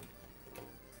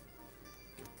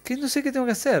 Que no sé qué tengo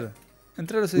que hacer.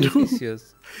 Entrar a los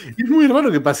edificios. Es muy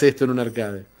raro que pase esto en un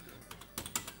arcade.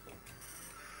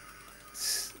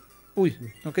 Uy,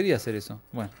 no quería hacer eso.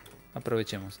 Bueno,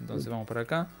 aprovechemos. Entonces vamos por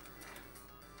acá.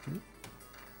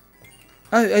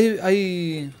 Ah,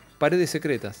 hay paredes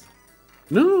secretas.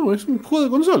 No, es un juego de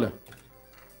consola.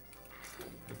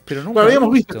 Pero nunca Bueno, habíamos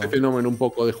he visto este fenómeno un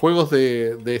poco de juegos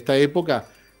de esta época,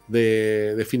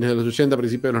 de fines de los 80,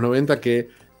 principios de los 90, que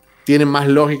tienen más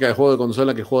lógica de juego de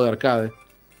consola que juego de arcade.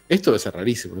 Esto debe ser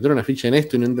rarísimo. Meter una ficha en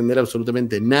esto y no entender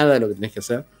absolutamente nada de lo que tenés que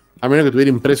hacer, a menos que estuviera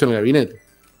impreso en el gabinete.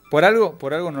 Por algo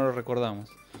no lo recordamos.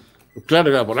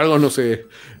 Claro, por algo no se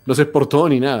exportó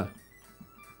ni nada.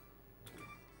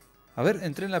 A ver,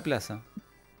 entré en la plaza.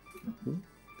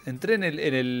 Entré en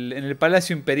el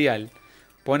Palacio Imperial.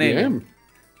 Ponele. Bien.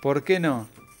 ¿Por qué no?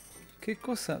 ¿Qué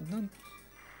cosa?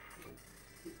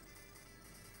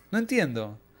 No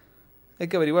entiendo. Hay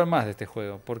que averiguar más de este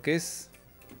juego. Porque es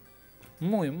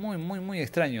muy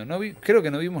extraño. Creo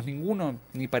que no vimos ninguno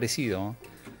ni parecido.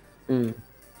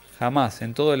 Jamás.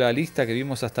 En toda la lista que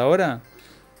vimos hasta ahora.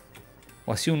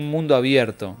 O así un mundo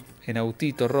abierto. En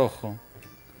autito rojo.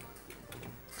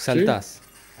 Saltás.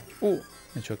 ¿Sí?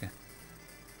 Me choqué.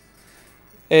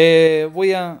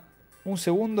 Voy a... Un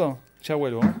segundo. Ya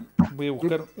vuelvo. Voy a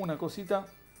buscar una cosita.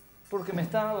 Porque me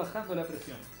está bajando la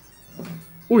presión.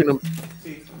 Uy, no.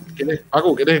 Sí.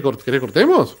 Paco, ¿querés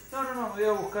cortemos? No. Voy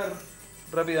a buscar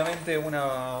rápidamente una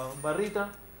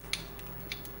barrita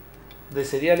de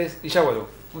cereales y ya vuelvo.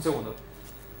 Un segundo.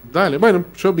 Dale, bueno,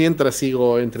 yo mientras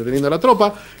sigo entreteniendo a la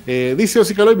tropa, dice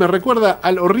Osicaloy, me recuerda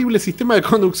al horrible sistema de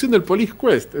conducción del Police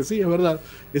Quest. Sí, es verdad.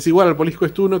 Es igual al Police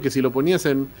Quest 1, que si lo ponías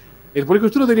en... El Police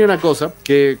Quest 1 tenía una cosa,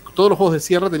 que todos los juegos de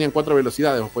sierra tenían 4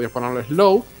 velocidades. Vos podías ponerlo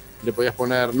slow, le podías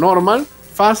poner normal,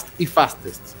 fast y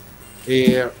fastest.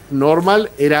 Normal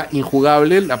era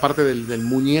injugable, la parte del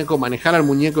muñeco, manejar al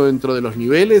muñeco dentro de los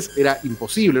niveles era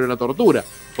imposible, era una tortura,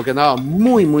 porque andaba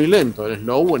muy lento en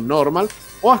slow o en normal,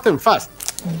 o hasta en fast.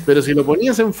 Pero si lo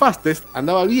ponías en fastest,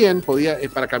 andaba bien,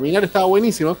 para caminar estaba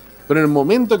buenísimo, pero en el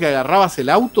momento que agarrabas el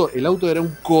auto era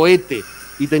un cohete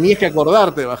y tenías que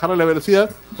acordarte de bajarle la velocidad,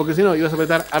 porque si no ibas a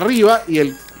apretar arriba y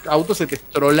el auto se te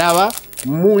estrolaba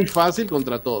muy fácil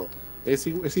contra todo. Es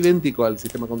idéntico al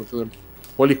sistema de conducción del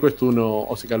Police Quest 1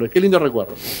 Osicaloy. Qué lindo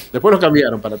recuerdo. Después lo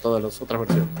cambiaron para todas las otras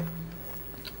versiones.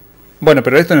 Bueno,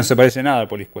 pero esto no se parece nada al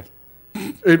Police Quest.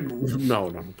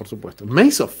 No, por supuesto.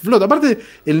 Maze of Flood. Aparte,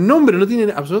 el nombre no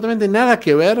tiene absolutamente nada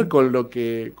que ver con lo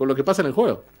que pasa en el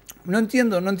juego. No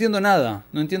entiendo nada.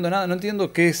 No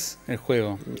entiendo qué es el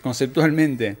juego,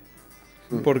 conceptualmente.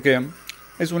 Porque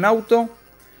es un auto.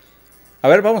 A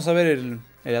ver, vamos a ver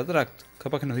el Attract.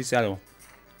 Capaz que nos dice algo.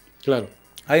 Claro.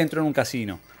 Ahí entró en un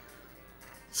casino.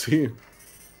 Sí.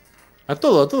 A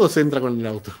todo se entra con el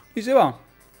auto. Y se va.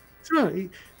 Y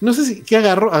no sé si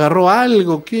agarró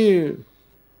algo, ¿qué?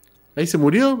 Ahí se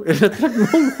murió. El Attract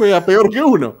Mode juega peor que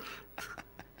uno.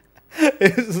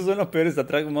 Esos son los peores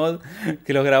Attract Mod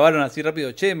que los grabaron así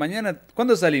rápido. Che, mañana,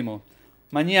 ¿cuándo salimos?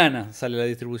 Mañana sale la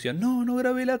distribución. No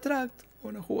grabé el Attract.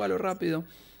 Bueno, jugalo rápido.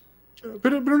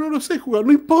 Pero no lo sé jugar,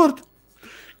 no importa.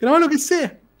 Graba lo que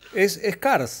sea. Es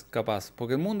Cars, capaz,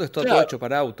 porque el mundo está todo hecho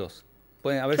para autos.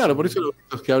 A ver por eso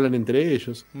los que hablan entre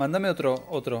ellos. Mándame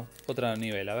otro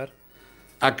nivel, a ver.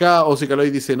 Acá Osicaloy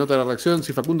dice, nota la reacción,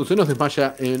 si Facundo se nos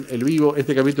desmaya en el vivo,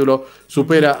 este capítulo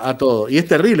supera a todo. Y es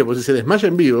terrible, porque si se desmaya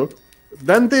en vivo,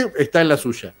 Dante está en la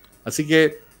suya. Así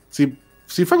que,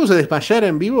 si Facu se desmayara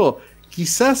en vivo,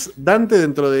 quizás Dante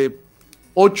dentro de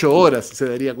 8 horas se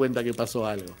daría cuenta que pasó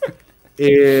algo.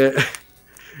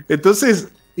 Entonces,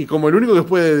 y como el único que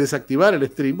puede desactivar el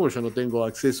stream, porque yo no tengo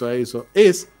acceso a eso,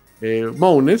 es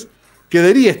Mounes,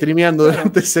 quedaría streameando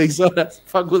durante 6 horas,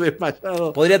 Facu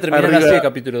desmayado. Podría terminar así el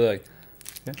capítulo de hoy.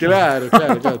 Claro.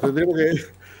 Tendríamos que...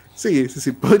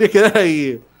 Sí, podría quedar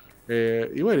ahí.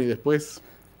 Y bueno, y después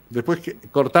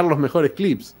cortar los mejores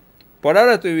clips. Por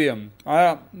ahora estoy bien.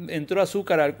 Ahora entró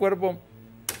azúcar al cuerpo.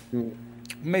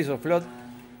 Me hizo flot.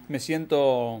 Me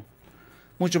siento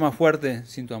mucho más fuerte,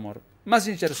 siento amor.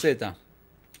 Mazinger Z.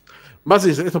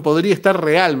 Esto podría estar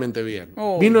realmente bien.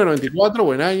 1994,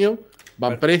 buen año.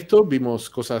 Van Presto, vimos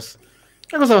cosas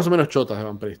más o menos chotas de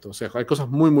Van Presto. O sea, hay cosas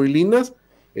muy lindas.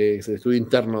 Es el estudio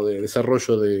interno de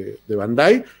desarrollo de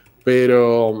Bandai.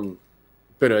 Pero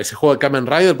ese juego de Kamen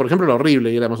Rider, por ejemplo, era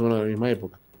horrible y era más o menos de la misma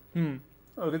época.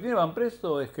 Lo que tiene Van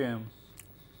Presto es que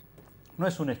no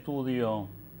es un estudio...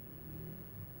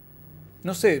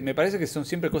 No sé, me parece que son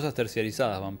siempre cosas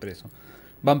terciarizadas Van Presto.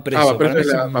 Van Presto.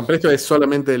 Van Presto es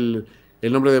solamente el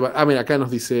nombre de... Ah, mira, acá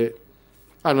nos dice...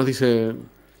 nos dice...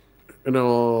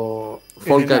 No,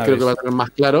 Folka creo que va a tener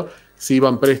más claro si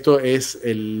Van Presto es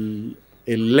el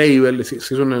label, si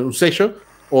es un sello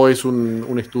o es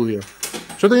un estudio.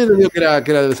 Yo tenía entendido que era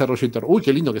de desarrollo interno. Uy,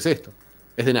 qué lindo que es esto.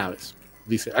 Es de naves.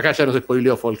 Dice, acá ya nos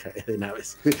spoileó Folka, es de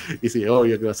naves. Y sí,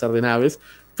 obvio que va a ser de naves.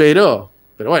 Pero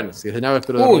bueno, si es de naves,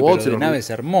 pero de robots. Pero de naves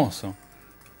hermoso.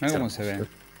 Mira cómo se ve.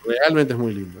 Realmente es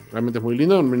muy lindo. Realmente es muy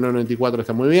lindo. En 1994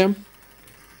 está muy bien.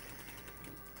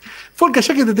 Folka,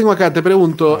 ya que te tengo acá, te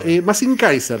pregunto, Mazin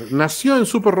Kaiser nació en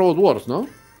Super Robot Wars, ¿no?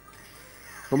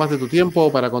 Tomaste tu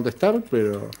tiempo para contestar,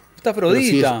 pero... Está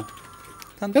Afrodita.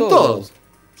 Están todos.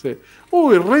 Sí.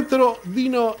 Uy, Retro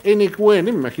Dino NQN, me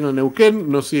imagino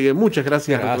Neuquén, nos sigue. Muchas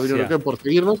gracias. Retro Dino Neuquén, por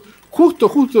seguirnos.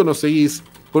 Justo nos seguís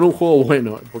con un juego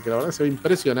bueno, porque la verdad se ve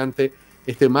impresionante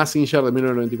este Mazinger de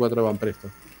 1994 de Van Presto.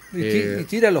 Y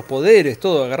tira los poderes,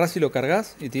 todo. Agarrás y lo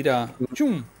cargas y tira...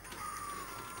 ¡Chum!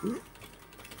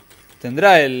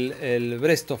 ¿Tendrá el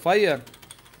Breath of Fire?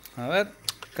 A ver,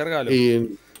 cárgalo.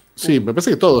 Sí, me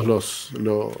parece que todos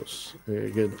los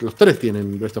tres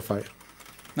tienen Breath of Fire.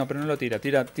 No, pero no lo tira.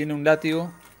 Tiene un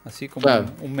látigo, así como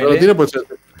un melee. Pero lo tiene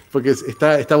porque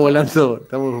está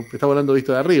volando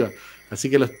visto de arriba. Así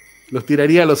que los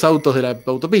tiraría a los autos de la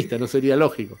autopista, no sería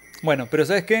lógico. Bueno, pero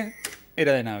 ¿sabes qué?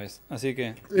 Era de naves, así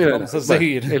que vamos a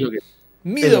seguir.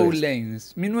 Meadow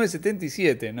Lanes,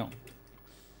 1977, no.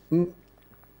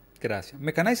 Gracias.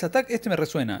 Mechanized Attack, este me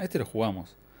resuena, este lo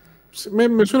jugamos.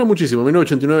 Me suena muchísimo.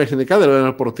 1989 GNK, lo deben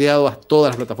haber porteado a todas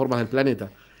las plataformas del planeta.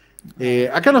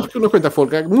 Acá nos cuenta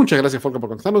Folka, muchas gracias Folka por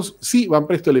contestarnos. Sí, Van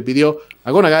Presto le pidió a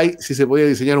Gonagai si se podía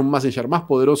diseñar un Messenger más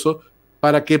poderoso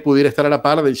para que pudiera estar a la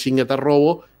par del Shin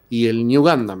Robo y el New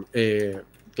Gundam.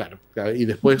 Claro, y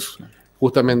después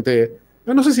justamente...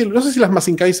 No sé si las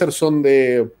Mazin Kaiser son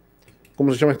de...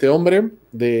 ¿Cómo se llama este hombre?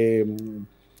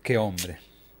 ¿Qué hombre?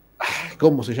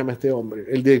 ¿Cómo se llama este hombre?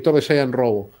 El director de Giant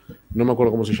Robo. No me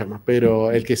acuerdo cómo se llama,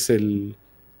 pero el que es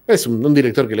es un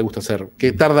director que le gusta hacer,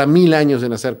 que tarda 1000 años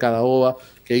en hacer cada OVA,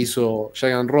 que hizo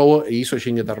Giant Robo e hizo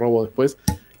Shin Robo después.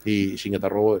 Y Shin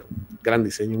Robo es un gran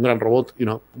diseño, un gran robot y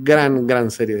una gran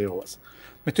serie de OVAs.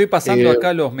 Me estoy pasando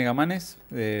acá los Megamanes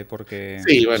porque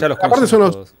sí, bueno, ya los aparte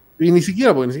son todos. Y ni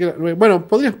siquiera. Bueno,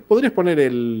 podrías poner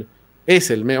el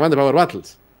Mega Man de Power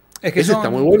Battles. Es que está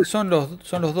muy bueno. son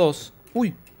los dos.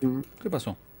 Uy, ¿qué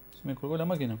pasó? Se me colgó la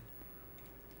máquina.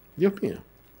 Dios mío.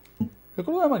 ¿Se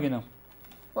colgó la máquina?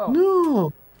 Wow.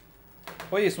 No.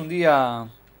 Hoy es un día.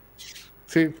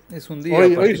 Sí. Es un día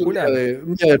hoy particular. Es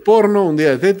un día de porno, un día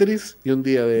de Tetris y un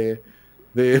día de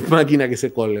máquina que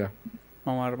se colga.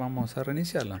 Vamos a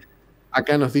reiniciarla.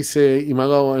 Acá nos dice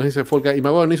Imagawa, nos dice Folka,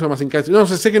 Imagawa no hizo Mazin Kaiser. No,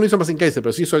 sé que no hizo Mazin Kaiser,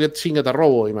 pero sí hizo Shin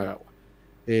Robo Imagawa.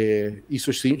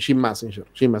 Hizo Shin Messenger.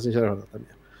 Shin Messenger es verdad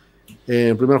también.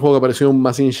 El primer juego que apareció un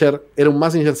Messenger era un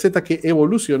Messenger Z que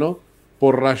evolucionó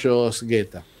por rayos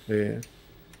Geta. Me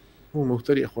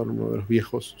gustaría jugar uno de los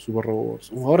viejos Super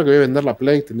Robots. Ahora que voy a vender la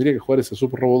Play, tendría que jugar ese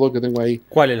Super Robot que tengo ahí.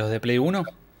 ¿Cuáles? ¿Los de Play 1?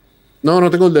 No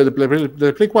tengo el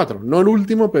de Play 4. No el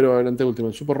último, pero el anteúltimo.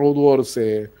 El Super Robot Wars.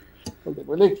 El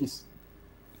X.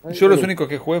 Yo los únicos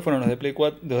que jugué fueron los de Play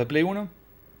 4, los de Play 1.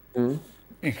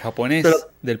 En japonés,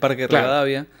 del Parque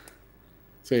Rivadavia.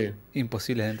 Sí.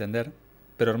 Imposibles de entender,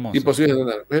 pero hermosos. Imposibles de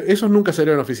entender. Esos nunca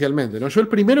salieron oficialmente, ¿no? Yo el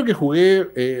primero que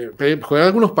jugué, jugué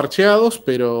algunos parcheados,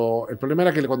 pero el problema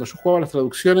era que cuando yo jugaba las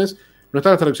traducciones, no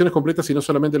estaban las traducciones completas, sino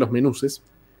solamente los menuses.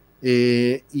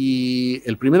 Y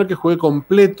el primero que jugué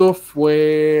completo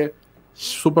fue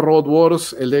Super Robot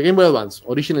Wars, el de Game Boy Advance,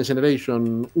 Original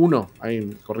Generation 1. Ahí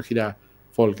me corregirá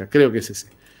Folka, creo que es ese.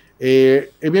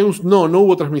 No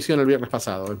hubo transmisión el viernes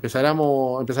pasado.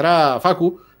 Empezará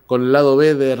Facu con el lado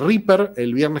B de Reaper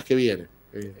el viernes que viene.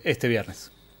 Este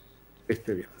viernes.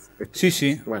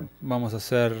 Sí. Bueno. Vamos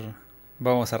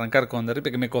a arrancar con The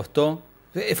Reaper, que me costó.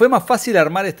 Fue más fácil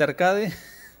armar este arcade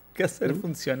que hacer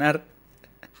funcionar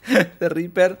The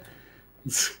Reaper.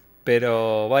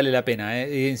 Pero vale la pena.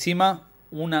 Y encima,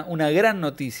 una gran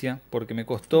noticia, porque me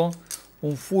costó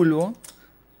un fulbo,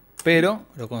 pero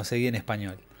lo conseguí en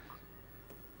español.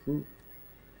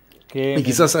 ¿Y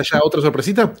quizás haya otra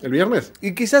sorpresita el viernes?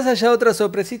 Y quizás haya otra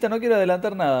sorpresita, no quiero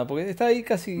adelantar nada, porque está ahí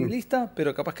casi lista,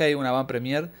 pero capaz que hay una van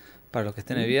premier para los que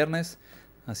estén el viernes,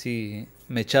 así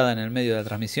mechada en el medio de la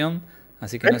transmisión,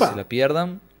 así que no se la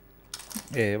pierdan.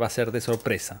 Va a ser de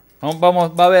sorpresa.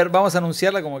 Vamos a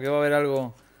anunciarla como que va a haber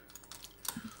algo,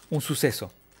 un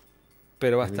suceso,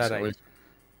 pero va a estar ahí.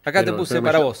 Acá te puse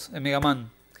para vos, el Mega Man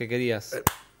que querías.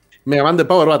 Mega Man de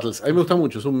Power Battles. A mí me gusta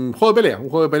mucho. Es un juego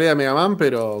de pelea de Mega Man,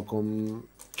 pero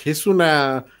que es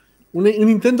una un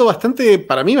intento bastante,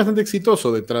 para mí, bastante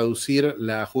exitoso de traducir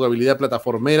la jugabilidad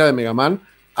plataformera de Mega Man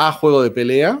a juego de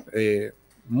pelea.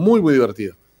 Muy, muy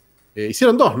divertido.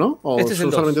 Hicieron 2, ¿no? ¿O Este es el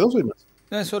son solamente 2 o hay más?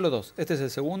 No, es solo 2. Este es el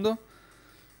segundo.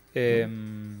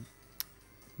 Me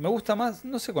gusta más,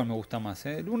 no sé cuál me gusta más.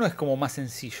 El 1 es como más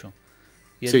sencillo.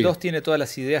 Y el 2 tiene todas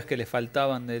las ideas que le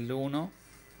faltaban del 1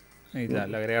 y la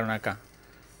agregaron acá.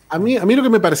 A mí lo que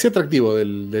me parecía atractivo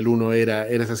del 1 era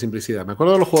esa simplicidad. Me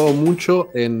acuerdo haberlo jugado mucho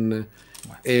en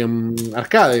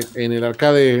arcade. En el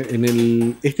arcade,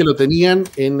 este lo tenían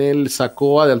en el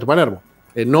Sacoa de Alto Palermo.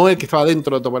 No el que estaba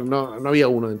dentro de Alto Palermo, no había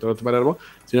uno dentro de Alto Palermo,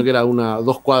 sino que era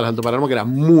 2 cuadras de Alto Palermo, que era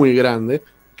muy grande,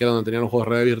 que era donde tenían los juegos de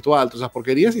realidad virtual, todas esas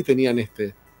porquerías, y tenían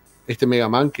este Mega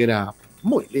Man que era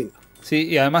muy lindo. Sí,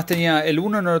 y además el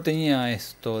 1 no tenía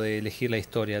esto de elegir la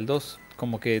historia. El 2,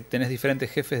 como que tenés diferentes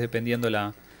jefes dependiendo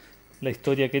la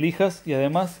historia que elijas. Y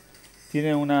además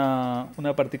tiene una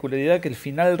particularidad que el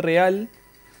final real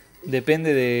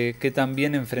depende de qué tan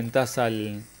bien enfrentás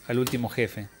al último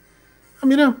jefe. Ah,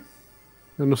 mira.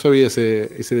 No sabía ese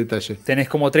detalle. Tenés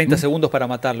como 30 segundos para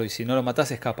matarlo. Y si no lo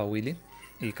matás, escapa Willy.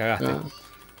 Y cagaste.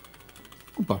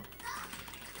 Upa.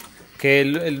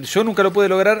 Que yo nunca lo pude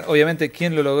lograr. Obviamente,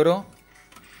 ¿quién lo logró?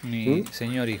 Mi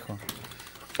señor hijo.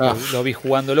 Lo vi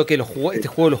jugándolo. Que este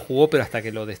juego lo jugó, pero hasta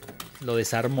que lo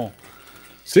desarmó.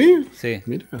 ¿Sí? Sí.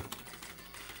 Mira.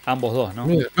 Ambos dos, ¿no?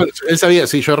 Mira. Bueno, él sabía,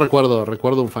 sí, yo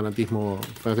recuerdo un fanatismo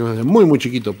desde muy, muy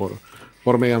chiquito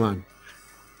por Mega Man.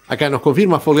 Acá nos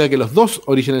confirma Folga que los 2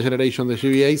 Original Generation de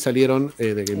GBA salieron,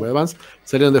 de Game Boy Advance,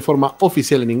 salieron de forma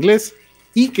oficial en inglés.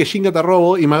 Y que Shinga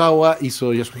Taro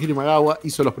Yasuhiro Imagawa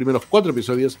hizo los primeros 4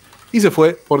 episodios y se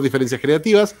fue por diferencias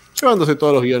creativas, llevándose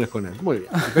todos los guiones con él. Muy bien.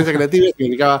 Diferencias creativas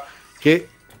significaba que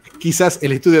quizás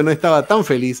el estudio no estaba tan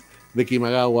feliz de que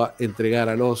Imagawa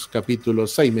entregara los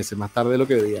capítulos 6 meses más tarde de lo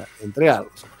que debía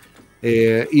entregarlos.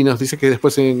 Y nos dice que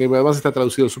después en Game Boy Advance está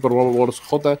traducido el Super Robot Wars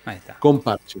J con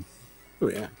parche.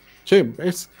 Muy bien. Che,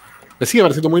 me sigue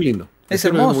pareciendo muy lindo. Es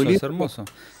hermoso, muy lindo. Es hermoso.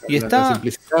 Y la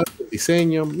simplicidad, el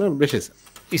diseño, belleza.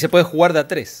 Y se puede jugar de a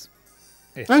 3.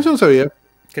 Yo no sabía.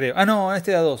 Creo. No,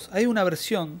 este de a 2. Hay una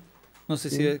versión, no sé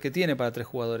si que tiene para 3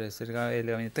 jugadores.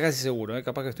 Está casi seguro,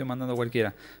 capaz que estoy mandando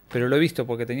cualquiera. Pero lo he visto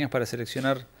porque tenías para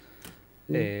seleccionar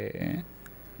 3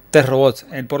 robots.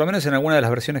 Por lo menos en alguna de las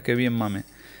versiones que vi en Mame.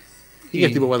 ¿Y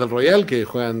es tipo Battle Royale que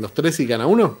juegan los 3 y gana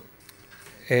uno?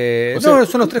 No,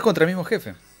 son los 3 contra el mismo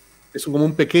jefe. Es como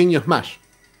un pequeño Smash.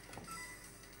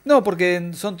 No,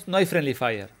 porque no hay Friendly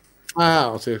Fire.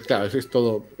 O sea, claro, es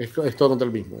todo contra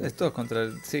el mismo. Es todo contra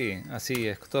sí, así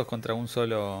es, todos contra un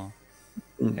solo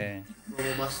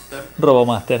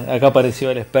Robomaster. Acá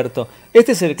apareció el experto.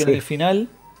 Este es el que en el final,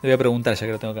 le voy a preguntar ya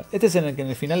que lo tengo acá. Este es el que en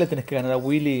el final le tenés que ganar a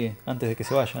Willy antes de que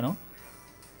se vaya, ¿no?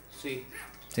 Sí.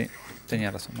 Sí,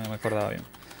 tenía razón, me acordaba bien.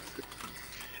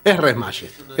 Es re Smash.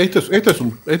 Esto es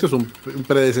un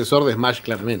predecesor de Smash,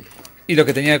 claramente. Y lo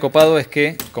que tenía de copado es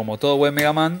que, como todo buen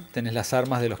Mega Man, tenés las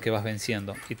armas de los que vas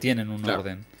venciendo. Y tienen un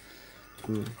orden.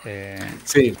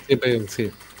 Sí, siempre, sí.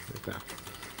 Claro.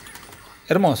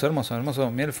 Hermoso.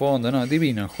 Mira el fondo, ¿no?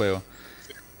 Divino el juego.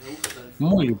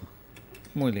 Muy lindo.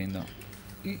 Muy lindo.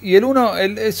 Y el 1,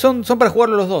 son para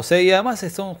jugarlo los dos, ¿eh? Y además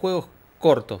son juegos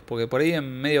cortos, porque por ahí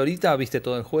en media horita viste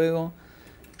todo el juego.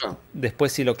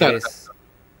 Después si lo querés.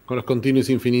 Con los continuos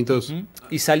infinitos.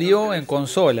 Y salió en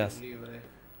consolas.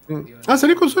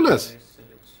 ¿Salió en consolas?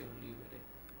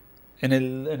 En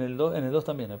el 2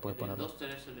 también le puedes ponerlo. En el 2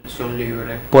 tenés selección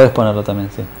libre. Puedes ponerlo también,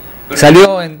 sí. Pero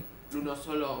salió en... Uno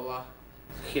solo va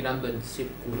girando en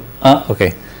círculo. Ok.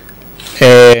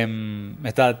 Me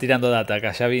estaba tirando data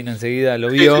acá, ya vino enseguida, lo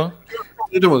vio.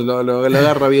 Lo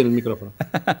agarra bien el micrófono.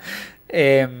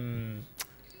 En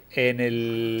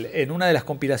una de las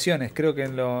compilaciones, creo que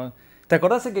 ¿Te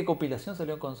acordás en qué compilación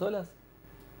salió en consolas?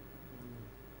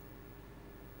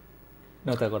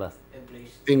 No te acordás.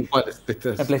 ¿En cuáles?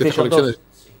 En PlayStation 2.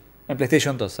 En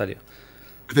PlayStation 2 salió.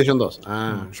 PlayStation 2. Yo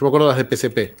me acuerdo de las de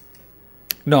PSP.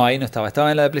 No, ahí no estaba.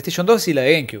 Estaba en la de PlayStation 2 y la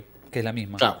de GameCube, que es la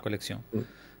misma colección.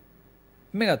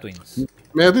 Mega Twins.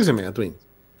 Mega Twins es Mega Twins.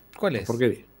 ¿Cuál es?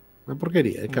 Una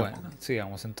porquería. Bueno,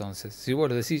 sigamos entonces. Si vos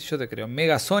lo decís, yo te creo.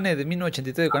 Mega Zone de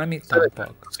 1983 de Konami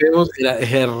tampoco. Es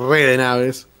re de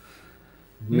naves.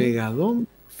 Megadon.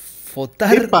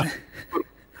 Fotar.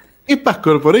 Epas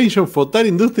Corporation Fotar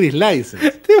Industries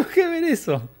License. Tengo que ver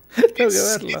eso. Tengo que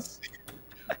verlo.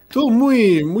 Todo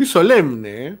muy, muy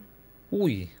solemne, ¿eh?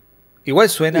 Uy. Igual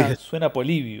suena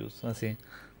Polybius, así.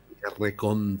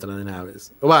 Recontra de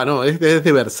naves. No, es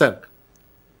de Berserk.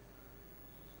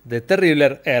 De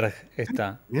Terrible Erg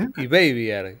está. Y Baby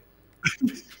Erg.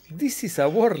 This is a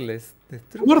Worthless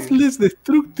Destructive. Worthless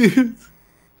Destructive.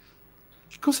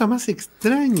 Qué cosa más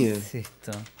extraña. ¿Qué es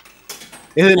esto?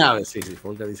 Es de naves, sí,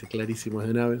 Folka dice clarísimo, es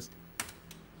de naves.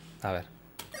 A ver.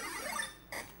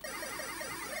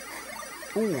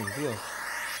 Dios.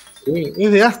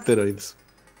 Es de asteroids.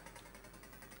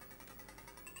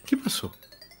 ¿Qué pasó?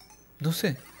 No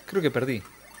sé, creo que perdí.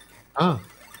 Ah,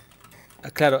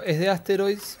 Claro, es de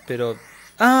Asteroids, pero...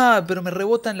 Ah, pero me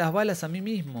rebotan las balas a mí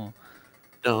mismo.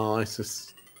 no, eso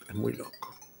es muy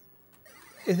loco.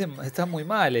 Está muy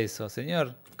mal eso,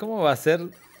 señor. ¿Cómo va a ser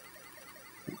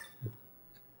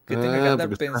que tenga que andar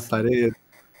porque son las pensando? paredes.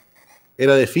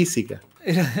 Era de física.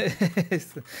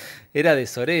 Era de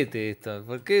sorete esto.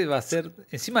 ¿Por qué va a ser...?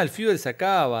 Encima el fuel se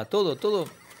acaba, todo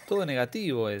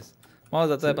negativo es. Vamos a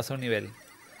tratar de pasar un nivel.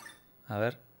 A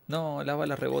ver. No, las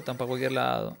balas rebotan para cualquier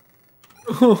lado.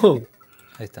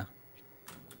 Ahí está.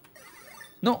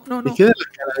 No. Y quedan las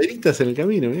calaveritas en el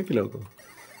camino, mirá qué loco.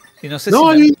 Y no sé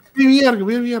No, si... Baby Ark,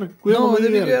 cuidado No, con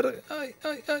de Baby Ark. Ark.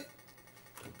 Ay.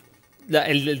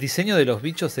 El diseño de los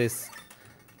bichos es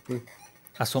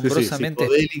asombrosamente...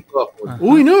 Psicodélico. Ajá.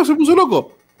 Uy, no, se puso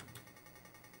loco.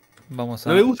 Vamos a...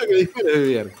 No le gusta que dispare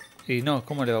Baby Ark. Y no,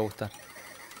 ¿cómo le va a gustar?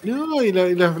 No, y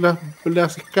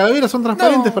las calaveras son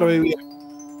transparentes para Baby Ark.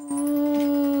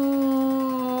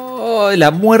 Oh,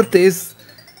 la muerte es...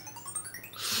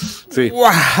 Sí.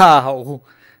 ¡Wow!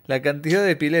 La cantidad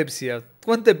de epilepsia.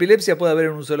 ¿Cuánta epilepsia puede haber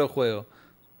en un solo juego?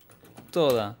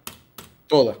 Toda.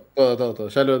 Toda.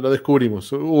 Ya lo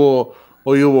descubrimos.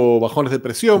 Hoy hubo bajones de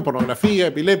presión, pornografía,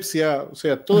 epilepsia, o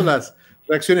sea, todas las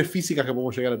reacciones físicas que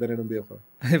podemos llegar a tener en un videojuego.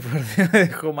 Por Dios, me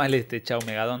dejó mal este chao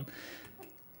Megadón.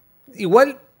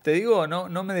 Igual, te digo,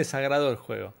 no me desagradó el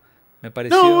juego. Me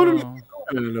pareció... No,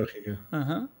 la lógica.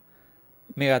 Ajá.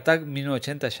 Megatac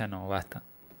 1980 ya no, basta.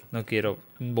 No quiero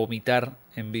vomitar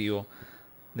en vivo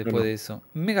después de eso.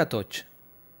 Megatoch.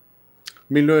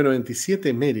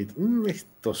 1997 Merit.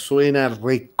 Esto suena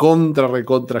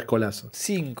recontra escolazo.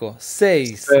 5,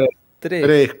 6, 3.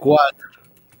 3, 4,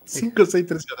 5, 6,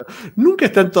 3, 4. Nunca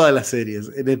están todas las series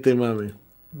en este mame.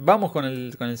 Vamos con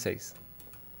el 6.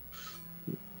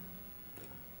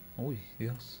 Uy,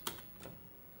 Dios.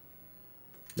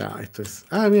 No, esto es.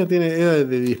 Ah, mira, era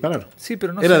de disparar. Sí,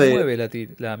 pero no Era se de-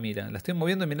 mueve la mira. La estoy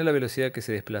moviendo y mirá la velocidad que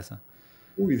se desplaza.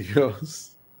 Uy,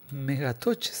 Dios.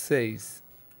 Megatoch 6.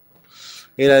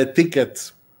 Era de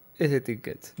Tickets. Es de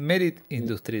Tickets. Merit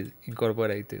Industries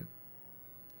Incorporated.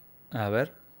 A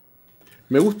ver.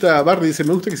 Barry dice,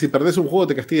 me gusta que si perdés un juego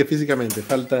te castigue físicamente.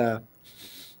 Falta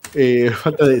de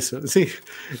eso. Sí.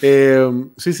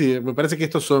 Sí, me parece que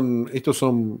estos son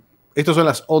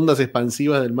las ondas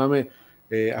expansivas del mame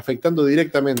afectando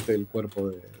directamente el cuerpo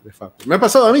de Facu. Me ha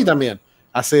pasado a mí también.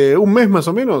 Hace un mes más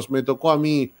o menos me tocó a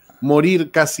mí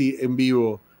morir casi en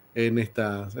vivo en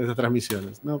estas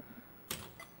transmisiones, ¿no?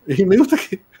 Y me gusta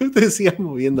que te sigas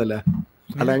moviendo la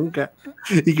palanca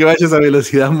y que vayas a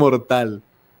velocidad mortal.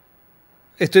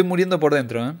 Estoy muriendo por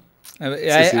dentro, ¿eh?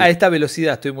 Sí. A esta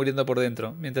velocidad estoy muriendo por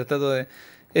dentro. Mientras trato de...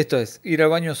 Esto es, ir al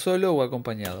baño solo o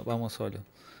acompañado. Vamos solo.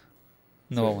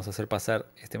 No vamos a hacer pasar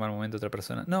este mal momento a otra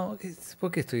persona. No,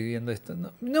 ¿por qué estoy viendo esto?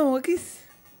 No, ¿qué es?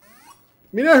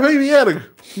 Mirá, es Baby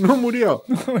Ark. No murió.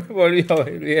 No me volvió a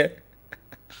ver bien.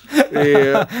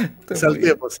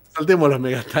 Saltemos los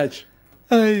Megatouch.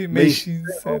 Ay,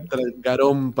 Otra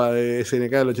garompa de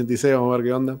SNK del 86. Vamos a ver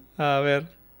qué onda. A ver.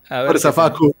 Fuerza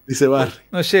Facu, dice Barry.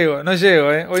 No llego,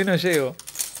 hoy no llego.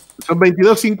 Son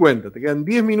 22:50, te quedan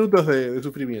 10 minutos de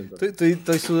sufrimiento.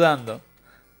 Estoy sudando.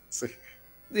 Sí.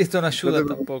 Esto no ayuda No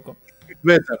te tampoco.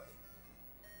 Better.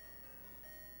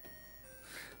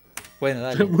 Bueno, La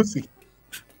dale. música.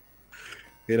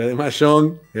 Era de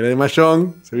Mahjong,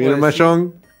 se viene el Pues sí.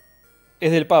 Mahjong.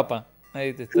 Es del Papa.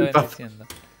 Ahí te El estaba Papa. diciendo.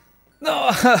 ¡No!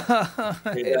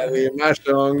 Era de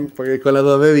Mahjong, porque con los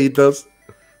 2 deditos.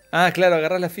 Ah, claro,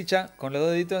 agarrás la ficha con los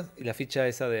 2 deditos y la ficha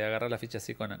esa de agarrar la ficha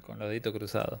así con los deditos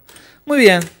cruzados. Muy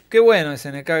bien, qué bueno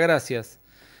SNK, gracias.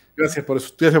 Gracias por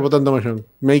tanto Mahjong.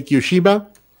 Make You Shiba,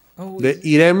 Uy. de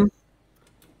Irem.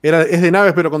 Es de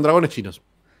naves, pero con dragones chinos.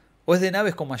 O es de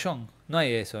naves con mayón. No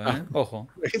hay eso, ¿eh? Ojo.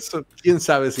 Eso, quién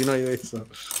sabe si no hay de eso.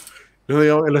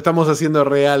 Lo estamos haciendo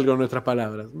real con nuestras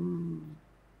palabras.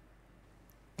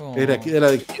 Oh, Era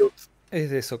de cute. es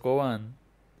de Sokoban.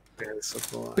 Eso,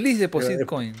 como- Please deposit Era-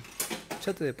 coin.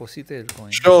 Ya te deposité el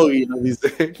coin. Yogi nos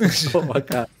dice. Toma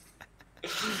acá.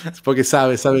 Es porque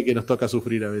sabe que nos toca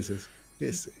sufrir a veces.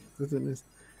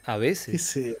 A veces.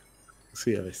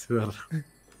 Sí, a veces, verdad.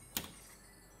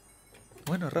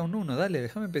 Bueno, round 1, dale,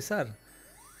 déjame empezar.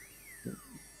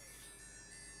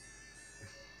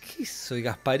 ¿Qué soy?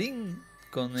 Gasparín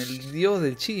con el dios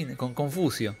del China, con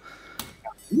Confucio.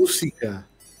 Música.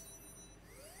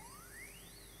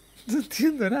 No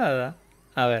entiendo nada.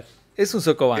 A ver, es un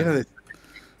Sokoban. Era de...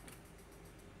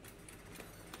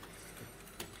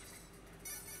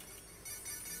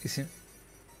 Y si-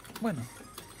 Bueno,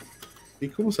 ¿Y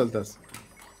cómo saltas?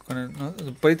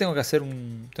 por ahí tengo que hacer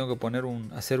tengo que poner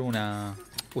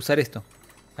usar esto.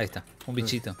 Ahí está, un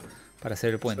bichito para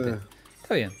hacer el puente. Sí.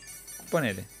 Está bien,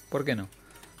 ponele, ¿por qué no?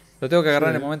 Lo tengo que agarrar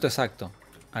en el Sí. momento exacto.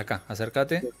 Acá,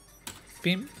 acércate.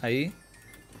 Pim, ahí.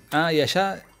 Ah, y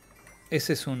allá,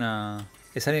 ese es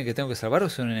 ¿es alguien que tengo que salvar o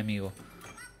es un enemigo?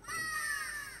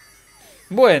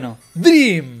 Bueno,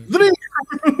 Dream.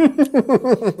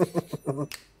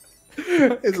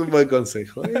 Es un buen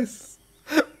consejo.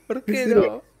 ¿Por qué ¿En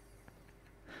no?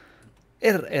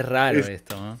 Es raro Es-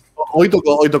 esto, ¿no? Hoy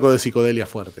tocó de psicodelia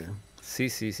fuerte. Sí,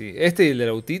 sí, sí. Este y el del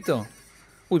autito.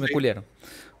 Uy, me culiaron.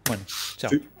 Bueno, chao.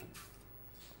 Sí.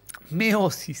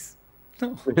 Meosis.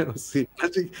 No. Sí.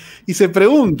 Y se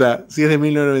pregunta si es de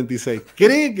 1996.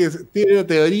 ¿Cree que tiene una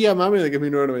teoría, mame, de que es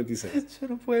 1996? Yo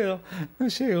no puedo. No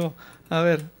llego. A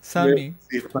ver, Sammy.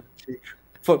 Sí, Magic.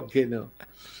 ¿Por qué no?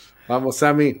 Vamos,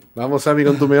 Sammy. Vamos, Sammy,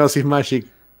 con tu Meosis Magic.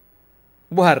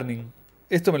 Warning.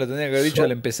 Esto me lo tendría que haber dicho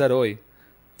al empezar hoy.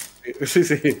 Sí,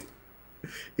 sí.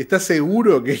 ¿Estás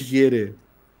seguro que quiere?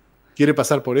 ¿Quiere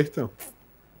pasar por esto?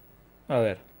 A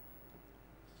ver.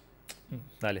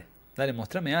 Dale. Dale,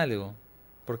 mostrame algo.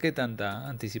 ¿Por qué tanta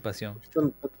anticipación?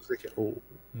 Están tantos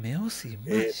Meosis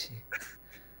Magic.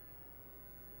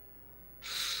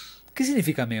 ¿Qué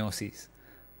significa meosis?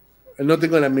 No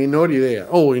tengo la menor idea.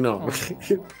 Uy, no. Oh.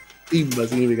 Timba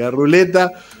significa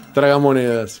ruleta,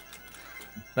 tragamonedas.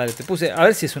 Dale, te puse. A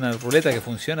ver si es una ruleta que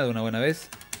funciona de una buena vez.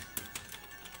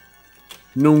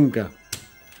 Nunca.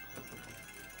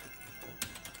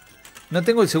 No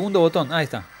tengo el segundo botón. Ahí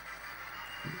está.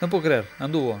 No puedo creer.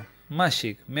 Anduvo.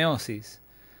 Magic, meosis.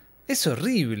 Es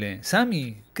horrible.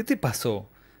 Sammy, ¿qué te pasó?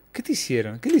 ¿Qué te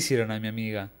hicieron? ¿Qué le hicieron a mi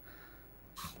amiga?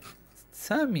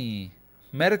 Sammy.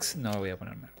 Merx. No voy a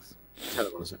poner Merx. Ya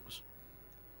lo conocemos.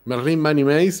 Merlin Money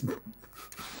Maze.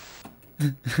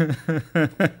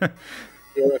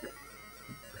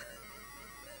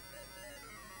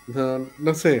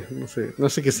 No sé, no sé. No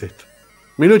sé qué es esto.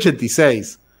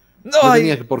 1086. No, No hay-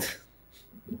 tenía que por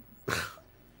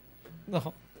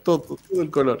No. todo el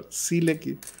color.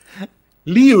 Silek.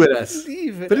 Libras.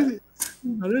 Libra. Pero es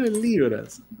un valor en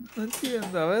libras. No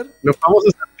entiendo. A ver. Los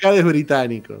famosos arcades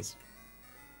británicos.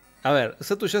 A ver,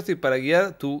 usa tu joystick para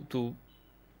guiar tu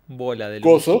bola de luz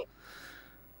Coso.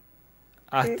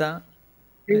 hasta.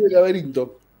 Es de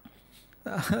laberinto.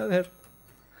 A ver.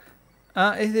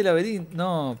 Ah, es de laberinto.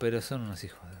 No, pero son unos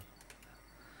hijos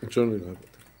de. Yo no lo Ya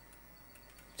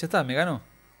está, me ganó.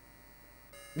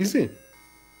 Y sí.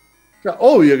 O sea,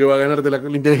 obvio que va a ganarte la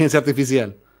inteligencia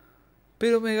artificial.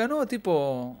 Pero me ganó,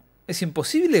 tipo. Es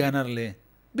imposible ganarle.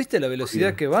 ¿Viste la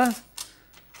velocidad que vas?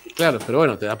 Claro, pero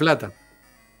bueno, te da plata.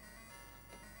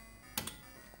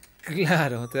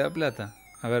 Claro, te da plata.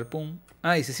 A ver, pum.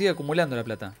 Ah, y se sigue acumulando la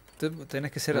plata.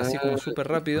 Tenés que ser así como súper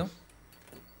rápido.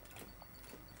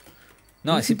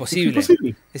 No, es imposible.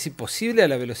 imposible. Es imposible a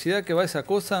la velocidad que va esa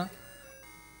cosa.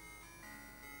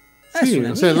 Ah, Sí, es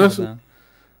una o sea, no es- mierda.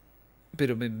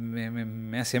 Pero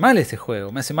me hace mal este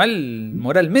juego. Me hace mal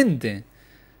moralmente.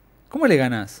 ¿Cómo le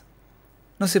ganás?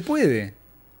 No se puede.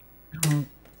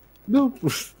 No,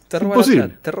 pues, Te roba la imposible.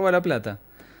 plata. Te roba la plata.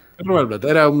 Te roba la plata.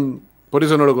 Era por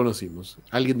eso no lo conocimos.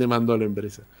 Alguien te mandó a la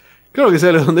empresa. Claro que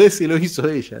sabe dónde es y lo hizo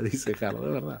ella, dice Jardo,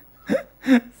 de verdad.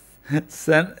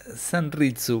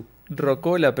 Sanritsu.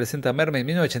 Rocola presenta Mermaid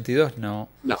 1982. No.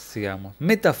 No. Sigamos.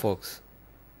 Metafox.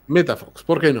 Metafox,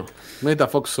 ¿por qué no?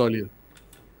 Metafox Solid.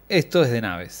 Esto es de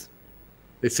naves.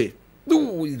 Sí.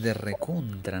 Uy, de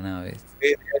recontra naves.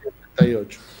 Es de año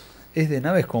 38. Es de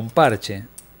naves con parche.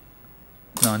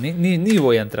 No, ni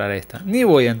voy a entrar a esta. Ni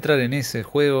voy a entrar en ese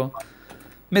juego.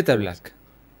 Metal Black.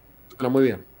 Suena muy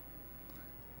bien.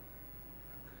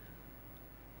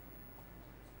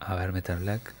 A ver, Metal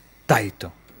Black.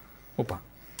 Taito. Opa.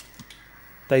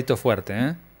 Taito fuerte,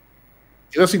 ¿eh?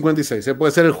 Quedó 56,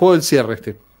 puede ser el juego del cierre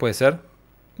este. ¿Puede ser?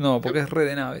 No, porque es re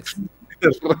de naves.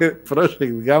 Project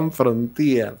Gun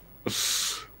Frontier.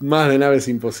 Más de naves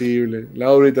imposible.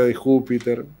 La órbita de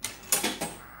Júpiter.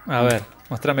 A ver,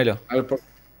 mostrámelo. A ver, por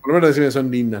lo menos decime que son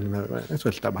lindas. Bueno, eso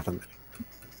está bastante lindo.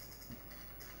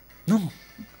 No.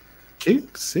 ¿Qué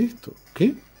es esto?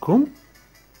 ¿Qué? ¿Cómo?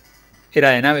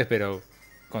 Era de naves, pero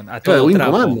a Era de todo Wing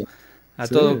trapo. Commander. A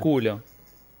Sí. todo culo.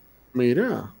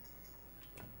 Mirá.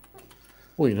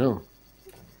 Uy, no.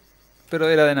 Pero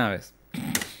era de naves.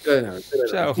 Era de naves, era de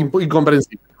Chao. naves.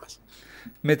 Incomprensible.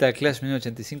 Metal Clash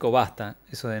 1985, basta.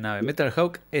 Eso de nave. Metal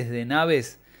Hawk es de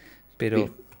naves, pero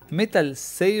Sí. Metal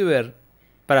Saber.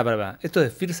 Para. Esto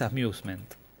es de Fierce Amusement.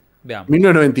 Veamos.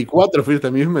 1994 First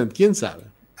Amusement, quién sabe.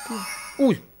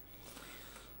 Uy.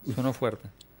 Sonó fuerte.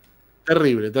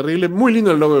 Terrible, terrible. Muy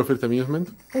lindo el logo de First Amusement.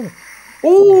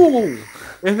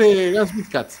 Es de Gunsmith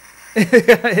Cats.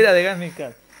 Era de Gas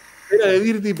Cat. Era de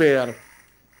Dirty Pear.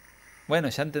 Bueno,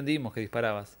 ya entendimos que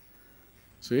disparabas.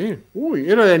 Sí. Uy,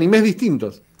 era de animes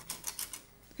distintos.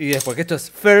 Y después que esto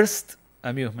es First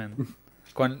Amusement.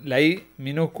 Con la I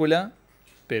minúscula,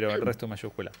 pero el resto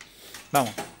mayúscula.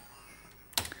 Vamos.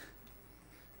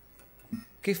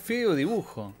 Qué feo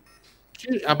dibujo.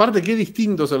 Aparte, qué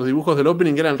distintos a los dibujos del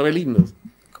opening, que eran re lindos.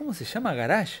 ¿Cómo se llama?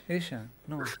 Garage, ella.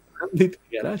 No.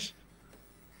 Garage.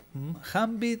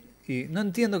 Hambit y. No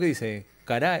entiendo qué dice.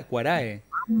 Quarae.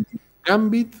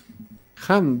 Gambit.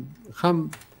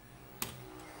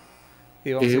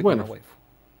 Y vamos a ir bueno. con la waifu.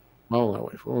 Vamos a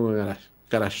waifu, vamos a Garage.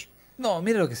 Garage. No,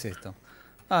 mira lo que es esto.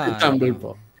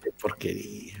 Tumblepop. Qué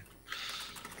porquería.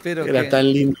 Pero era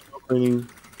tan lindo el opening.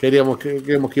 Creíamos que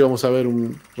íbamos a ver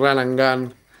un run and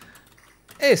gun.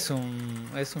 Es un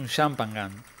jump and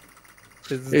gun.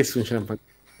 Es un champán.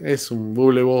 Es un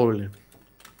boble.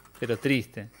 Pero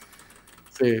triste.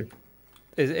 Sí.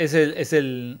 Es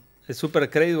el Super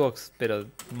Cradebox, pero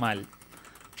mal.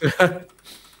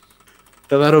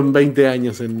 Tardaron 20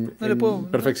 años en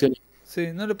perfeccionar. Sí,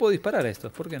 no le puedo disparar a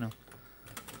estos. ¿Por qué no?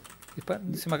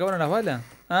 ¿Se me acabaron las balas?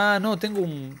 Ah, no, tengo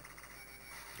un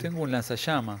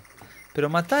lanzallamas. Pero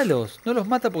matalos. No los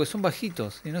mata porque son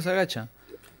bajitos y no se agacha.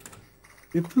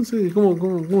 Entonces,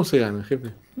 ¿cómo se gana,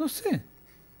 jefe? No sé.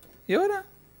 ¿Y ahora?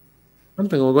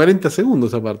 Faltan como 40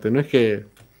 segundos aparte, no es que...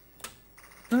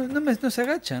 No se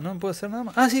agacha, no puedo hacer nada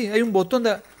más. Ah, sí, hay un botón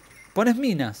de... Pones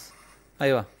minas.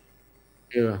 Ahí va.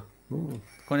 Ahí va.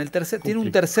 Con el tiene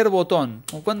un tercer botón.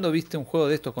 ¿Cuándo viste un juego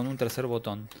de estos con un tercer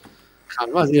botón?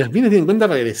 Jamás. Y las minas tienen cuenta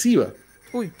regresiva.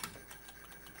 Uy.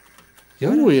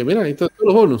 Uy, mirá, ahí están todos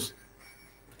los bonus.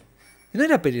 ¿No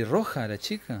era pelirroja la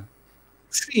chica?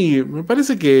 Sí, me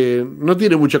parece que no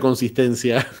tiene mucha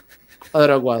consistencia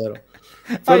cuadro a cuadro.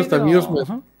 First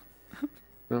Amusement.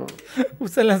 No.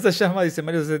 Usa el lanzallamas, dice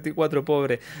Mario 64,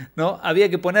 pobre. No, había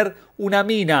que poner una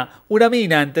mina,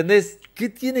 ¿entendés? ¿Qué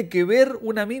tiene que ver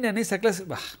una mina en esa clase?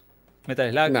 Bah, Metal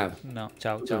Slug. Nada. No,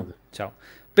 chao.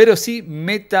 Pero sí,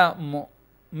 Meta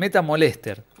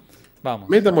Molester. Vamos.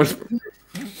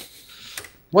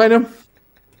 Bueno,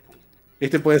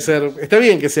 este puede ser. Está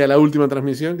bien que sea la última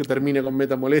transmisión, que termine con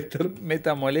Meta Molester.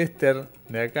 Meta Molester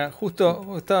de acá. Justo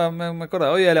me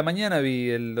acordaba, hoy a la mañana vi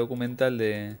el documental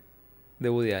de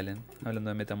Woody Allen, hablando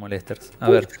de Meta Molesters. A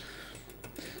ver.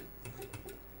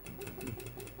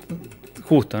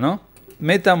 Justo, ¿no?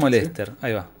 Meta Molester, sí.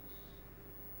 Ahí va.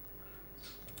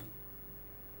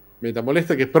 Meta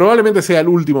Molester, que probablemente sea el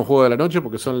último juego de la noche,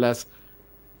 porque son las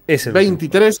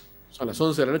 23, son las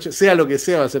 11 de la noche. Sea lo que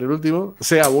sea, va a ser el último.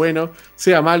 Sea bueno,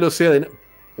 sea malo, sea de...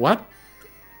 ¿What?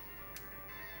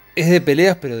 Es de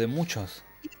peleas, pero de muchos.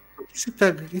 ¿Qué es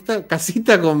esta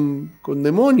casita con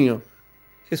demonio?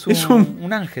 Es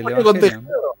un ángel de Evangelion.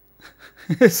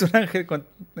 Es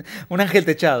un ángel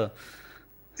techado.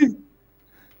 Sí.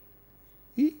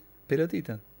 ¿Y?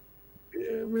 Pelotita.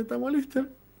 Meta Molester.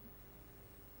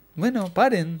 Bueno,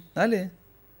 paren, dale.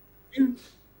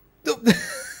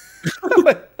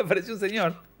 Apareció un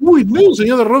señor. Uy, no, un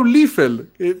señor de Rob Liefeld.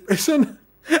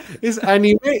 Es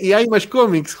anime y Image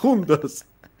Comics juntos.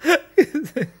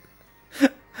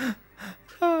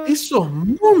 Esos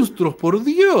monstruos, por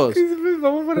Dios.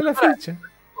 Vamos para la fecha.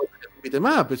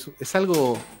 Beatmap, es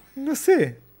algo. No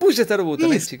sé. Puya Star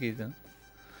Button, es chiquito.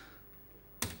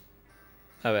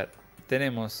 A ver,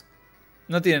 tenemos.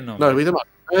 No tienen nombre. No, el beatmap,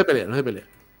 no es de pelea.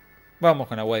 Vamos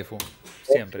con la waifu,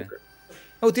 siempre.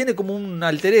 Oh, tiene como un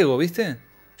alter ego, ¿viste?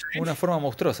 Una forma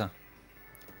monstruosa.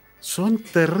 Son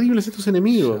terribles estos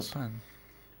enemigos.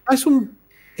 Es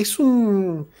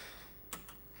un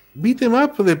beat'em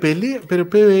up de pelea, pero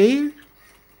PvE.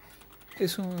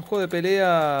 Es un juego de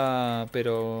pelea,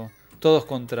 pero todos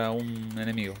contra un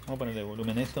enemigo. Vamos a ponerle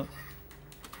volumen a esto.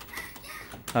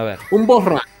 A ver. Un boss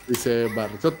run, dice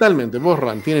Barry. Totalmente, boss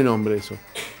run, tiene nombre eso.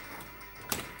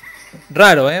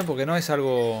 Raro, porque no es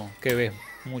algo que ves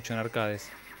mucho en arcades.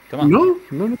 Tomá. No.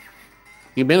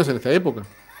 Y menos en esta época.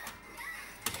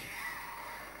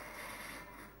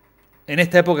 En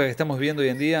esta época que estamos viviendo hoy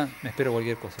en día, me espero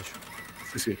cualquier cosa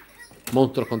yo. Sí.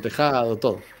 Monstruos con tejado,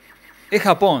 todo. Es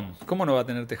Japón. ¿Cómo no va a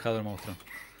tener tejado el monstruo?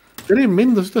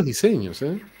 Tremendos estos diseños,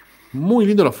 ¿eh? Muy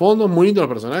lindos los fondos, muy lindos los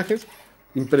personajes.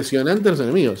 Impresionantes los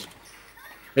enemigos.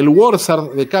 El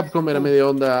Warzard de Capcom era media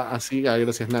onda así.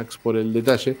 Gracias, Nax, por el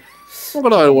detalle. No me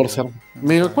acordaba del Warzard.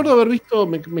 Me acuerdo haber visto,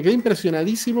 me quedé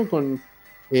impresionadísimo con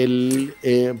el...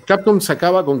 Capcom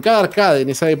sacaba, con cada arcade en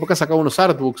esa época, sacaba unos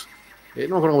artbooks no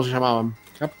me acuerdo cómo se llamaban,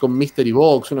 Capcom Mystery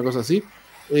Box, una cosa así,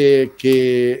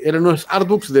 que eran unos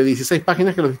artbooks de 16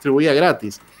 páginas que los distribuía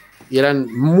gratis. Y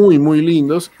eran muy, muy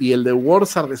lindos. Y el de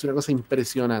Warzard es una cosa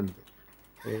impresionante.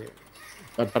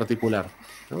 Particular,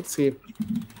 ¿no? Sí.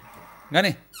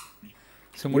 Gané.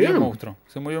 Se murió el monstruo.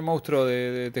 Se murió el monstruo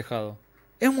de tejado.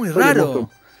 Es muy raro.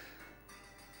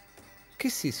 ¿Qué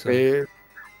es eso? De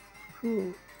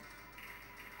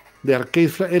Arcade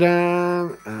Flash era...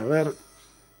 A ver...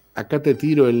 Acá te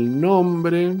tiro el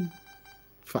nombre.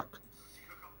 Fuck.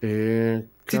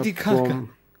 Titicaca.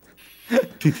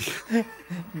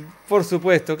 Por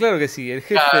supuesto, claro que sí. El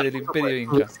jefe del Imperio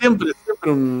Inca. Siempre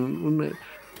un...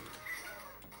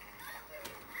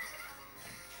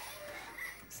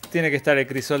 Tiene que estar el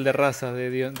crisol de razas de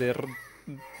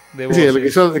sí,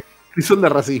 el crisol de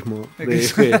racismo. El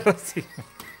crisol de racismo.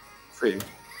 Sí.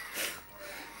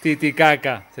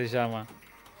 Titicaca se llama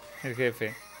el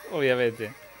jefe,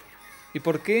 obviamente. ¿Y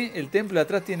por qué el templo de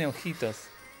atrás tiene ojitos?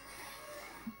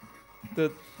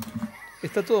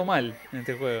 Está todo mal en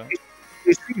este juego.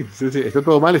 Sí, está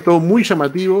todo mal, es todo muy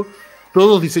llamativo.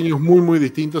 Todos diseños muy, muy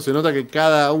distintos. Se nota que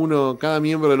cada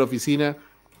miembro de la oficina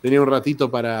tenía un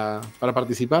ratito para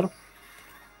participar.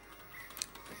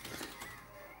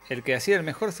 El que hacía el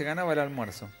mejor se ganaba el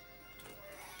almuerzo.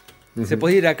 Se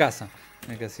podía ir a casa.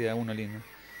 El que hacía uno lindo.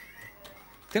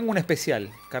 Tengo un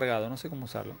especial cargado, no sé cómo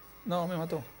usarlo. No, me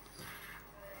mató.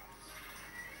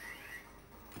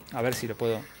 A ver si lo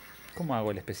puedo. ¿Cómo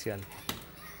hago el especial?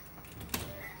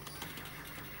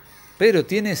 Pero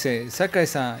tiene saca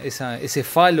ese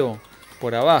falo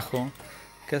por abajo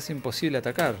que hace imposible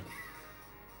atacar.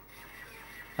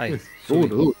 Ahí.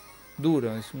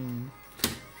 Duro. Es un...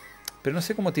 Pero no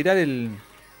sé cómo tirar el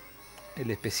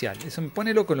especial. Eso me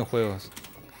pone loco en los juegos.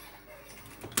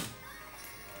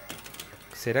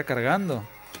 ¿Será cargando?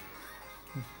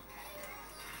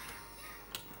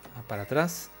 Para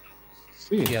atrás.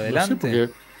 Sí, y adelante. No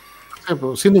sé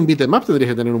porque, siendo un beat'em up tendrías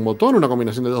que tener un botón, una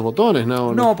combinación de dos botones.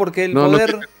 No, porque el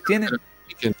poder tiene...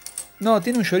 No,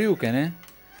 tiene un Shoryuken,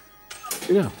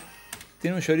 Mirá.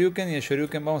 Tiene un Shoryuken y el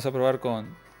Shoryuken vamos a probar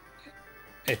con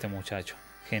este muchacho,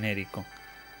 genérico.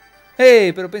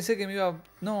 ¡Ey! Pero pensé que me iba...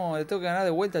 No, le tengo que ganar de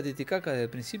vuelta a Titicaca desde el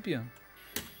principio.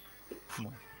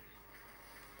 Bueno.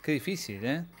 Qué difícil,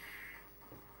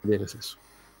 Bien, es eso.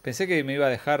 Pensé que me iba a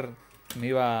dejar... Me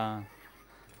iba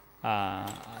a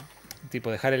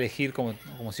tipo dejar elegir como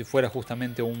si fuera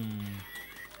justamente un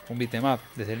beat'em up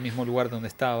desde el mismo lugar donde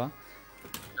estaba.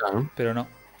 Claro. Pero no,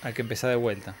 hay que empezar de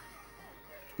vuelta.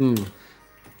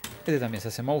 Este también se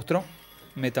hace monstruo.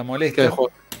 Meta molesta.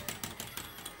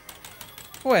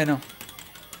 Bueno.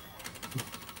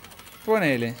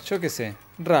 Ponele, yo qué sé.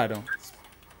 Raro.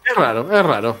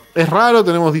 Es raro,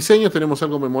 tenemos diseños, tenemos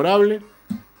algo memorable.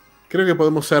 Creo que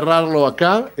podemos cerrarlo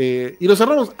acá. Y lo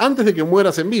cerramos antes de que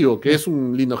mueras en vivo, que es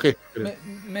un lindo gesto.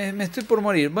 Me estoy por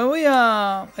morir. Me voy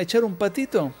a echar un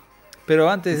patito. Pero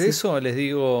antes de eso les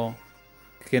digo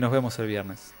que nos vemos el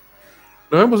viernes.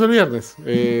 Nos vemos el viernes.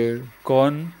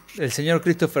 Con el señor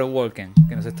Christopher Walken,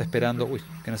 que nos está esperando.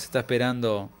 Que nos está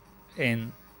esperando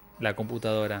en la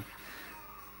computadora.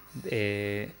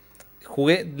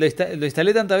 Lo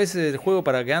instalé tantas veces el juego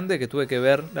para que ande que tuve que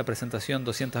ver la presentación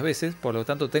 200 veces. Por lo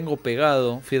tanto tengo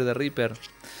pegado Fear the Reaper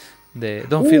Fear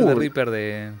the Reaper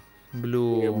de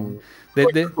Blue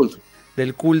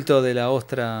del culto de la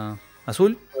ostra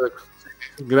azul.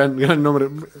 Gran nombre.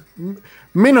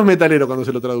 Menos metalero cuando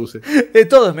se lo traduce.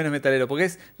 Todo es menos metalero, porque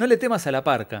es no le temas a la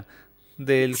parca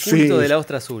del culto de la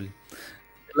ostra azul.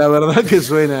 La verdad que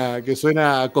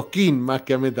suena a cosquín más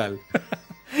que a metal.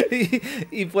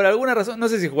 Y por alguna razón, no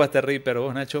sé si jugaste Reaper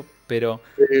vos, Nacho, pero...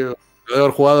 Lo de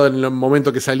haber jugado en el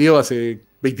momento que salió hace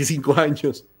 25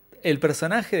 años. El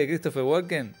personaje de Christopher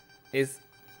Walken es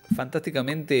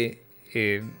fantásticamente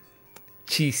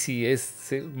cheesy,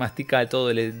 se mastica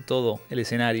todo el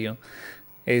escenario.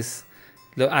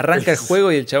 Arranca el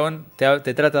juego y el chabón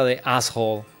te trata de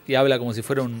asshole y habla como si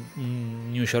fuera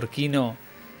un neoyorquino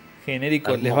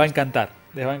genérico. Les va a encantar.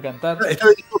 Está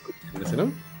Dennis Hopper en ese,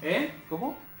 ¿no?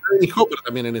 ¿Cómo? Está Dennis Hopper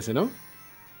también en ese, ¿no?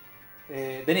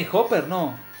 Dennis Hopper,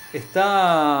 no.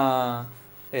 Está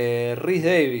Rhys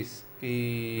Davies.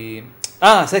 Y...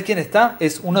 ¿sabes quién está?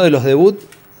 Es uno de los debuts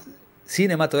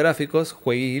cinematográficos,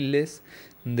 jueguiles,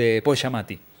 de Paul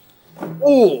Giamatti.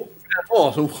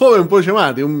 Hermoso, un joven Paul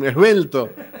Giamatti, un esbelto,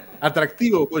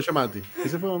 atractivo Paul Giamatti. Y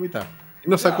se fue a vomitar. Y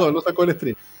no sacó el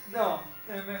stream. No.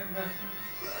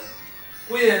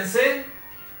 Cuídense.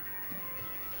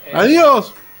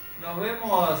 ¡Adiós! Nos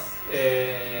vemos.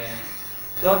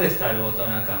 ¿Dónde está el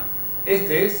botón acá?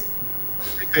 Este es.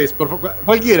 Por favor,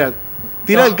 cualquiera.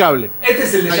 Tira el cable. Este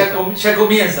es el de Ahí está. ya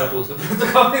comienza, puso.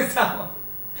 Pero comenzamos.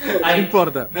 No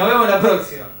importa. Nos vemos la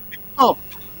próxima. No.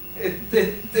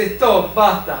 Stop,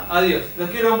 basta. Adiós. Los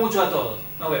quiero mucho a todos.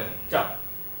 Nos vemos. Chao.